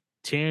 that's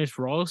Terrence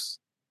Ross.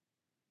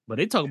 But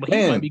they talk about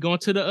he might be going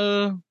to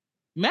the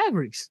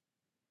Mavericks.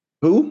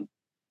 Who?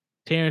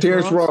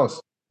 Terrence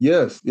Ross.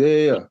 Yes.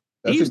 Yeah.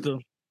 He used to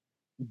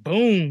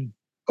boom.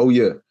 Oh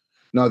yeah.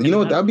 No, you know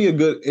what? That'd be a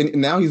good. And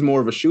now he's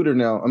more of a shooter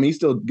now. I mean, he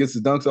still gets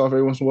his dunks off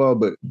every once in a while,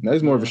 but now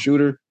he's more of a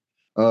shooter.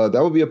 That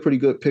would be a pretty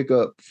good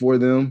pickup for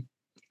them.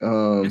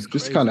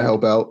 Just to kind of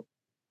help out.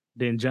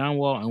 Then John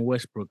Wall and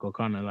Westbrook are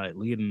kind of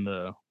leading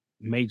the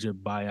major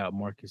buyout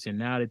markets, and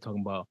now they're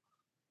talking about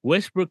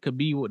Westbrook could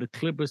be with the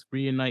Clippers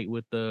reunite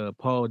with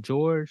Paul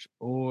George,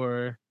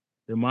 or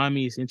the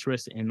Miami is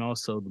interested, and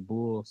also the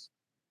Bulls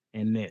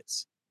and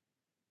Nets.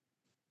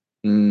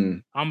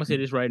 I'm gonna say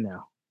this right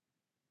now.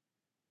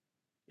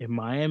 If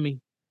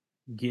Miami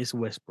gets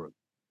Westbrook,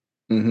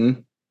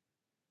 I'm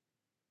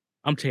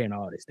tearing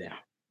all this down.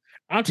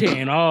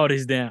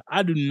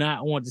 I do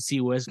not want to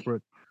see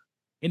Westbrook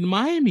in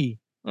Miami.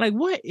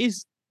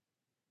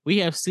 We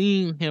have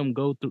seen him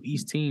go through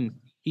each team.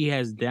 He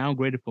has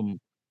downgraded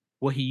from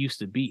what he used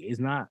to be.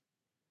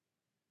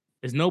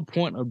 There's no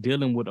point of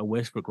dealing with a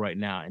Westbrook right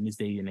now in this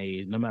day and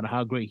age, no matter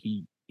how great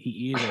he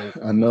is.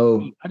 I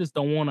know. I just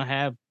don't want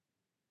to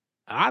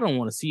I don't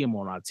want to see him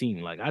on our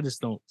team. I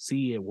just don't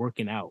see it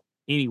working out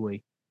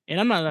anyway. And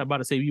I'm not about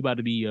to say we about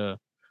to be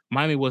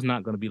Miami was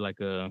not going to be a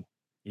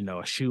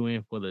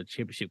shoe-in for the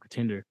championship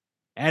contender.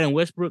 Adam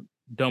Westbrook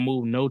don't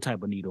move no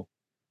type of needle.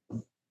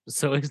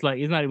 So it's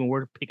it's not even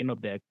worth picking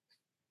up that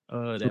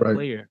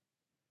player.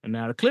 And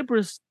now the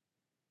Clippers,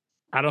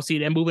 I don't see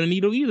that moving a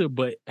needle either.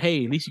 But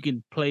hey, at least you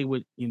can play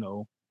with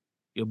your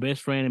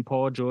best friend and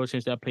Paul George,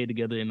 since y'all played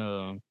together in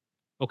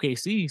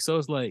OKC. So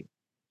it's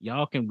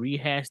y'all can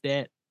rehash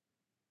that.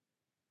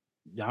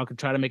 Y'all can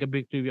try to make a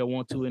big three if y'all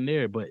want to in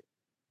there. But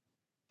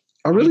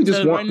I really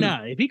just want right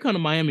now, if he come to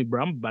Miami,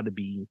 bro, I'm about to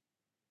be.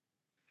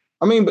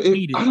 I mean, but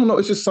I don't know.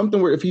 It's just something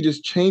where if he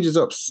just changes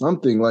up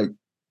something,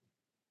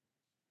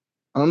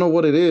 I don't know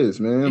what it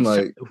is, man.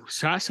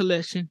 Shot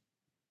selection,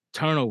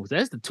 turnovers.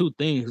 That's the two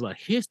things.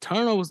 His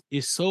turnovers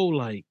is so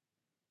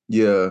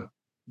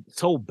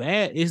so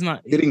bad. It's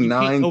not getting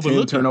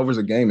 9-10 turnovers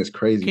a game is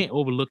crazy. You can't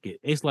overlook it.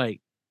 It's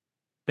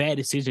bad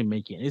decision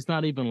making. It's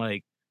not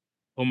even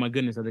oh my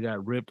goodness, that they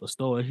got ripped or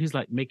stolen. He's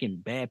making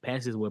bad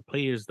passes where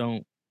players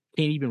can't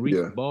even reach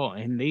the ball,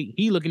 and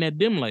he looking at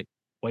them why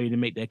you didn't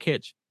make that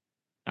catch?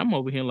 I'm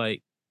over here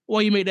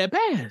why you made that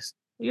pass?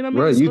 You know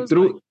what I mean? Right.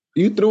 So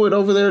you threw it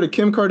over there to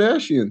Kim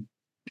Kardashian.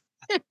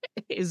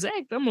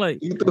 Exactly. I'm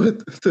you threw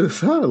it to the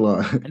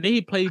sideline. And then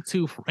he played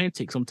too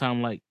frantic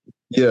sometimes.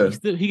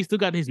 He still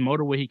got his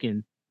motor where he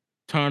can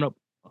turn up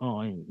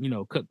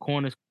and cut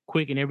corners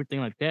quick and everything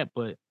like that.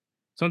 But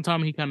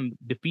sometimes he kind of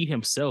defeat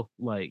himself.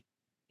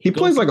 He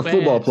plays like a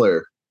football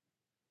player.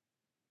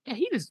 Yeah,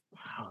 he just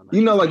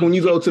when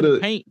you go to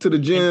the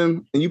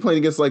gym and you playing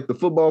against the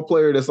football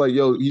player that's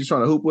yo, you just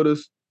trying to hoop with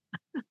us.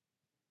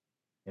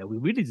 Yeah, we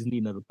really just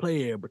need another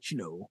player, but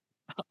dude,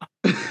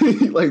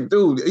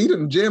 he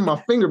didn't jam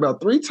my finger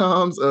about 3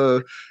 times.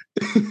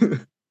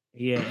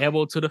 Yeah,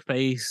 elbow to the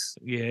face.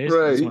 Yeah,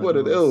 right. What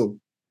an ill.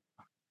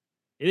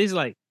 It is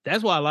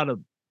that's why a lot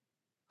of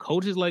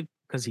coaches like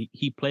because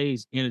he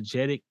plays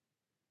energetic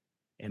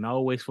and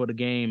always for the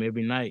game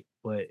every night.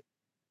 But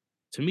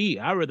to me,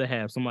 I'd rather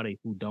have somebody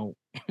who don't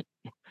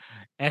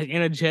as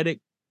energetic,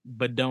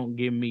 but don't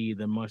give me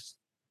the much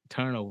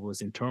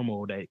turnovers and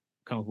turmoil that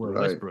comes with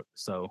Right. Westbrook.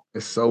 So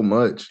It's so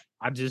much.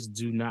 I just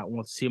do not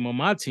want to see him on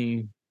my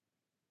team.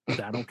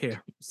 I don't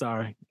care.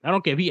 Sorry. I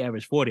don't care if he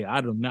averaged 40.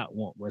 I do not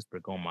want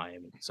Westbrook on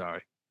Miami.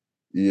 Sorry.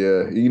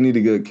 Yeah, you need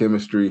a good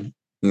chemistry,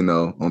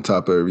 on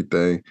top of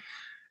everything.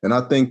 And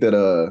I think that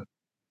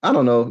I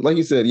don't know, like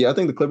you said, yeah, I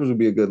think the Clippers would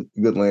be a good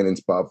landing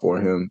spot for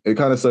him. It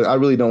kind of sucks. I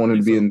really don't want him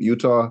to be in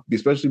Utah,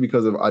 especially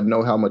because I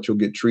know how much he'll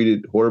get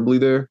treated horribly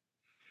there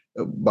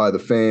by the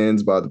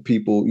fans, by the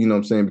people, you know what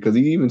I'm saying? Because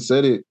he even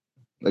said it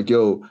like,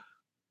 yo,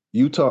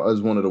 Utah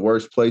is one of the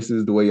worst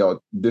places, the way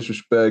y'all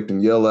disrespect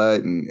and yell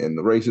at and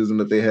the racism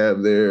that they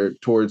have there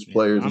towards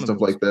players and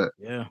stuff like that.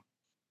 Yeah.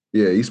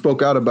 Yeah, he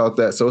spoke out about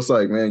that. So it's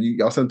like, man,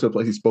 y'all sent him to a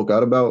place he spoke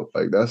out about.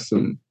 Like, that's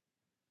some.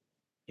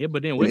 Yeah,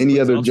 but then in any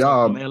Westbrook's other also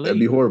job, from LA. that'd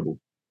be horrible.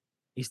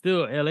 He's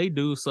still a LA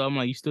dude, so I'm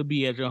like, you still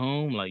be at your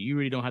home. Like, you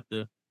really don't have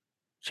to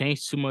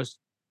change too much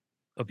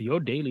of your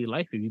daily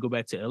life if you go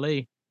back to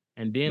LA.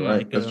 And then,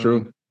 Right, that's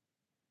true.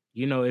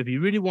 If you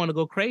really want to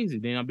go crazy,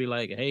 then I'll be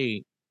like,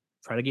 hey,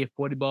 try to get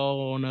 40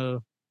 ball on the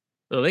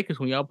Lakers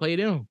when y'all play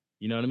them.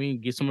 You know what I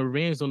mean? Get some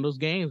revenge on those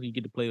games when you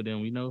get to play with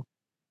them,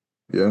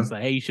 Yeah. It's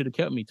like, hey, you should have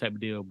kept me type of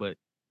deal. But,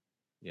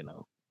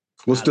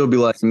 we'll still be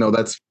like, no,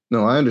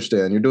 I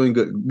understand. You're doing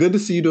good. Good to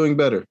see you doing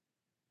better.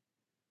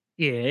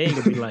 Yeah, it ain't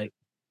gonna be like.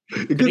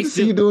 Good to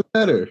see you doing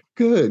better.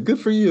 Good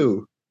for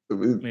you.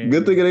 Man.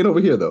 Good thing it ain't over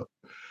here, though.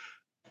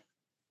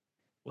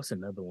 What's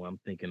another one I'm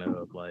thinking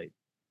of? Like,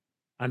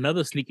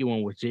 another sneaky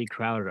one was Jay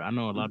Crowder. I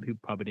know a lot of people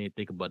probably didn't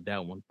think about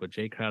that one, but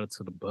Jay Crowder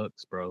to the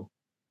Bucks, bro.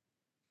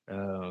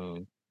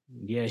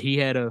 Yeah, he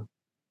had a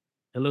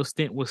little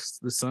stint with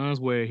the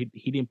Suns where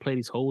he didn't play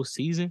this whole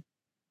season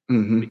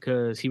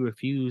because he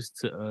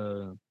refused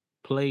to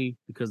play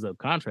because of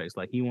contracts.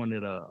 Like, he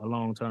wanted a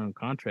long-term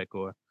contract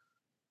or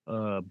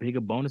a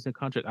bigger bonus in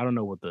contract. I don't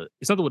know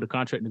it's something with the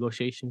contract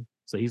negotiation.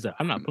 So he's like,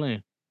 I'm not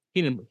playing.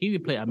 He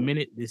didn't play a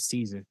minute this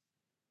season.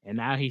 And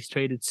now he's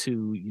traded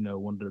to,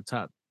 one of the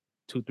top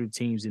 2-3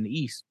 teams in the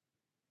East.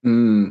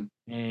 And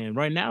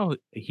right now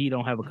he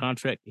don't have a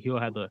contract. He'll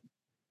have to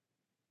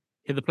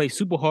play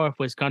super hard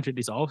for his contract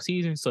this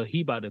offseason. So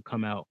he about to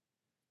come out,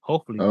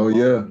 hopefully. Oh,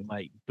 yeah.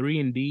 Like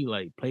 3-D,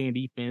 like playing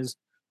defense,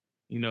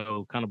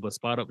 kind of a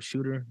spot up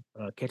shooter,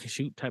 catch and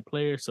shoot type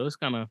player. So it's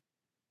kind of,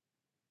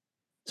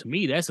 to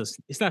me,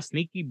 it's not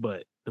sneaky,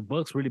 but the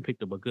Bucks really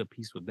picked up a good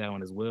piece with that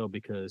one as well,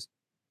 because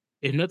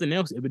if nothing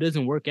else, if it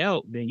doesn't work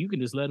out, then you can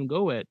just let him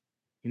go at,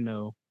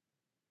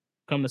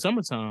 come the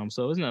summertime.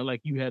 So it's not like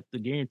you have to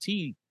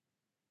guarantee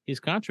his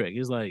contract.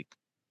 It's like,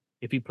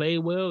 if he played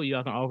well,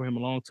 y'all can offer him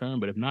a long term,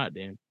 but if not,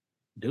 then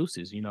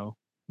deuces,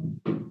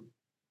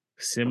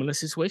 Similar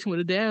situation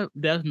with the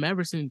Dallas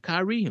Mavericks and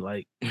Kyrie.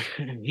 Like,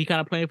 he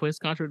kind of playing for his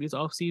contract this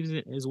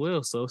offseason as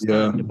well. So it's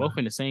not like they're both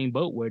in the same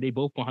boat where they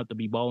both gonna have to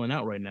be balling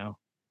out right now.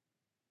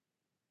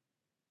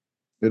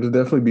 It'll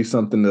definitely be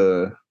something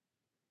to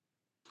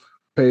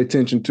pay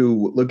attention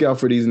to. Look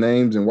out for these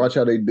names and watch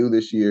how they do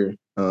this year,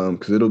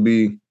 because it'll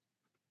be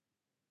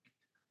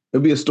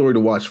a story to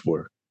watch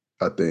for,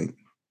 I think.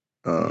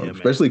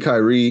 Especially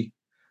Kyrie.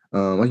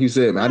 Like you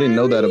said, man, I didn't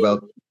know that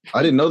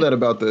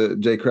about the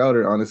Jay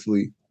Crowder,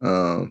 honestly.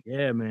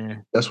 Yeah,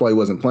 man. That's why he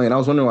wasn't playing. I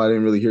was wondering why I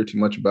didn't really hear too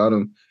much about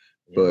him,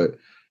 but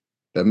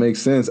that makes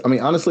sense. I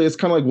mean, honestly, it's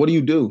kind of like, what do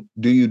you do?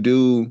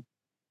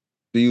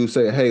 Do you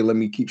say, hey, let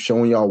me keep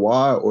showing y'all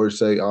why, or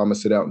say, I'm gonna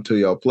sit out until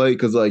y'all play?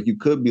 Because like, you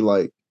could be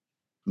like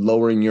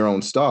lowering your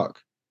own stock,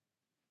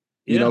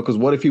 because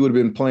what if he would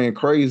have been playing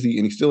crazy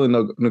and he's still in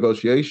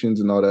negotiations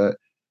and all that,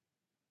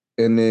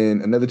 and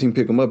then another team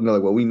pick him up and they're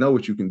like, well, we know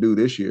what you can do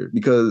this year.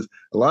 Because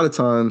a lot of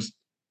times,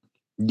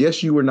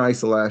 yes, you were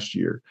nice last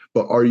year,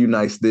 but are you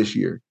nice this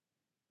year?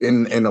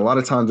 And a lot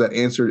of times that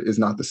answer is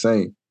not the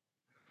same.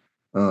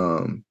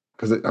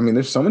 Because I mean,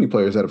 there's so many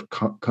players that have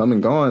come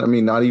and gone. I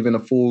mean, not even a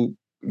full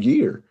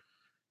year.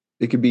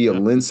 It could be a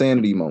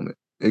Linsanity moment.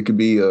 It could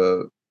be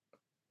a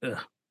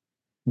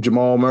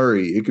Jamal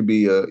Murray. It could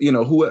be a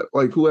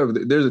whoever.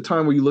 There's a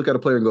time where you look at a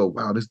player and go,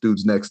 wow, this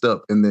dude's next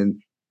up, and then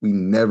we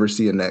never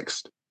see a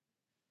next.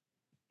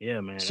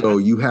 Yeah, man. So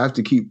you have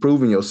to keep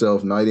proving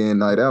yourself night in,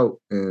 night out,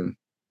 and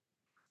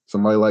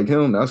somebody like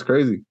him, that's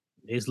crazy.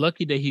 It's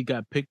lucky that he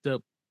got picked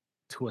up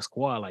to a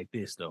squad like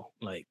this, though.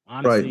 Like,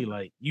 honestly,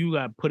 like, you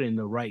got put in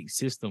the right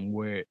system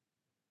where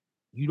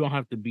you don't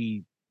have to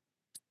be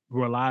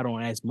relied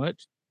on as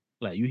much.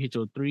 Like, you hit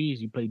your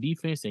threes, you play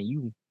defense, and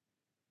you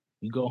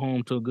go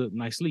home to a good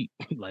night's sleep.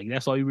 Like,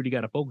 that's all you really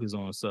got to focus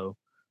on. So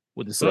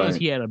with the Suns,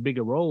 he had a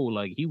bigger role.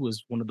 Like, he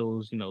was one of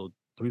those,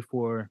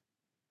 3-4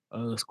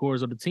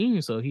 scorers of the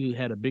team. So he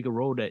had a bigger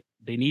role that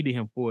they needed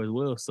him for as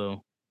well.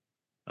 So,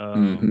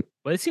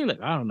 but it seemed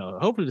like, I don't know.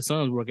 Hopefully the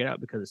Suns work it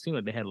out, because it seemed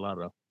like they had a lot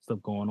of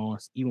stuff going on,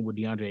 even with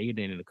DeAndre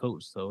Ayton and the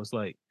coach. So it's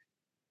like,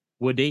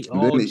 would they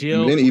all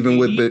gel? Then even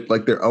with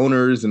their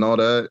owners and all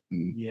that.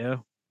 Yeah.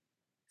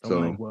 So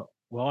like, well,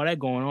 with all that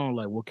going on,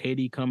 like, will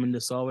KD come in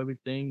to solve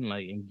everything,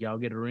 like, and y'all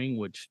get a ring?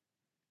 Which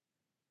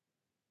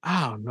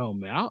I don't know,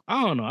 man.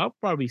 I don't know. I'll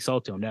probably be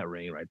salty on that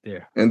ring right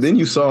there. And then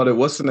you saw that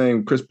what's the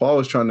name? Chris Paul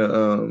was trying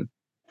to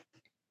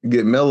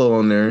get Melo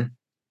on there.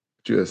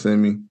 You had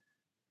sent me.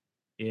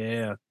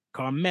 Yeah,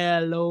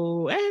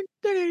 Carmelo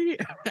Anthony.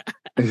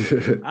 I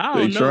They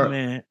don't know, try.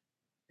 man.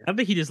 I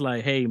think he just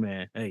like, hey,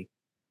 man, hey,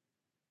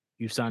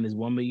 you signed this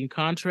 $1 million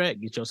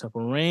contract, get yourself a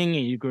ring,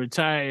 and you can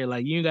retire.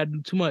 Like, you ain't got to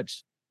do too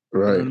much. You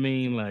know what I Right.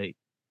 mean? Like,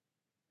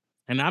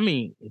 and I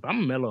mean, if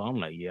I'm Melo, I'm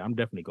like, yeah, I'm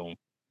definitely going.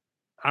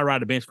 I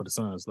ride the bench for the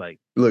Suns. Like,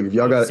 Look, if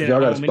y'all got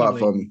a spot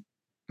for me,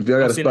 if y'all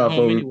got a spot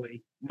for me,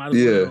 anyway, might as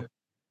yeah. well.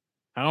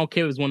 I don't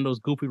care if it's one of those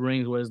goofy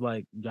rings where it's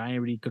like I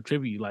ain't really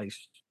contribute. Like,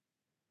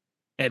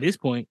 at this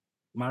point,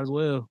 might as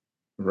well.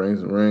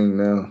 Ring's a ring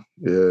now.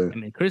 Yeah.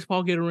 And then Chris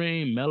Paul get a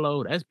ring,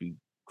 Melo, that's be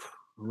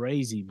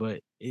crazy.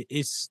 But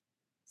it's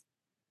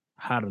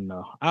I don't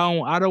know.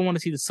 I don't want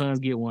to see the Suns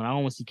get one. I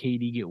don't want to see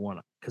KD get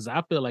one because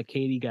I feel like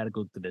KD got to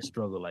go through that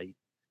struggle. Like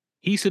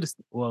he should have.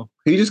 Well,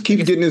 he just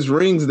keeps getting his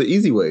rings the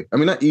easy way. I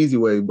mean, not easy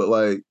way, but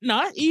like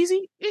not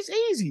easy. It's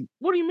easy.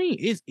 What do you mean?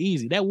 It's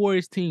easy. That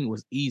Warriors team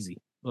was easy.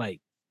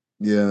 Like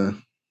yeah,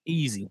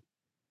 easy,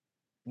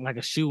 like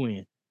a shoe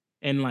in.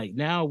 And like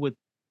now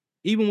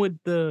even with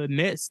the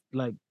Nets,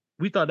 like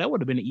we thought that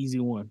would have been an easy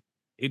one.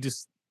 It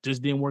just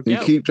didn't work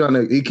out. He keep trying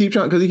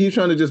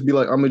to just be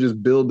like, I'm gonna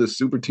just build this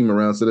super team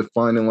around instead of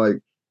finding like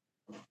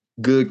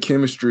good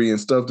chemistry and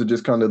stuff to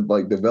just kind of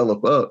like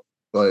develop up.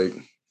 Like,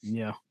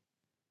 yeah,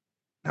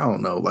 I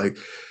don't know. Like,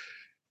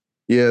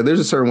 yeah, there's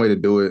a certain way to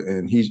do it,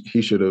 and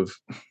he should have.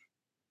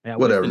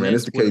 Whatever, man.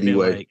 It's the KD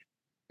way. Like,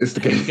 it's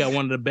the KD. KD. Got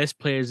one of the best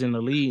players in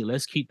the league.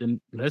 Let's keep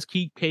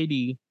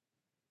KD,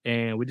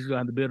 and we just gonna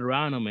have to build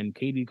around him. And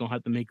KD gonna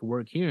have to make it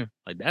work here.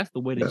 Like that's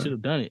the way they should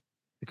have done it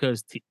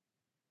because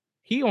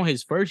he on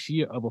his first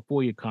year of a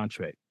 4-year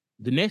contract.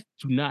 The Nets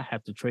do not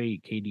have to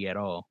trade KD at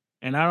all.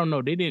 And I don't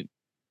know, they didn't.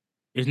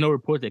 There's no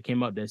report that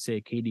came out that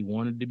said KD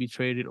wanted to be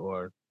traded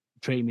or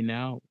trade me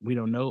now. We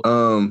don't know.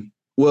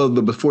 Well,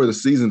 the before the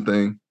season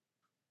thing.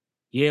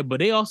 Yeah, but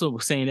they also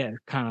were saying that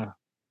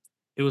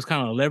it was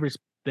kind of a leverage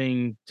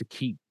thing to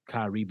keep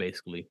Kyrie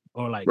basically,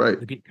 or like right.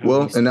 To get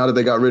well, and now that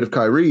they got rid of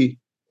Kyrie,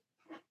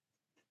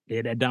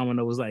 yeah, that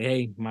domino was like,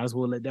 hey, might as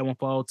well let that one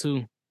fall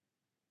too.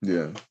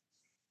 Yeah.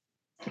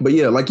 But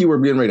yeah, like you were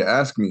getting ready to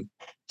ask me.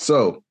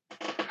 So,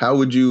 how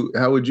would you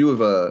want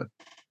to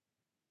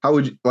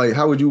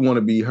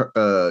be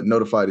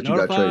notified that you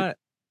got traded?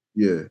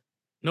 Yeah.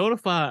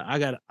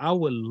 Notified. I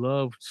would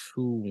love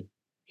to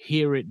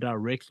hear it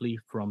directly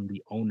from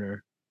the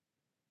owner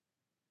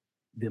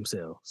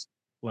themselves.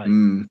 Like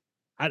it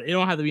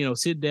don't have to be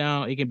sit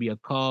down. It can be a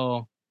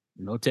call,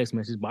 no text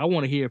message, but I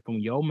want to hear from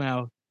your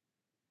mouth.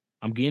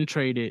 I'm getting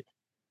traded,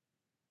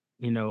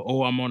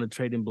 or I'm on a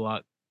trading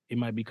block. It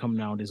might be coming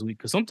out this week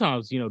because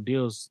sometimes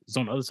deals is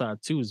on the other side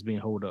too is being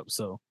hold up.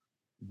 So,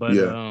 but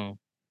yeah,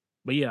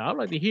 I'd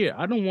like to hear.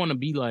 I don't want to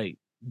be like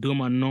doing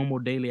my normal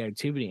daily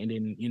activity and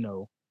then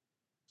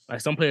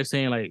like some players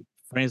saying like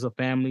friends or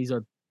families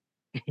or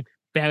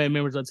family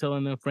members are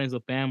telling them friends or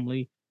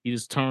family. You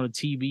just turn on the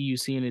TV, you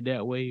seeing it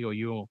that way, or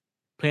you're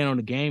playing on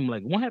the game.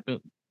 Like what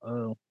happened?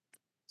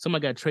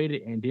 Somebody got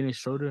traded and Dennis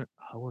Schroeder.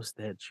 How was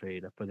that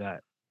trade? I forgot.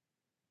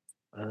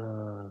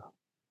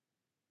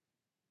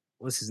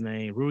 What's his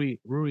name? Rui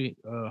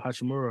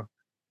Hachimura.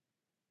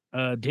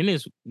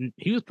 Dennis,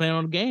 he was playing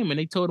on the game, and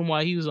they told him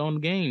why he was on the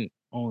game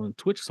on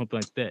Twitch or something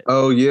like that.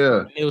 Oh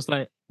yeah. And it was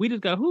like we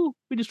just got who?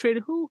 We just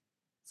traded who?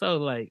 So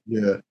like,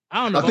 yeah,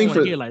 I don't know. I want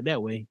to hear like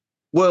that way.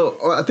 Well,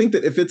 I think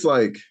that if it's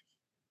like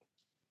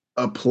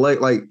a play,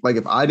 like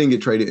if I didn't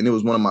get traded and it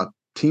was one of my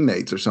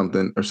teammates or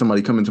something, or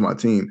somebody coming to my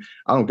team,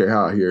 I don't care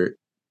how I hear it.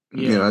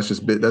 Yeah. That's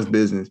just that's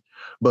business.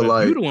 But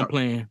like, you're the one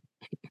playing,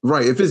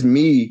 right? If it's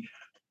me,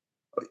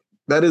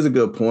 that is a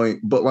good point.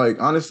 But like,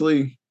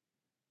 honestly,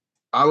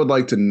 I would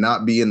like to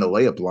not be in the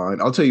layup line.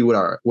 I'll tell you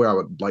where I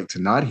would like to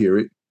not hear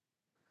it.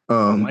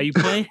 Why are you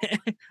playing?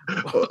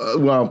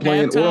 While I'm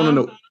playing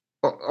or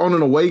on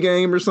an away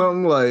game or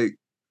something. Like,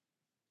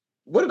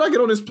 what did I get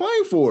on this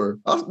plane for?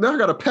 Now I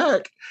got to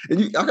pack,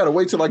 and I got to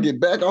wait till I get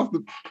back off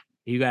the.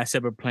 You got a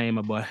separate plane,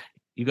 my boy.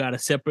 You got a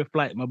separate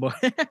flight, my boy.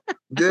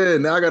 Yeah,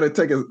 now I got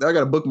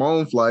to book my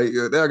own flight.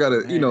 Now I got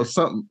to,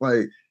 something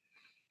like.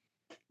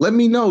 Let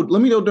me know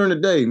during the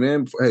day,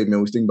 man. Hey,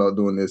 man, we thinking about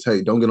doing this.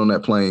 Hey, don't get on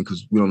that plane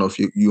because we don't know if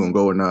you gonna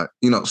go or not.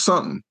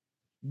 Something.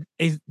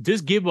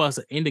 Just give us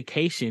an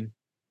indication.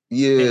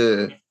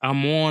 Yeah,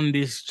 I'm on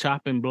this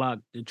chopping block,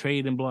 the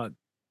trading block.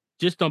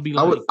 Just don't be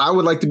like. I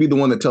would like to be the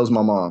one that tells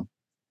my mom.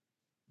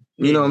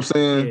 You know what I'm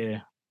saying?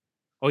 Yeah.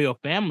 Or your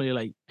family,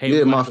 like, hey,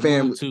 yeah, my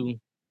family to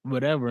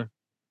whatever.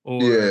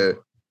 Or yeah,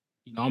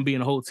 I'm being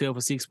in a hotel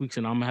for 6 weeks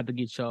and I'm gonna have to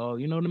get y'all.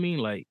 You know what I mean?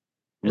 Like.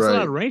 It's a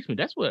lot of arrangement.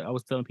 That's what I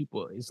was telling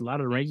people. It's a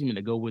lot of arrangement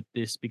to go with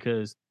this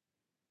because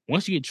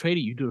once you get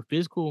traded, you do the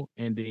physical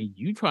and then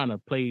you trying to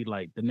play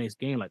like the next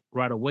game like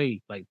right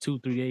away, like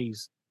 2-3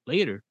 days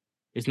later.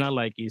 It's not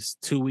like it's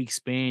 2 weeks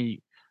span.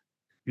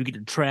 You get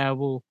to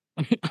travel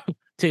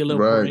take a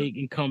little Right. break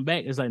and come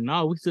back. It's like,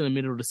 no, we still in the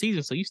middle of the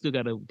season, so you still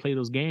got to play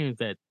those games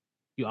that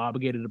you're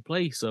obligated to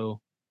play. So,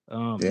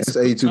 Yeah, it's it's a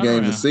quick 82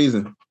 games a turnaround.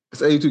 season.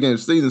 It's 82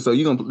 games a season, so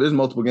there's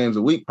multiple games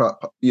a week.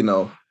 You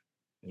know,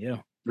 Yeah,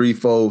 3,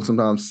 4,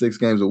 sometimes 6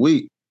 games a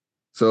week.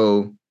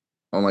 So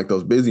on like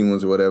those busy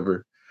ones or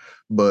whatever.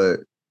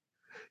 But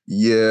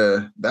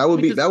yeah, that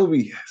would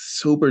be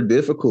super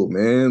difficult,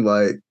 man.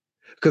 Like,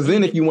 because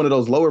then if you one of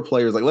those lower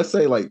players, like let's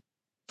say like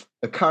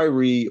a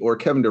Kyrie or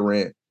Kevin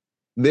Durant,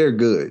 they're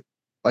good.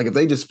 Like if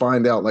they just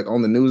find out like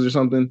on the news or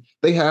something,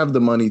 they have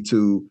the money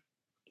to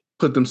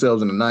put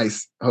themselves in a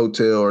nice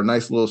hotel or a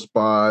nice little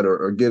spot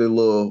or get a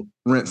little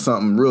rent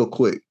something real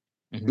quick,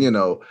 you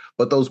know.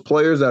 But those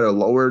players that are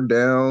lower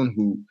down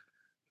who,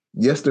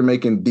 yes, they're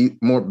making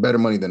better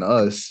money than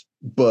us,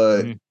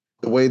 but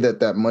the way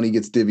that money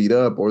gets divvied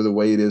up or the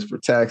way it is for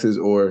taxes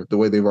or the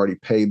way they've already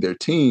paid their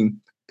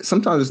team,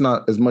 sometimes it's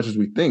not as much as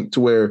we think, to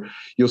where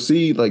you'll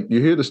see, like,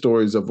 you hear the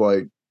stories of,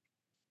 like,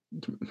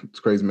 it's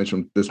crazy to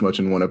mention this much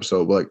in one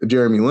episode, but like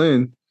Jeremy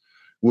Lin,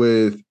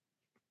 with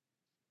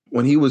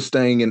when he was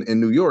staying in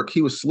New York,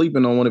 he was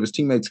sleeping on one of his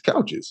teammates'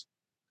 couches.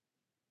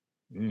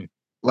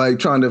 Like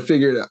trying to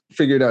figure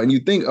it out. And you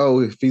think,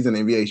 oh, if he's in the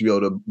NBA, he should be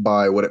able to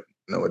buy whatever.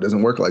 No, it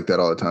doesn't work like that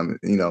all the time,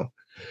 you know,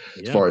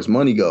 as far as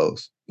money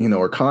goes, you know,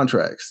 or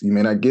contracts. You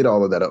may not get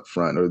all of that up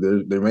front, or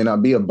there may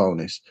not be a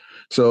bonus.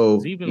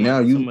 So even now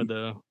like some of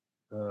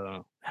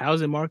the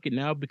housing market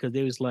now, because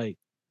there was like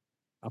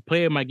a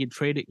player might get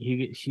traded,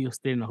 he'll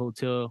stay in the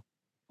hotel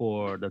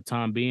for the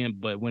time being,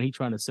 but when he's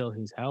trying to sell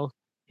his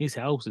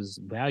house's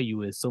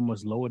value is so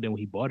much lower than what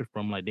he bought it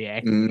from. Like they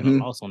actually get a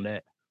loss on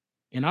that.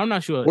 And I'm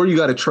not sure. Or you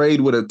got to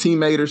trade with a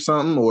teammate or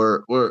something,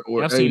 or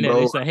I've seen that.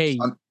 It's like, hey,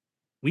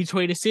 we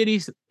traded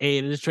cities.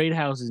 Hey, let's trade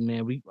houses,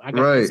 man. I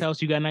got a nice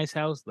house. You got a nice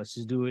house. Let's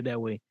just do it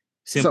that way.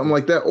 Simple. Something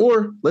like that.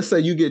 Or let's say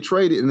you get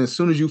traded, and as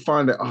soon as you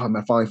find out, oh,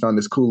 man, I finally found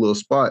this cool little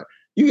spot,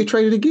 you get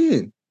traded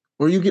again,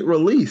 or you get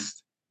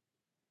released.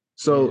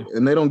 So,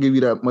 and they don't give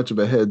you that much of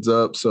a heads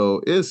up.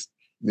 So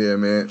yeah,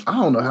 man. I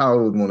don't know how I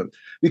would want to,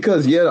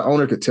 because the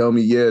owner could tell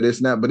me, this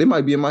and that, but it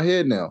might be in my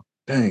head now.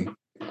 Dang,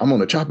 I'm on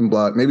the chopping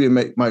block. Maybe it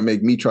might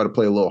make me try to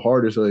play a little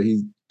harder so that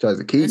he tries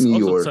to keep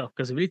me. Or tough,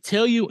 because if they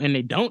tell you and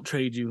they don't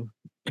trade you,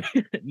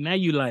 now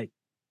you like,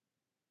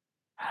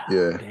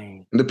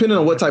 dang. And depending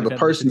on what type of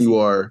person you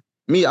are,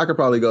 me, I could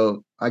probably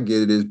go, I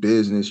get it, it's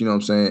business, you know what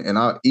I'm saying? And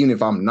even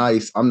if I'm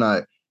nice, I'm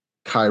not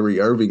Kyrie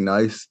Irving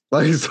nice.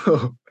 Like,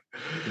 so,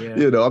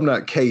 you know, I'm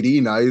not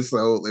KD nice.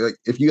 So, like,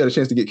 if you got a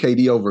chance to get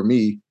KD over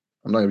me,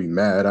 I'm not gonna be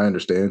mad. I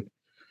understand.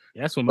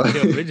 That's what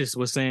Mikal Bridges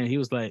was saying. He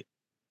was like,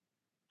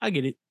 I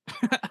get it.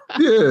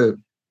 Yeah.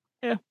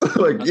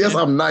 Like, okay. Yes,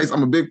 I'm nice.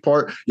 I'm a big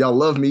part. Y'all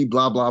love me,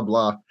 blah, blah,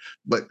 blah.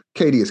 But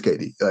KD is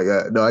KD.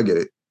 Like, no, I get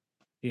it.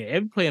 Yeah,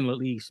 every player in the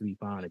league should be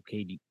fine if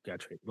KD got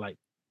traded. Like,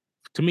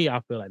 to me, I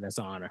feel like that's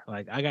an honor.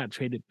 Like, I got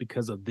traded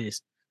because of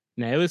this.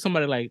 Now, if it's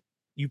somebody like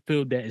you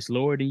feel that is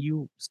lower than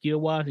you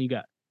skill-wise,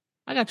 and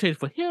I got traded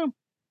for him,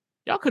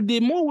 y'all could have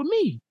did more with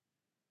me.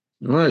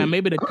 Right. Now,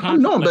 maybe I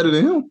know I'm better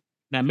than him.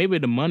 Now, maybe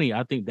the money,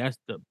 I think that's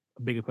the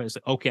bigger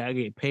question. Okay, I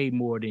get paid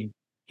more than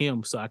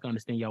him, so I can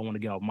understand y'all want to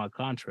get off my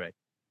contract.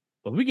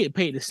 But if we get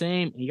paid the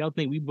same and y'all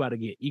think we about to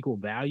get equal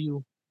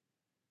value,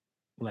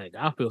 like,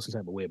 I feel some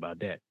type of way about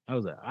that. I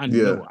was like, I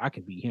know I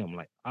can beat him.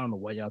 Like, I don't know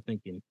what y'all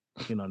thinking.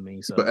 You know what I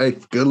mean? So, but hey,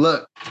 good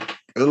luck.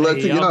 Good luck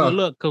to y'all. Good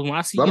luck, because when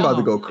I see I'm y'all, about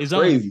to go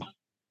crazy.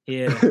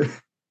 Yeah.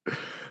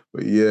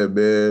 But yeah,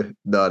 man.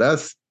 No,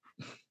 that's,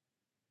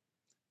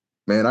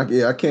 man,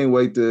 I can't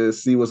wait to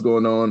see what's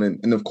going on.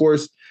 And of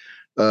course,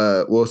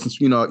 well,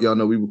 since y'all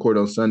know we record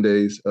on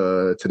Sundays,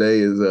 today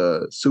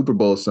is Super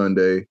Bowl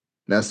Sunday.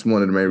 That's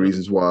one of the main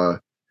reasons why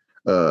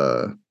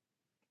the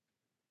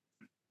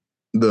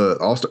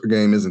All-Star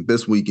game isn't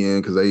this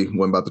weekend, because they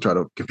weren't about to try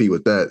to compete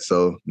with that.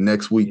 So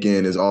next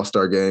weekend is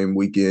All-Star game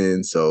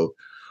weekend. So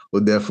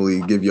we'll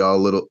definitely give y'all a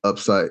little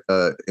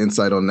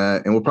insight on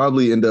that. And we'll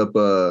probably end up,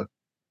 of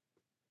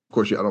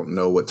course, I don't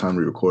know what time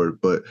we record,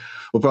 but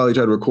we'll probably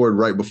try to record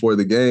right before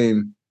the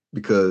game,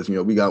 because,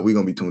 we're going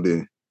to be tuned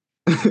in.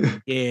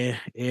 Yeah.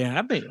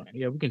 I think,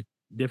 we can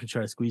definitely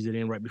try to squeeze it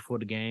in right before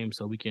the game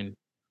so we can,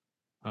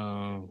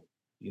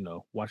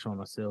 watch on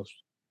ourselves.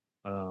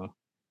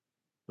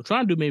 We're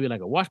trying to do maybe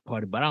like a watch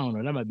party, but I don't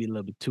know. That might be a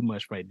little bit too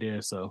much right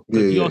there. So,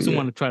 because you also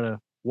want to try to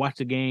watch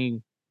the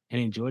game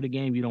and enjoy the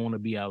game. You don't want to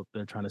be out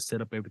there trying to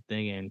set up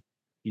everything and,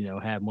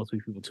 have multiple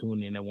people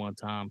tune in at one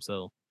time.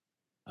 So,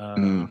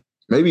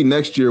 maybe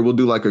next year we'll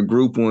do like a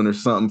group one or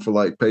something for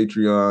like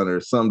Patreon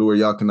or something, to where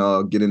y'all can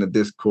all get in the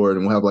Discord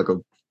and we'll have like a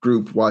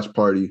group watch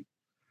party.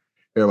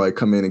 Everybody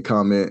come in and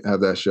comment,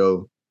 have that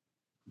show,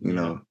 you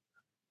know,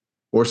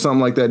 or something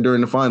like that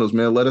during the finals,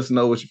 man. Let us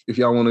know if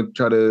y'all want to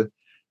try to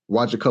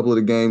watch a couple of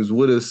the games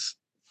with us.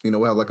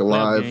 We'll have like a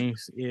live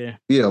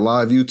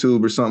live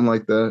YouTube or something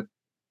like that.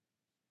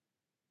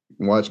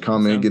 Watch,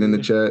 comment, get in the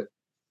chat.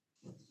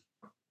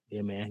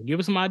 Yeah, man. Give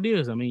us some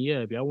ideas. I mean,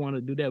 if y'all want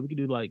to do that, we can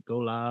do like go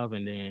live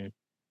and then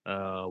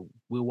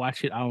we'll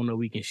watch it. I don't know.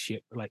 We can share.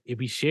 Like, if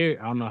we share it,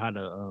 I don't know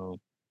how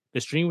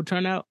the stream will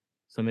turn out.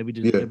 So maybe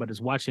just everybody's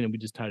watching and we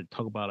just try to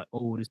talk about like,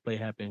 oh, this play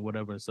happened,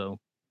 whatever. So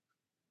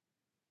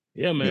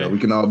yeah, man. You know, we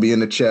can all be in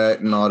the chat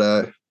and all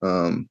that.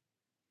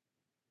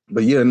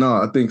 But yeah, no,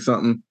 I think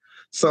something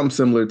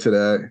similar to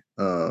that.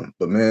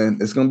 But man,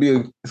 it's gonna be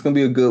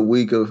a good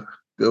week of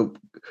good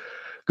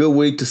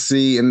week to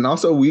see. And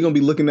also we're gonna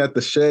be looking at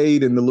the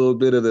shade and a little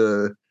bit of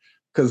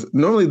because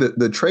normally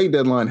the trade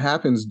deadline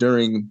happens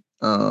during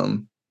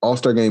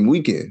All-Star game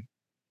weekend.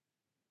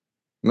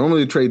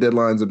 Normally the trade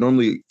deadlines would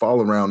normally fall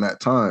around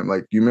that time.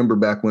 Like you remember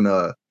back when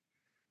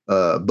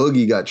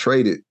Boogie got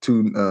traded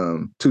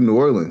to New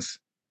Orleans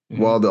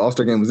while the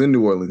All-Star game was in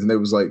New Orleans, and they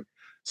was like,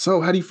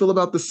 so how do you feel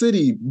about the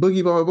city?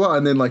 Boogie, blah, blah, blah.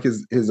 And then like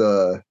his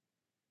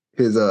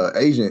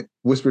agent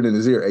whispered in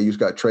his ear, hey, you just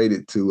got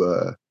traded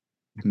to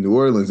New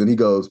Orleans. And he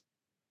goes,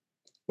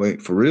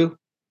 wait, for real?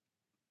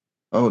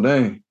 Oh,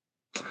 dang.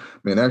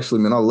 Man,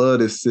 actually, man, I love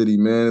this city,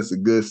 man. It's a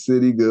good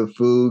city, good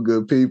food,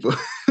 good people.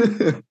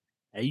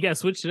 Hey, you got to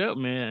switch it up,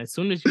 man. As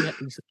soon as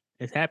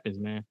it happens,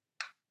 man.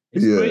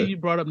 It's great you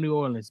brought up New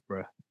Orleans,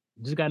 bro.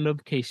 Just got a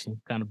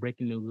notification, kind of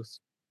breaking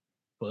news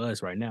for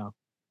us right now.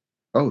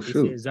 Oh,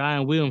 shoot.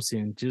 Zion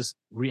Williamson just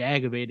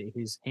re-aggravated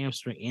his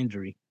hamstring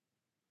injury.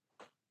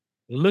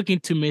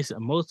 Looking to miss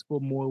multiple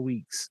more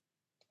weeks.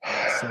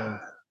 So,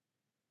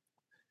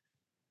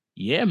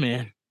 yeah,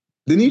 man.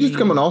 Didn't he just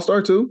become an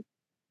all-star too?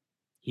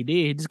 He did.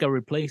 He just got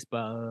replaced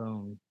by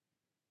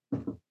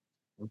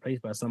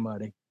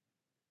somebody.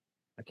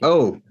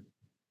 Oh,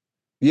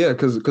 yeah,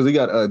 because he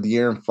got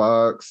De'Aaron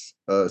Fox,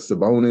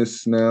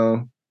 Sabonis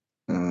now.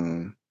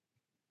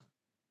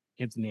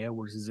 Anthony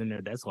Edwards is in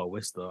there. That's all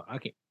West though. I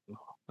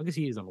guess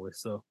he is on the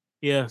West. So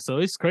yeah, so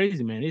it's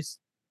crazy, man.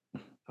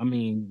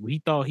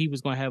 We thought he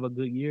was gonna have a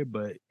good year,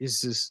 but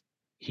it's just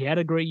he had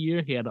a great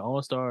year. He had an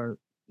all-star,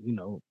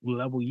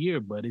 level year,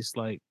 but it's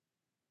like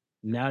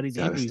now these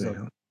injuries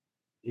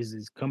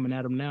is coming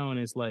at him now, and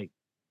it's like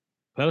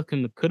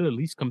Pelican could have at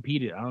least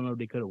competed. I don't know if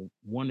they could have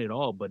won it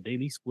all, but they at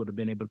least would have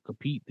been able to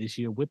compete this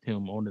year with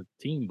him on the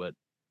team. But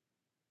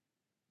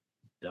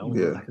I don't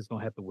look like it's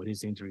gonna happen with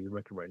his injury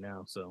record right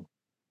now. So,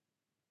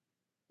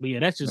 but yeah,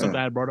 that's just something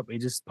I brought up. It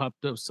just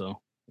popped up.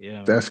 So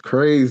yeah, that's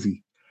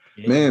crazy,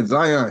 man.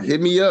 Zion,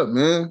 hit me up,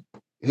 man.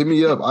 Hit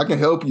me up. I can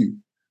help you.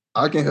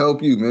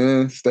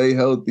 Man. Stay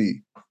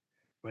healthy.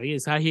 But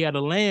it's how he had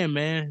to land,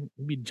 man.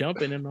 He be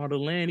jumping and all the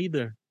land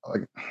either.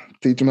 Like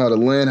teach him how to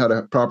land, how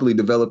to properly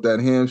develop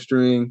that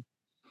hamstring,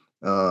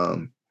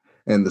 and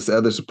the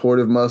other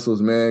supportive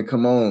muscles, man.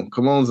 Come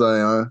on,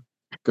 Zion.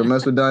 Come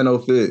mess with Dino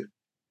Fit.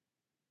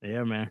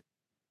 Yeah, man.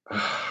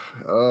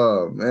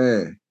 Oh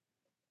man.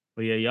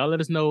 But yeah, y'all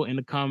let us know in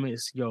the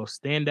comments,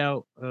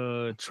 standout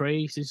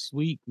trades this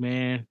week,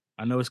 man.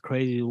 I know it's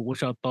crazy.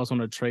 What's y'all thoughts on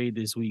the trade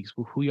this week?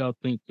 Who y'all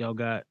think y'all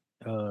got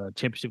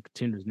championship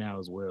contenders now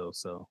as well?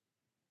 So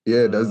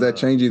yeah, does that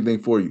change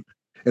anything for you?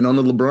 And on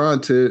the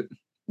LeBron tip,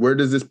 where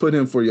does this put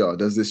him for y'all?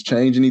 Does this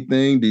change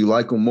anything? Do you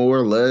like him more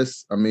or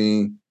less? I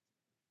mean,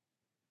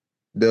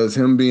 does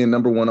him being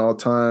number one all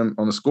time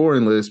on the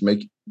scoring list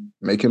make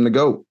him the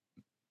GOAT?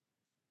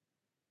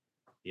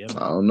 Yeah,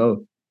 I don't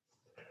know.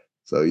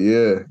 So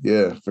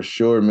yeah, for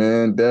sure,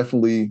 man.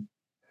 Definitely.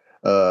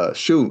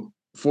 Shoot,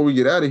 before we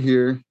get out of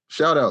here,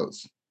 shout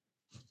outs.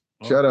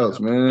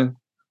 Man.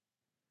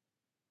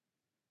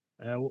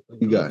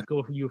 Let's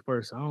go for you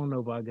first. I don't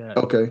know if I got.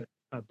 Okay.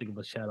 I think of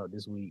a shout out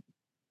this week.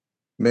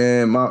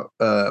 Man, my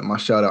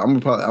shout out. I'm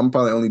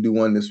probably only do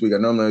one this week. I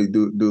normally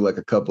do like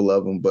a couple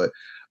of them, but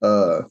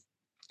I'm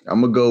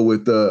gonna go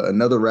with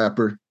another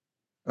rapper.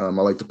 I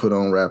like to put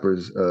on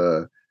rappers.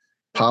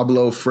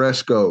 Pablo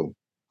Fresco,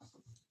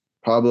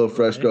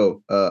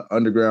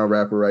 underground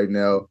rapper right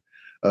now.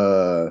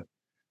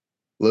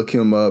 Look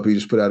him up. He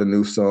just put out a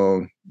new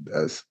song.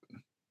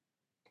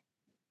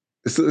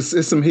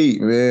 It's some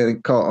heat,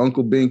 man. Called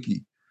Uncle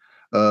Binky.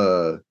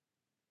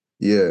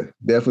 Yeah,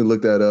 definitely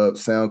look that up.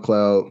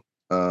 SoundCloud.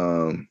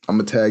 I'm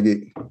gonna tag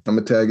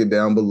it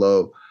down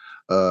below.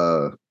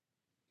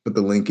 Put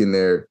the link in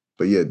there.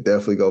 But yeah,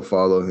 definitely go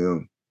follow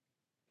him.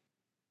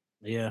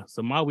 Yeah.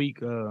 So my week,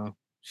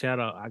 shout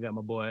out. I got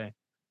my boy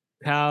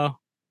Kyle.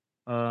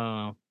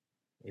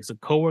 It's a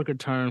coworker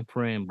turned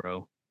friend,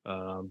 bro.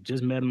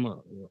 Just met him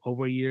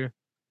over a year.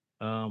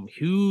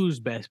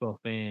 Huge basketball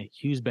fan.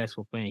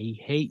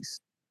 He hates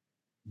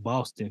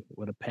Boston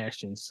with a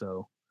passion.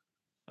 So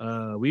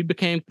we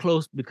became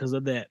close because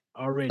of that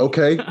already.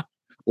 Okay.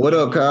 What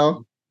up,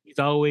 Kyle? He's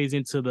always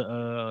into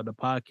the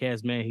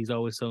podcast, man. He's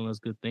always telling us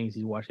good things.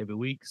 He's watched every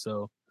week.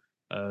 So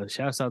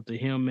shouts out to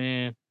him,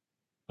 man.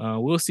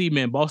 We'll see,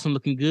 man. Boston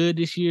looking good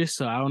this year,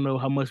 so I don't know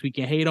how much we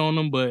can hate on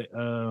them, but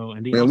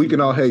and man, we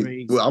can all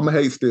hate. Well, I'm gonna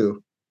hate still.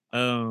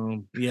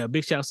 Yeah,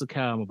 big shouts to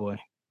Kyle, my boy.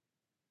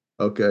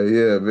 Okay,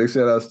 yeah, big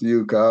shout outs to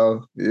you,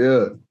 Kyle.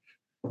 Yeah,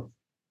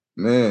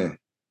 man.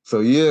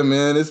 So yeah,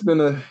 man, it's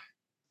been a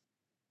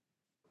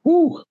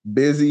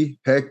busy,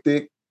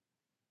 hectic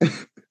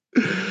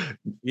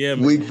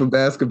week for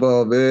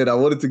basketball, man. I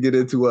wanted to get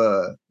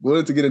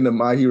into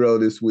My Hero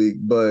this week,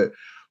 but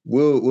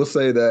we'll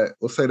say that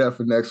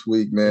for next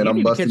week, man.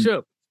 I'm busting. Catch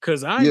up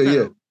because I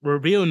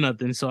reveal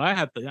nothing, so I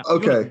have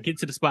to get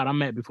to the spot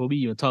I'm at before we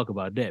even talk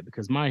about that,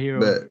 because My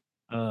Hero,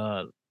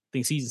 I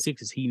think season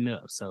 6 is heating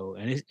up. So,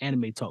 and it's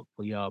anime talk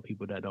for y'all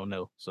people that don't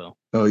know. So,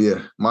 oh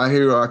yeah, My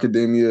Hero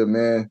Academia,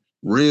 man.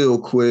 Real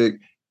quick,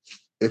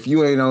 if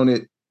you ain't on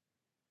it,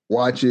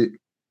 watch it.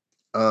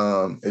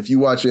 If you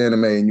watch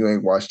anime and you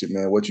ain't watched it,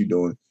 man, what you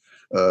doing?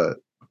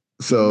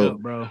 Heating up,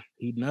 bro.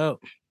 Heating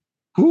up.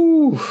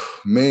 Whoo,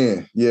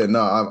 man. Yeah,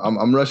 no,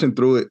 I'm rushing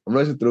through it.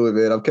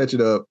 Man. I'm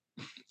catching up.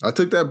 I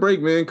took that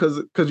break, man,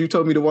 because you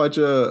told me to watch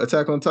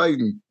Attack on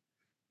Titan.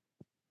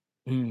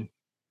 Yeah.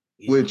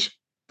 Which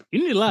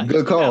you need a lot.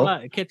 Good call. You got a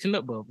lot of catching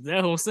up, bro. Is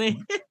that what I'm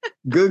saying?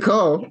 Good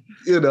call.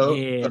 You know.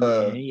 Yeah,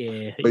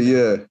 man, But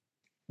yeah,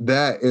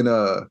 that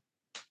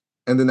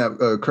and then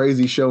that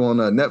crazy show on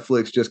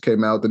Netflix just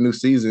came out, the new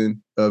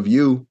season of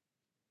You.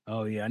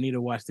 Oh yeah, I need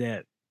to watch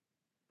that.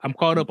 I'm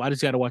caught up. I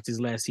just got to watch this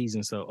last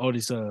season. So,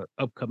 this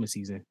upcoming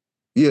season.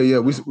 Yeah,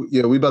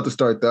 we about to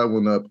start that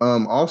one up.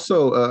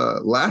 Also,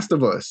 Last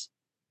of Us.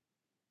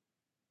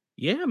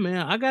 Yeah,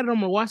 man, I got it on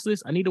my watch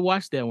list. I need to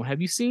watch that one. Have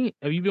you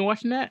been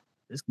watching that?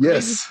 It's crazy.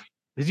 Yes.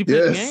 Did you play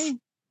the game?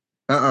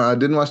 I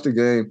didn't watch the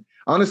game.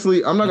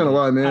 Honestly, I'm not gonna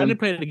lie, man. I didn't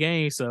play the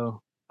game, so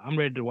I'm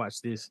ready to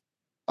watch this.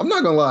 I'm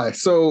not gonna lie.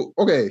 So,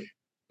 okay.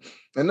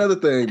 Another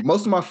thing,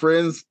 most of my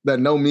friends that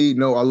know me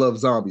know I love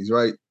zombies,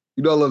 right?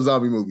 You know I love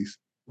zombie movies.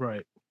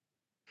 Right.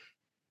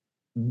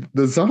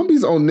 The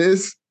zombies on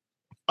this,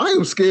 I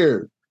am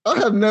scared. I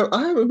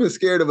haven't been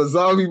scared of a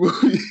zombie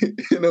movie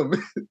in a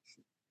minute.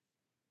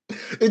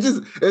 It's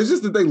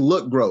just that they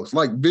look gross.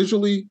 Like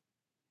visually,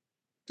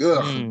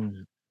 ugh.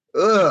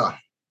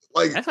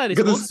 Like that's how they're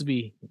supposed to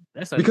be.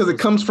 Because it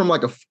comes from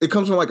like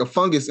a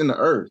fungus in the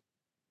earth.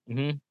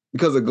 Mm-hmm.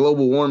 Because of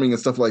global warming and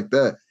stuff like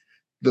that.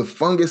 The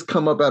fungus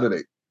come up out of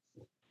it.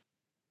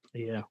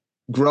 Yeah.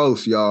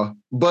 Gross, y'all.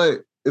 But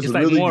it's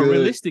like really more good.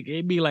 Realistic.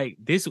 It'd be like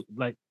this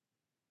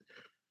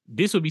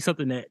would be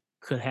something that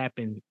could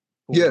happen.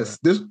 Yes,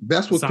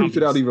 that's what creeps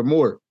it out even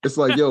more. It's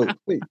like, yo,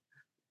 wait,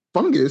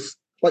 fungus?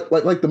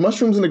 Like the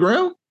mushrooms in the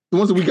ground? The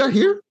ones that we got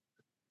here?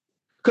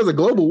 Because of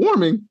global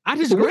warming. I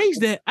just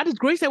grazed that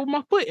with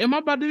my foot. Am I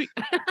about to be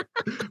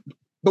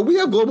But we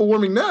have global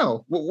warming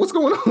now. What's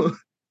going on?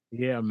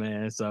 Yeah,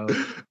 man. So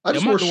I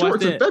just wore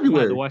shorts in February. I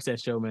have to watch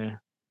that show, man.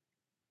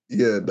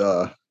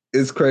 Yeah,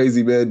 it's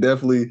crazy, man.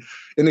 Definitely.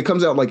 And it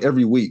comes out like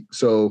every week.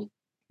 So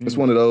it's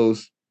one of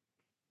those.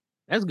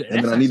 That's good.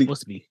 That's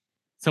supposed to be.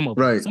 Some of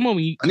them. Right. Some of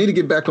them I need to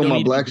get back on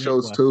my black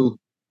shows too.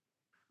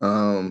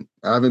 I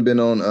haven't been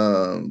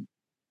on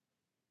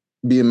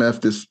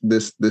BMF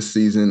this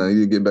season. I need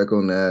to get back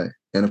on that.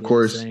 And of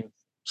course, same.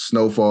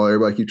 Snowfall.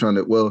 Everybody keep trying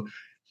to. Well,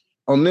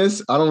 on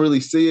this, I don't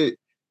really see it,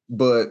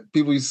 but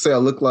people used to say I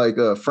look like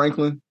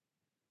Franklin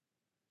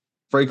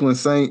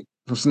Saint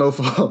from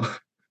Snowfall.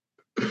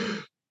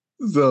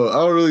 So I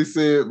don't really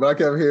see it, but I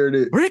kept hearing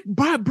it. Brick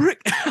by brick.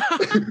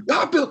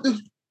 I built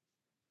this.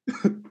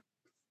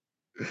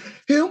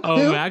 Hill,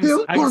 I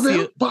can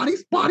see it.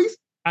 Bodies.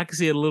 I can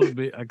see it a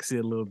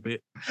little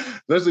bit.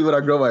 Especially when I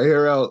grow my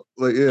hair out.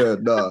 Like, yeah,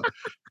 nah.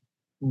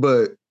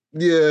 But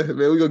yeah, man,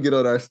 we're gonna get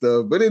on our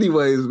stuff. But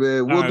anyways,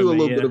 man, we'll do a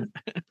little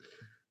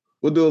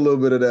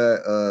bit of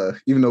that.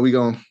 Even though we're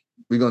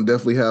gonna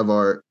definitely have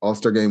our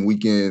All-Star Game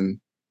weekend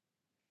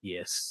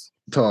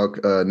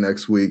talk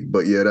next week.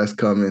 But yeah, that's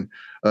coming.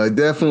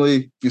 Definitely,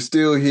 if you're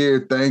still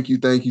here, thank you.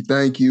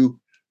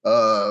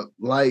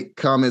 Like,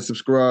 comment,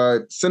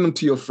 subscribe, send them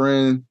to your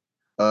friend.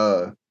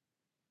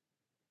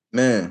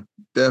 Man,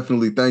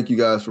 definitely thank you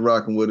guys for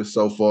rocking with us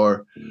so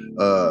far.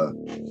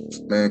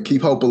 Man,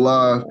 keep hope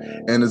alive.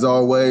 And as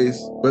always,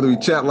 whether we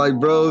chat like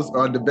bros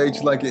or debate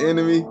you like an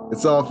enemy,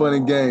 it's all fun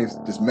and games.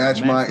 Just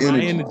match my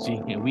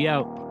energy. And we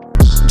out.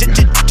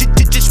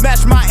 Just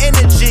match my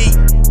energy.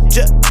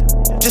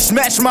 Just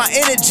match my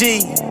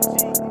energy.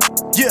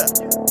 Yeah.